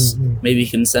lives. Maybe you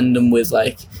can send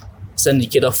your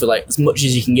kid off with like as much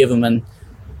as you can give them, and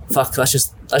fuck, that's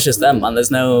just them, man.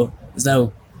 There's no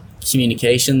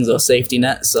communications or safety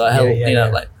nets or help,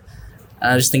 like.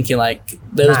 And I was just thinking like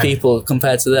those people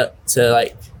compared to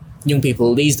like young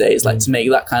people these days, like to make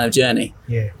that kind of journey.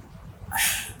 Yeah.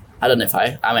 I don't know if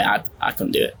I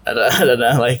couldn't do it. I don't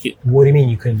know. Like, What do you mean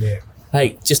you couldn't do it?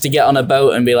 like just to get on a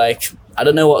boat and be like, I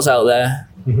don't know what's out there.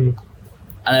 Mm-hmm.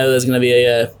 I know there's going to be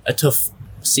a tough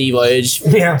sea voyage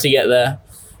Yeah. to get there.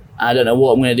 I don't know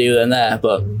what I'm going to do in there,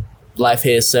 but life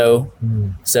here is so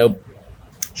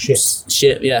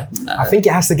shit. Yeah. I think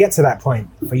it has to get to that point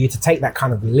for you to take that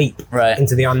kind of leap Right.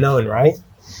 into the unknown, right?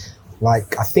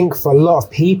 Like, I think for a lot of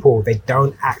people, they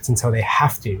don't act until they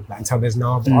have to, like, until there's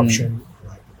no other option,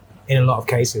 like, in a lot of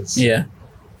cases. Yeah.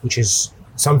 Which is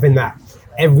something that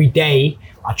every day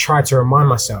I try to remind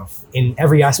myself in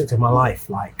every aspect of my life,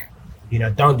 like, you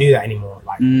know, don't do that anymore.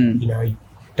 Like, you know,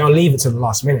 don't leave it to the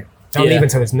last minute. Don't leave it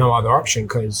until there's no other option,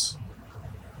 because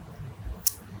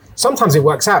sometimes it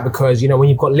works out because, you know, when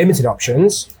you've got limited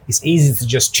options, it's easy to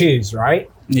just choose,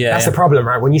 right? Yeah. That's the problem,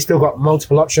 right? When you still got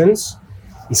multiple options,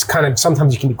 it's kind of,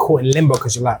 sometimes you can be caught in limbo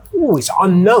because you're like, ooh, it's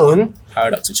unknown.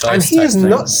 Paradox of choice. And here's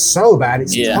not so bad.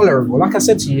 It's tolerable. Like I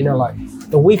said to you, you know, like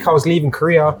the week I was leaving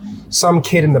Korea, some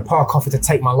kid in the park offered to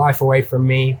take my life away from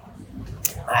me.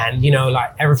 And, you know,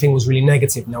 like everything was really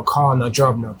negative. No car, no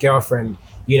job, no girlfriend,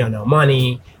 you know, no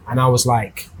money. And I was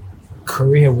like,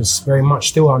 Korea was very much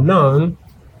still unknown.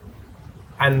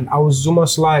 And I was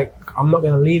almost like, I'm not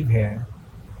going to leave here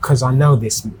because I know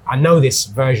this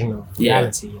version of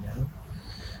reality, you know.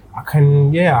 I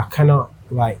cannot,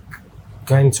 like,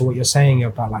 go into what you're saying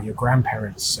about, like, your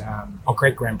grandparents or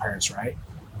great-grandparents, right?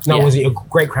 No, was it your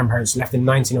great-grandparents left in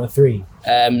 1903?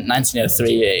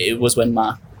 1903, it was when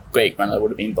my great-grandmother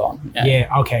would have been born. Yeah,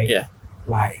 okay. Yeah.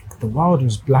 Like, the world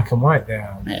was black and white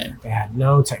there. Yeah. They had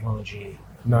no technology,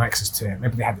 no access to it.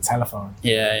 Maybe they had the telephone.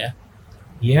 Yeah.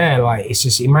 Yeah, like, it's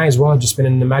just, it might as well have just been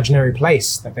an imaginary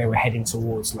place that they were heading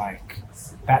towards. Like,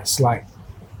 that's like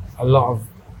a lot of,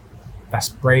 that's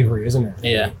bravery, isn't it?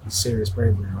 Yeah. It's serious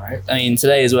bravery, right? I mean,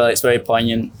 today as well, it's very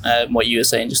poignant, what you were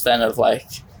saying just then of like,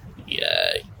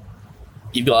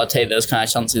 you've got to take those kind of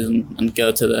chances and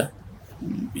go to the,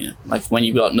 you know, like when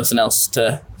you've got nothing else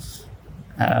to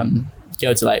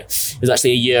go to. Like, it was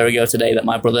actually a year ago today that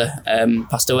my brother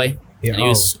passed away. Yeah. And he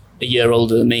was a year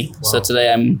older than me. Wow. So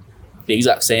today I'm the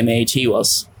exact same age he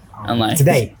was. And like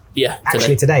today? Yeah.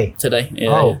 Actually today? Today, yeah.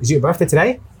 Oh, Yeah. is it your birthday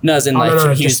today? No, as in like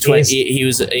no, he was just 20. He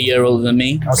was a year older than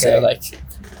me. Okay. So like,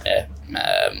 yeah.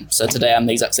 So today I'm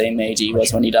the exact same age he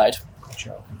was when he died.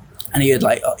 Sure. And he had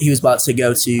like he was about to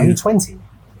go to. Are you 20?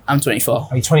 I'm 24.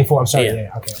 Are you 24? I'm sorry. Yeah.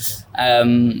 Yeah.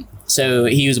 Okay. So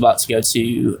he was about to go to.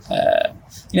 You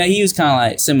know, he was kind of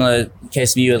like similar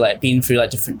case of you, like been through like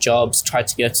different jobs, tried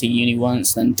to go to uni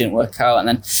once, then didn't work out, and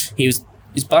then he was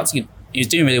about to. He was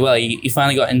doing really well. He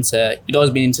finally got into. He'd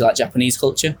always been into like Japanese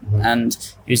culture, and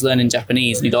he was learning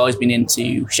Japanese, and he'd always been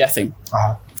into chefing.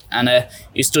 Uh-huh. And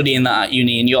he was studying that at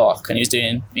uni in York, and he was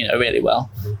doing really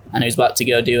well. And he was about to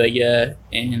go do a year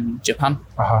in Japan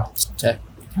just to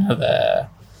kind of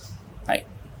like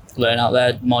learn out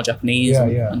there more Japanese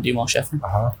and do more chefing.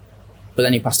 But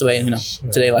then he passed away,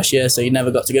 today last year, so he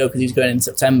never got to go because he was going in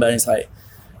September. And it's like,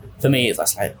 for me,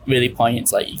 that's like really poignant.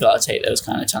 It's like you got to take those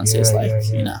kind of chances,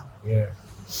 you know. Yeah.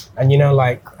 And, you know,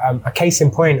 like a case in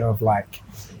point of like,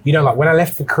 you know, like when I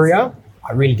left for Korea,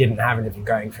 I really didn't have anything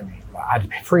going for me. Like, I'd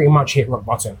pretty much hit rock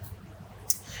bottom.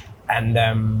 And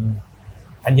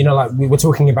you know, like we were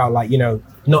talking about, like, you know,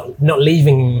 not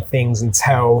leaving things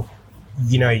until,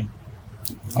 you know, you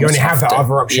only have that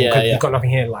other option because you've got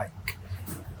nothing here. Like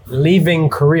leaving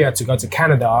Korea to go to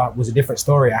Canada was a different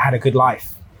story. I had a good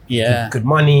life. Yeah. Good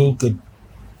money, good,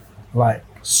 like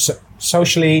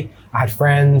socially, I had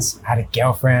friends, I had a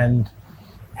girlfriend,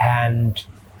 and,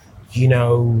 you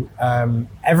know,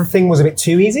 everything was a bit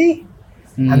too easy.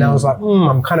 And I was like,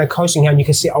 I'm kind of coasting here. And you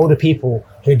can see older people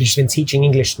who had just been teaching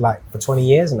English like for 20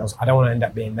 years. And I don't want to end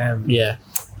up being them. Yeah.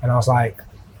 And I was like,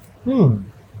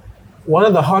 one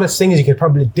of the hardest things you could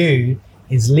probably do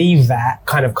is leave that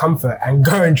kind of comfort and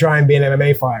go and try and be an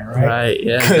MMA fighter, right? Right,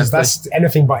 yeah. Because that's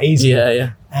anything but easy.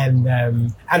 Yeah. And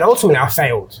ultimately I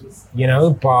failed, you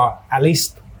know, but at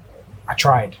least I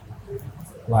tried.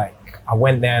 Like I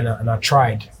went there and I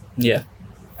tried. Yeah.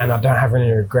 And I don't have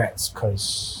any regrets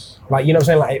because, like, you know what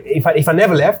I'm saying? Like if I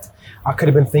never left, I could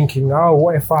have been thinking, oh,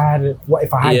 what if I had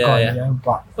gone, you know?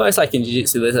 But well, it's like in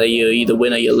jiu-jitsu, they say you either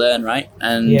win or you learn, right?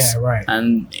 And right.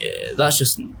 And that's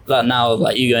just that now.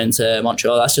 Like you going to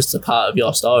Montreal, that's just a part of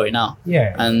your story now.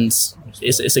 Yeah. And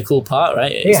it's a cool part,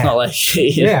 right? It's not like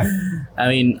I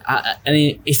mean,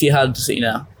 if you had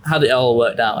had it all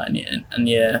worked out and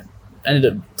you ended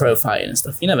up pro fighting and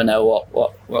stuff, you never know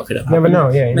what could have happened. Never know,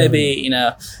 yeah. Maybe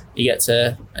you get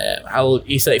to how old?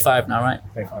 You're 35 now, right?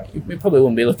 35. You probably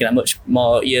wouldn't be looking at much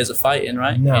more years of fighting,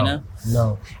 right? No. You know.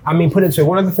 No. I mean, put it to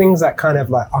one of the things that kind of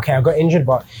like, okay, I got injured,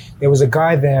 but there was a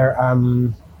guy there,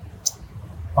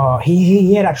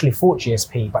 he had actually fought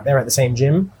GSP, but they're at the same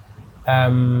gym.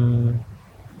 Ivan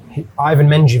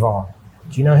Menjivar.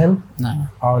 Do you know him? No.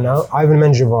 Oh, no? Ivan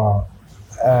Menjivar,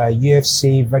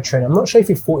 UFC veteran. I'm not sure if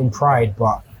he fought in Pride,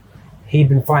 but he'd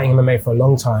been fighting MMA for a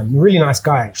long time. Really nice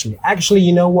guy, actually. Actually,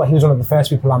 you know what? He was one of the first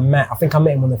people I met. I think I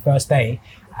met him on the first day.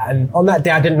 And on that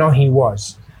day, I didn't know who he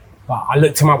was. But I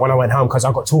looked him up when I went home because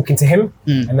I got talking to him.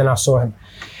 And then I saw him.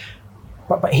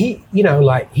 But he, you know,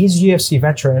 like, he's a UFC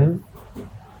veteran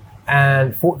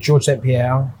and fought George St.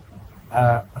 Pierre.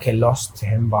 Okay, lost to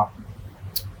him, but...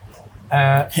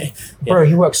 Bro,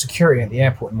 he works security at the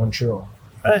airport in Montreal.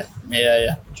 Right. Yeah. Do you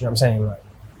know what I'm saying? Like,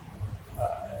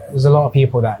 there's a lot of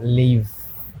people that leave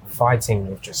fighting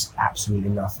with just absolutely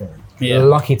nothing. Yeah. They're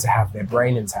lucky to have their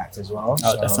brain intact as well.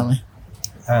 Oh, so, definitely.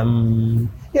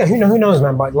 Yeah, who knows,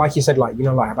 man? But like you said, like, you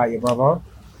know, like about your brother.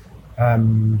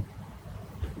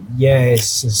 Yeah,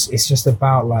 it's just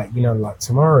about like, you know, like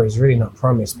tomorrow is really not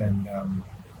promised, and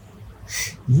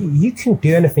you can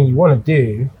do anything you want to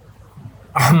do.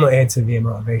 I'm not here to be a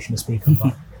motivational speaker,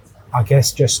 but I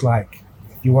guess just like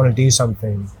if you want to do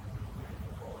something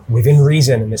within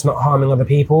reason and it's not harming other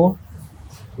people,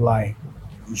 like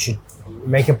you should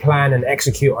make a plan and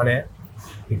execute on it,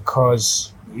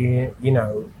 because you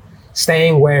know,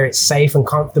 staying where it's safe and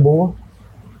comfortable,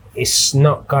 it's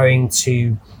not going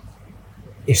to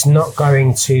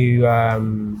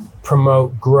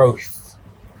promote growth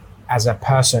as a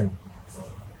person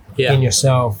in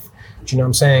yourself. Do you know what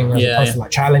I'm saying? As opposed to like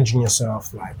challenging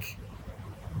yourself, like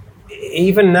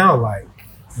even now, like,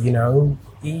 you know,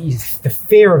 the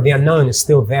fear of the unknown is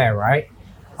still there, right?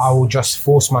 I will just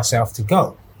force myself to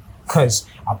go because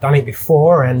I've done it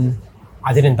before and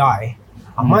I didn't die.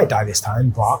 I might die this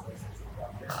time, but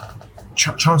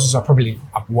chances are probably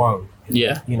I won't.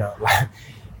 Yeah. You know, like,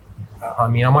 I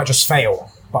mean, I might just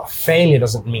fail, but failure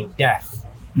doesn't mean death.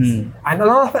 And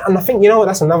I think, you know what,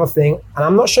 that's another thing, and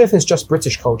I'm not sure if it's just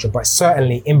British culture, but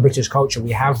certainly in British culture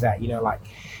we have that, you know, like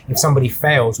if somebody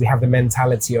fails, we have the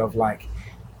mentality of like,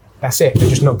 that's it, they're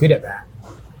just not good at that,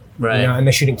 right? You know, and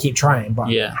they shouldn't keep trying. But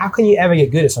how can you ever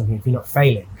get good at something if you're not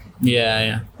failing? You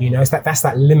know, it's that's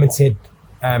that limited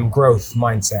growth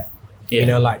mindset. You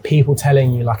know, like people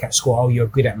telling you like at school, oh, you're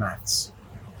good at maths,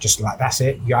 just like that's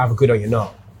it, you're either good or you're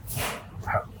not.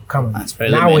 Come on. That's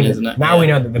very limited, isn't it? Now we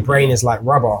know that the brain is like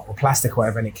rubber or plastic or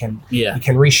whatever, and it can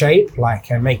reshape,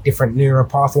 like, and make different neural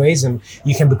pathways, and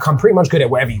you can become pretty much good at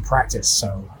whatever you practice.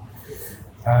 So,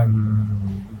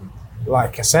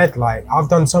 like I said, like I've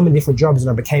done so many different jobs and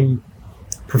I became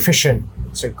proficient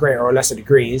to greater or lesser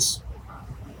degrees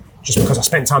just because I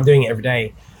spent time doing it every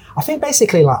day. I think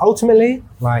basically, like ultimately,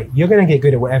 like you're gonna get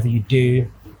good at whatever you do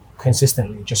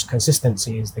consistently. Just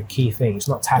consistency is the key thing. It's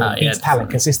not talent beats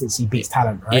talent. Consistency beats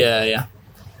talent, right?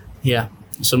 Yeah.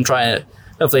 So I'm trying to,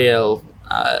 hopefully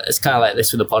it's kind of like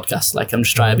this with the podcast. Like I'm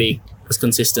just trying to be as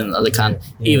consistent as I can,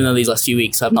 even though these last few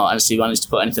weeks I've not actually managed to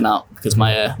put anything out because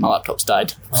my laptop's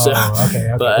died. So,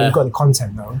 okay. But you've got the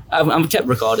content though. I've kept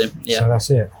recording. Yeah. So that's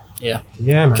it. Yeah.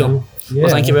 Yeah, man. Cool. Yeah.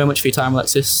 Well, thank you very much for your time,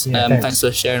 Alexis. Thanks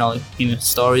For sharing all your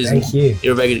stories. Thank you.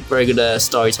 You're a very good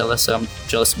storyteller, so I'm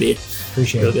jealous to be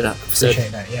Appreciate real good at episode.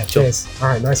 Appreciate that. Yeah. Cheers. All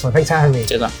right. Nice one. Thanks for having me.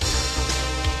 Cheers, man.